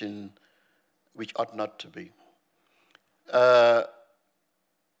innovation, which ought not to be.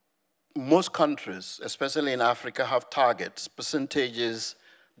 Most countries, especially in Africa, have targets, percentages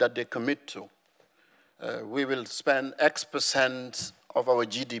that they commit to. We will spend X% of our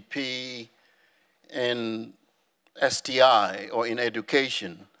GDP in STI or in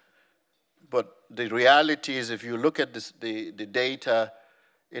education. But the reality is, if you look at the data,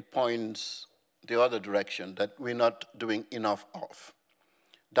 it points the other direction, that we're not doing enough of.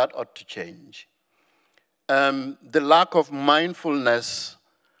 That ought to change. The lack of mindfulness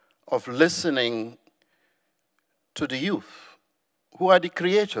of listening to the youth, who are the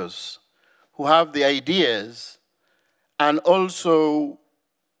creators, who have the ideas, and also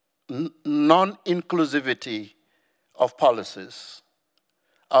non-inclusivity of policies.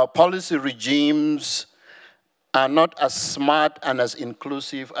 Our policy regimes are not as smart and as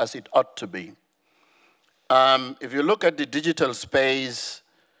inclusive as it ought to be. If you look at the digital space,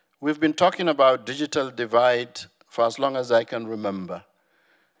 we've been talking about digital divide for as long as I can remember.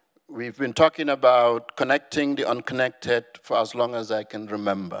 We've been talking about connecting the unconnected for as long as I can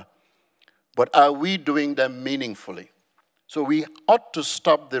remember. But are we doing them meaningfully? So we ought to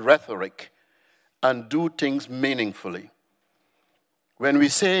stop the rhetoric and do things meaningfully. When we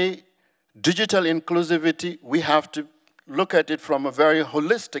say digital inclusivity, we have to look at it from a very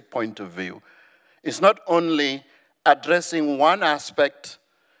holistic point of view. It's not only addressing one aspect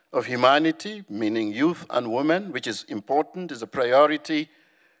of humanity, meaning youth and women, which is important, is a priority,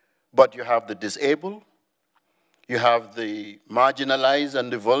 but you have the disabled, you have the marginalized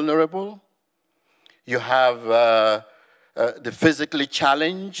and the vulnerable, you have the physically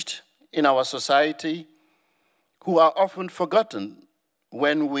challenged in our society, who are often forgotten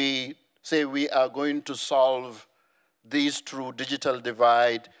when we say we are going to solve these through digital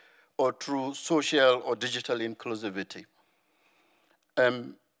divide or through social or digital inclusivity.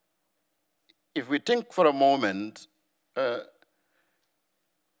 If we think for a moment, the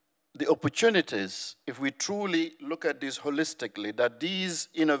opportunities, if we truly look at this holistically, that these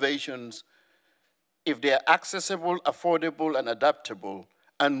innovations, if they are accessible, affordable, and adaptable,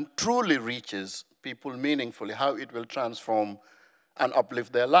 and truly reaches people meaningfully, how it will transform and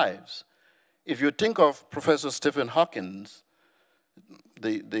uplift their lives. If you think of Professor Stephen Hawking,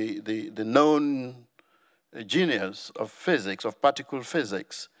 the known genius of physics, of particle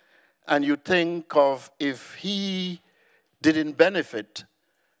physics, and you think of if he didn't benefit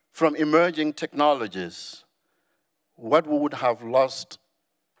from emerging technologies, what we would have lost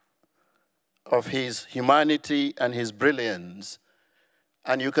of his humanity and his brilliance.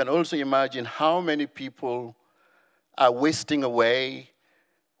 And you can also imagine how many people are wasting away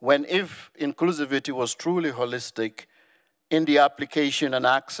when, if inclusivity was truly holistic in the application and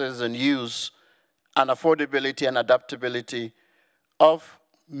access and use and affordability and adaptability of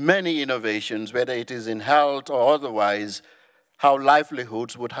many innovations, whether it is in health or otherwise, how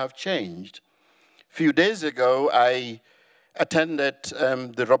livelihoods would have changed. A few days ago, I attended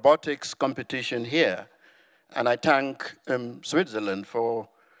the robotics competition here, and I thank Switzerland for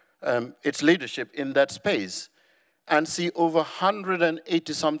its leadership in that space, and see over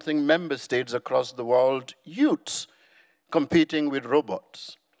 180-something member states across the world, youths, competing with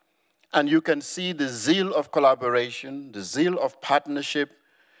robots. And you can see the zeal of collaboration, the zeal of partnership,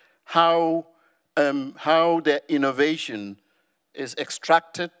 how their innovation is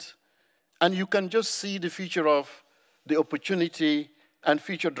extracted, and you can just see the future of the opportunity and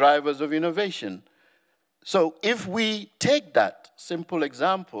future drivers of innovation. So if we take that simple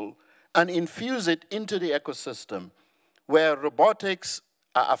example and infuse it into the ecosystem where robotics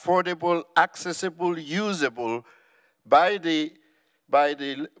are affordable, accessible, usable by the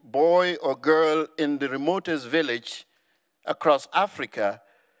boy or girl in the remotest village across Africa,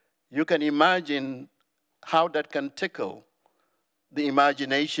 you can imagine how that can tickle the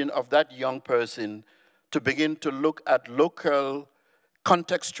imagination of that young person to begin to look at local,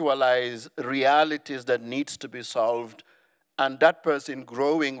 contextualized realities that needs to be solved, and that person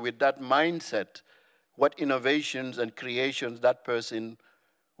growing with that mindset, what innovations and creations that person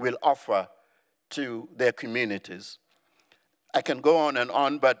will offer to their communities. I can go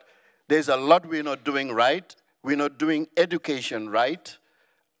on, but there's a lot we're not doing right. We're not doing education right.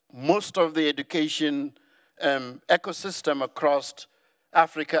 Most of the education ecosystem across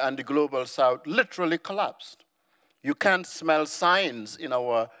Africa and the global south literally collapsed. You can't smell science in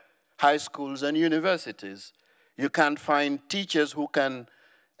our high schools and universities. You can't find teachers who can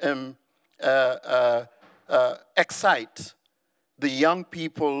excite the young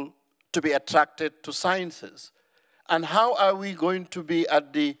people to be attracted to sciences. And how are we going to be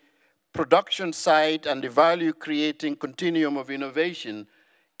at the production side and the value creating continuum of innovation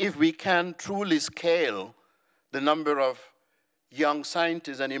if we can truly scale the number of young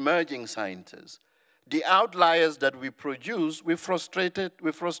scientists and emerging scientists? The outliers that we produce, we frustrate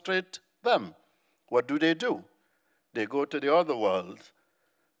them. What do? They go to the other world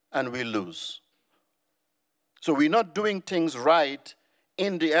and we lose. So we're not doing things right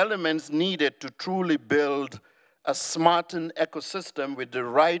in the elements needed to truly build a smartened ecosystem with the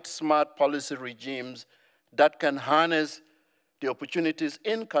right smart policy regimes that can harness the opportunities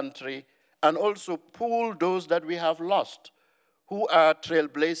in country and also pool those that we have lost, who are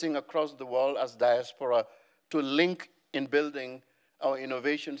trailblazing across the world as diaspora to link in building our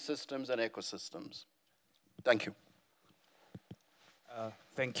innovation systems and ecosystems. Thank you.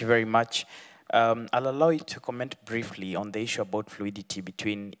 Thank you very much. I'll allow you to comment briefly on the issue about fluidity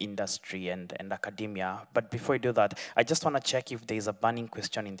between industry and academia. But before you do that, I just want to check if there's a burning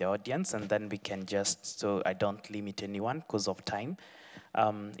question in the audience, and then we can just, so I don't limit anyone because of time.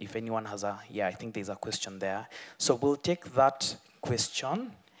 If anyone has yeah, I think there's a question there. So we'll take that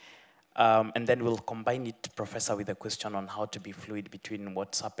question, and then we'll combine it, Professor, with a question on how to be fluid between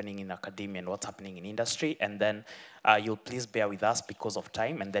what's happening in academia and what's happening in industry. And then you'll please bear with us because of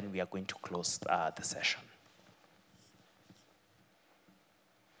time, and then we are going to close the session.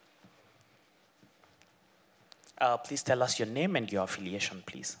 Please tell us your name and your affiliation,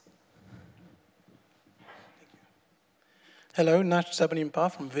 please. Hello, Nash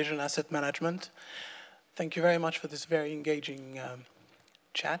Sabanimpa from Vision Asset Management. Thank you very much for this very engaging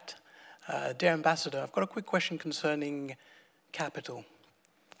chat. Dear Ambassador, I've got a quick question concerning capital.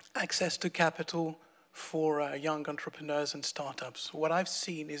 Access to capital for young entrepreneurs and startups. What I've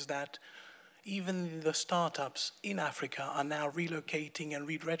seen is that even the startups in Africa are now relocating and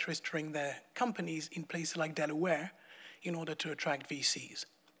re-registering their companies in places like Delaware in order to attract VCs.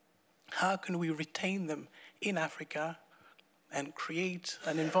 How can we retain them in Africa and create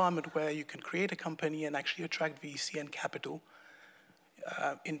an environment where you can create a company and actually attract VC and capital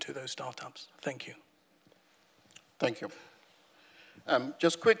into those startups? Thank you. Thank you.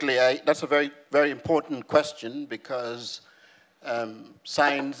 Just quickly, that's a very, very important question because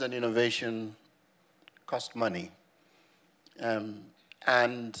science and innovation cost money.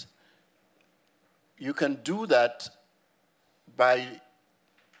 And you can do that by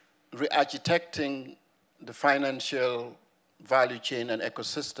re-architecting the financial value chain and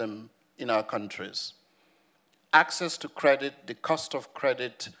ecosystem in our countries. Access to credit, the cost of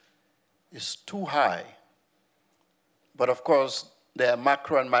credit is too high. But of course, there are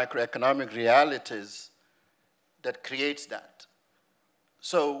macro and microeconomic realities that creates that.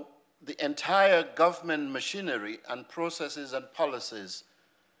 So the entire government machinery and processes and policies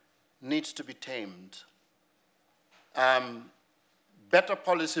needs to be tamed. Better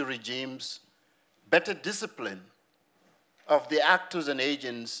policy regimes, better discipline of the actors and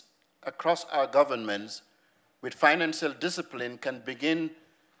agents across our governments with financial discipline can begin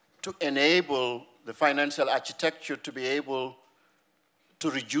to enable the financial architecture to be able to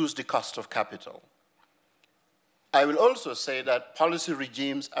reduce the cost of capital. I will also say that policy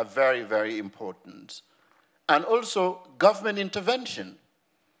regimes are very, very important. And also government intervention.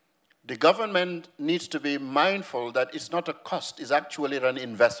 The government needs to be mindful that it's not a cost, it's actually an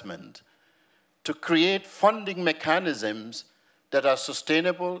investment to create funding mechanisms that are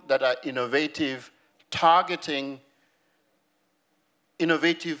sustainable, that are innovative, targeting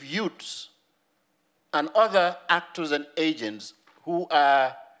innovative youths and other actors and agents who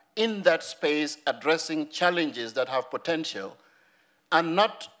are in that space addressing challenges that have potential and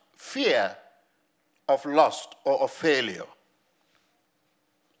not fear of loss or of failure.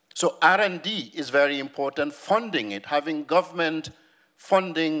 So R&D is very important, funding it, having government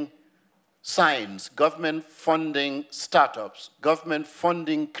funding science, government funding startups, government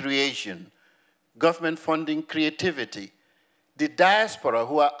funding creation, government funding creativity. The diaspora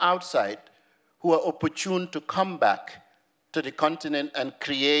who are outside, who are opportune to come back to the continent and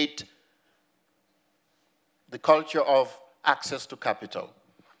create the culture of access to capital.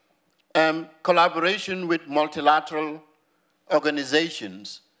 Collaboration with multilateral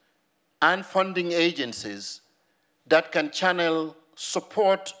organizations and funding agencies that can channel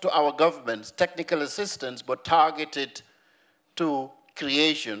support to our governments, technical assistance, but targeted to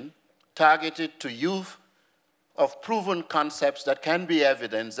creation, targeted to youth of proven concepts that can be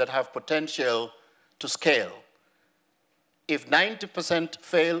evidence that have potential to scale. If 90%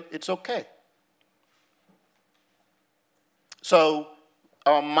 fail, it's okay. So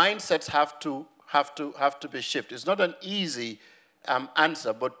our mindsets have to be shifted. It's not an easy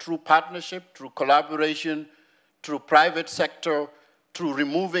answer, but through partnership, through collaboration, through private sector, through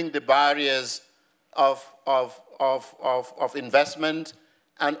removing the barriers of investment,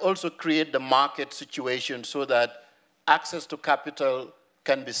 and also create the market situation so that access to capital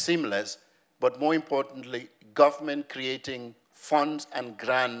can be seamless, but more importantly, government creating funds and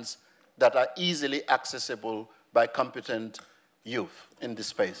grants that are easily accessible by competent youth in this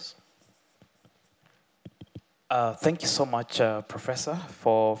space. Thank you so much, Professor,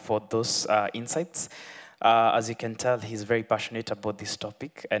 for those insights. As you can tell, he's very passionate about this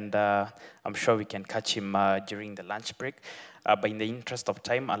topic, and I'm sure we can catch him during the lunch break. But in the interest of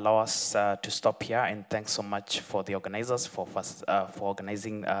time, allow us to stop here, and thanks so much for the organizers for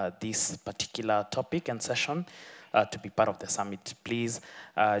organizing this particular topic and session to be part of the summit. Please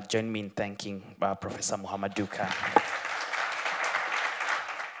join me in thanking Professor Muhammadou.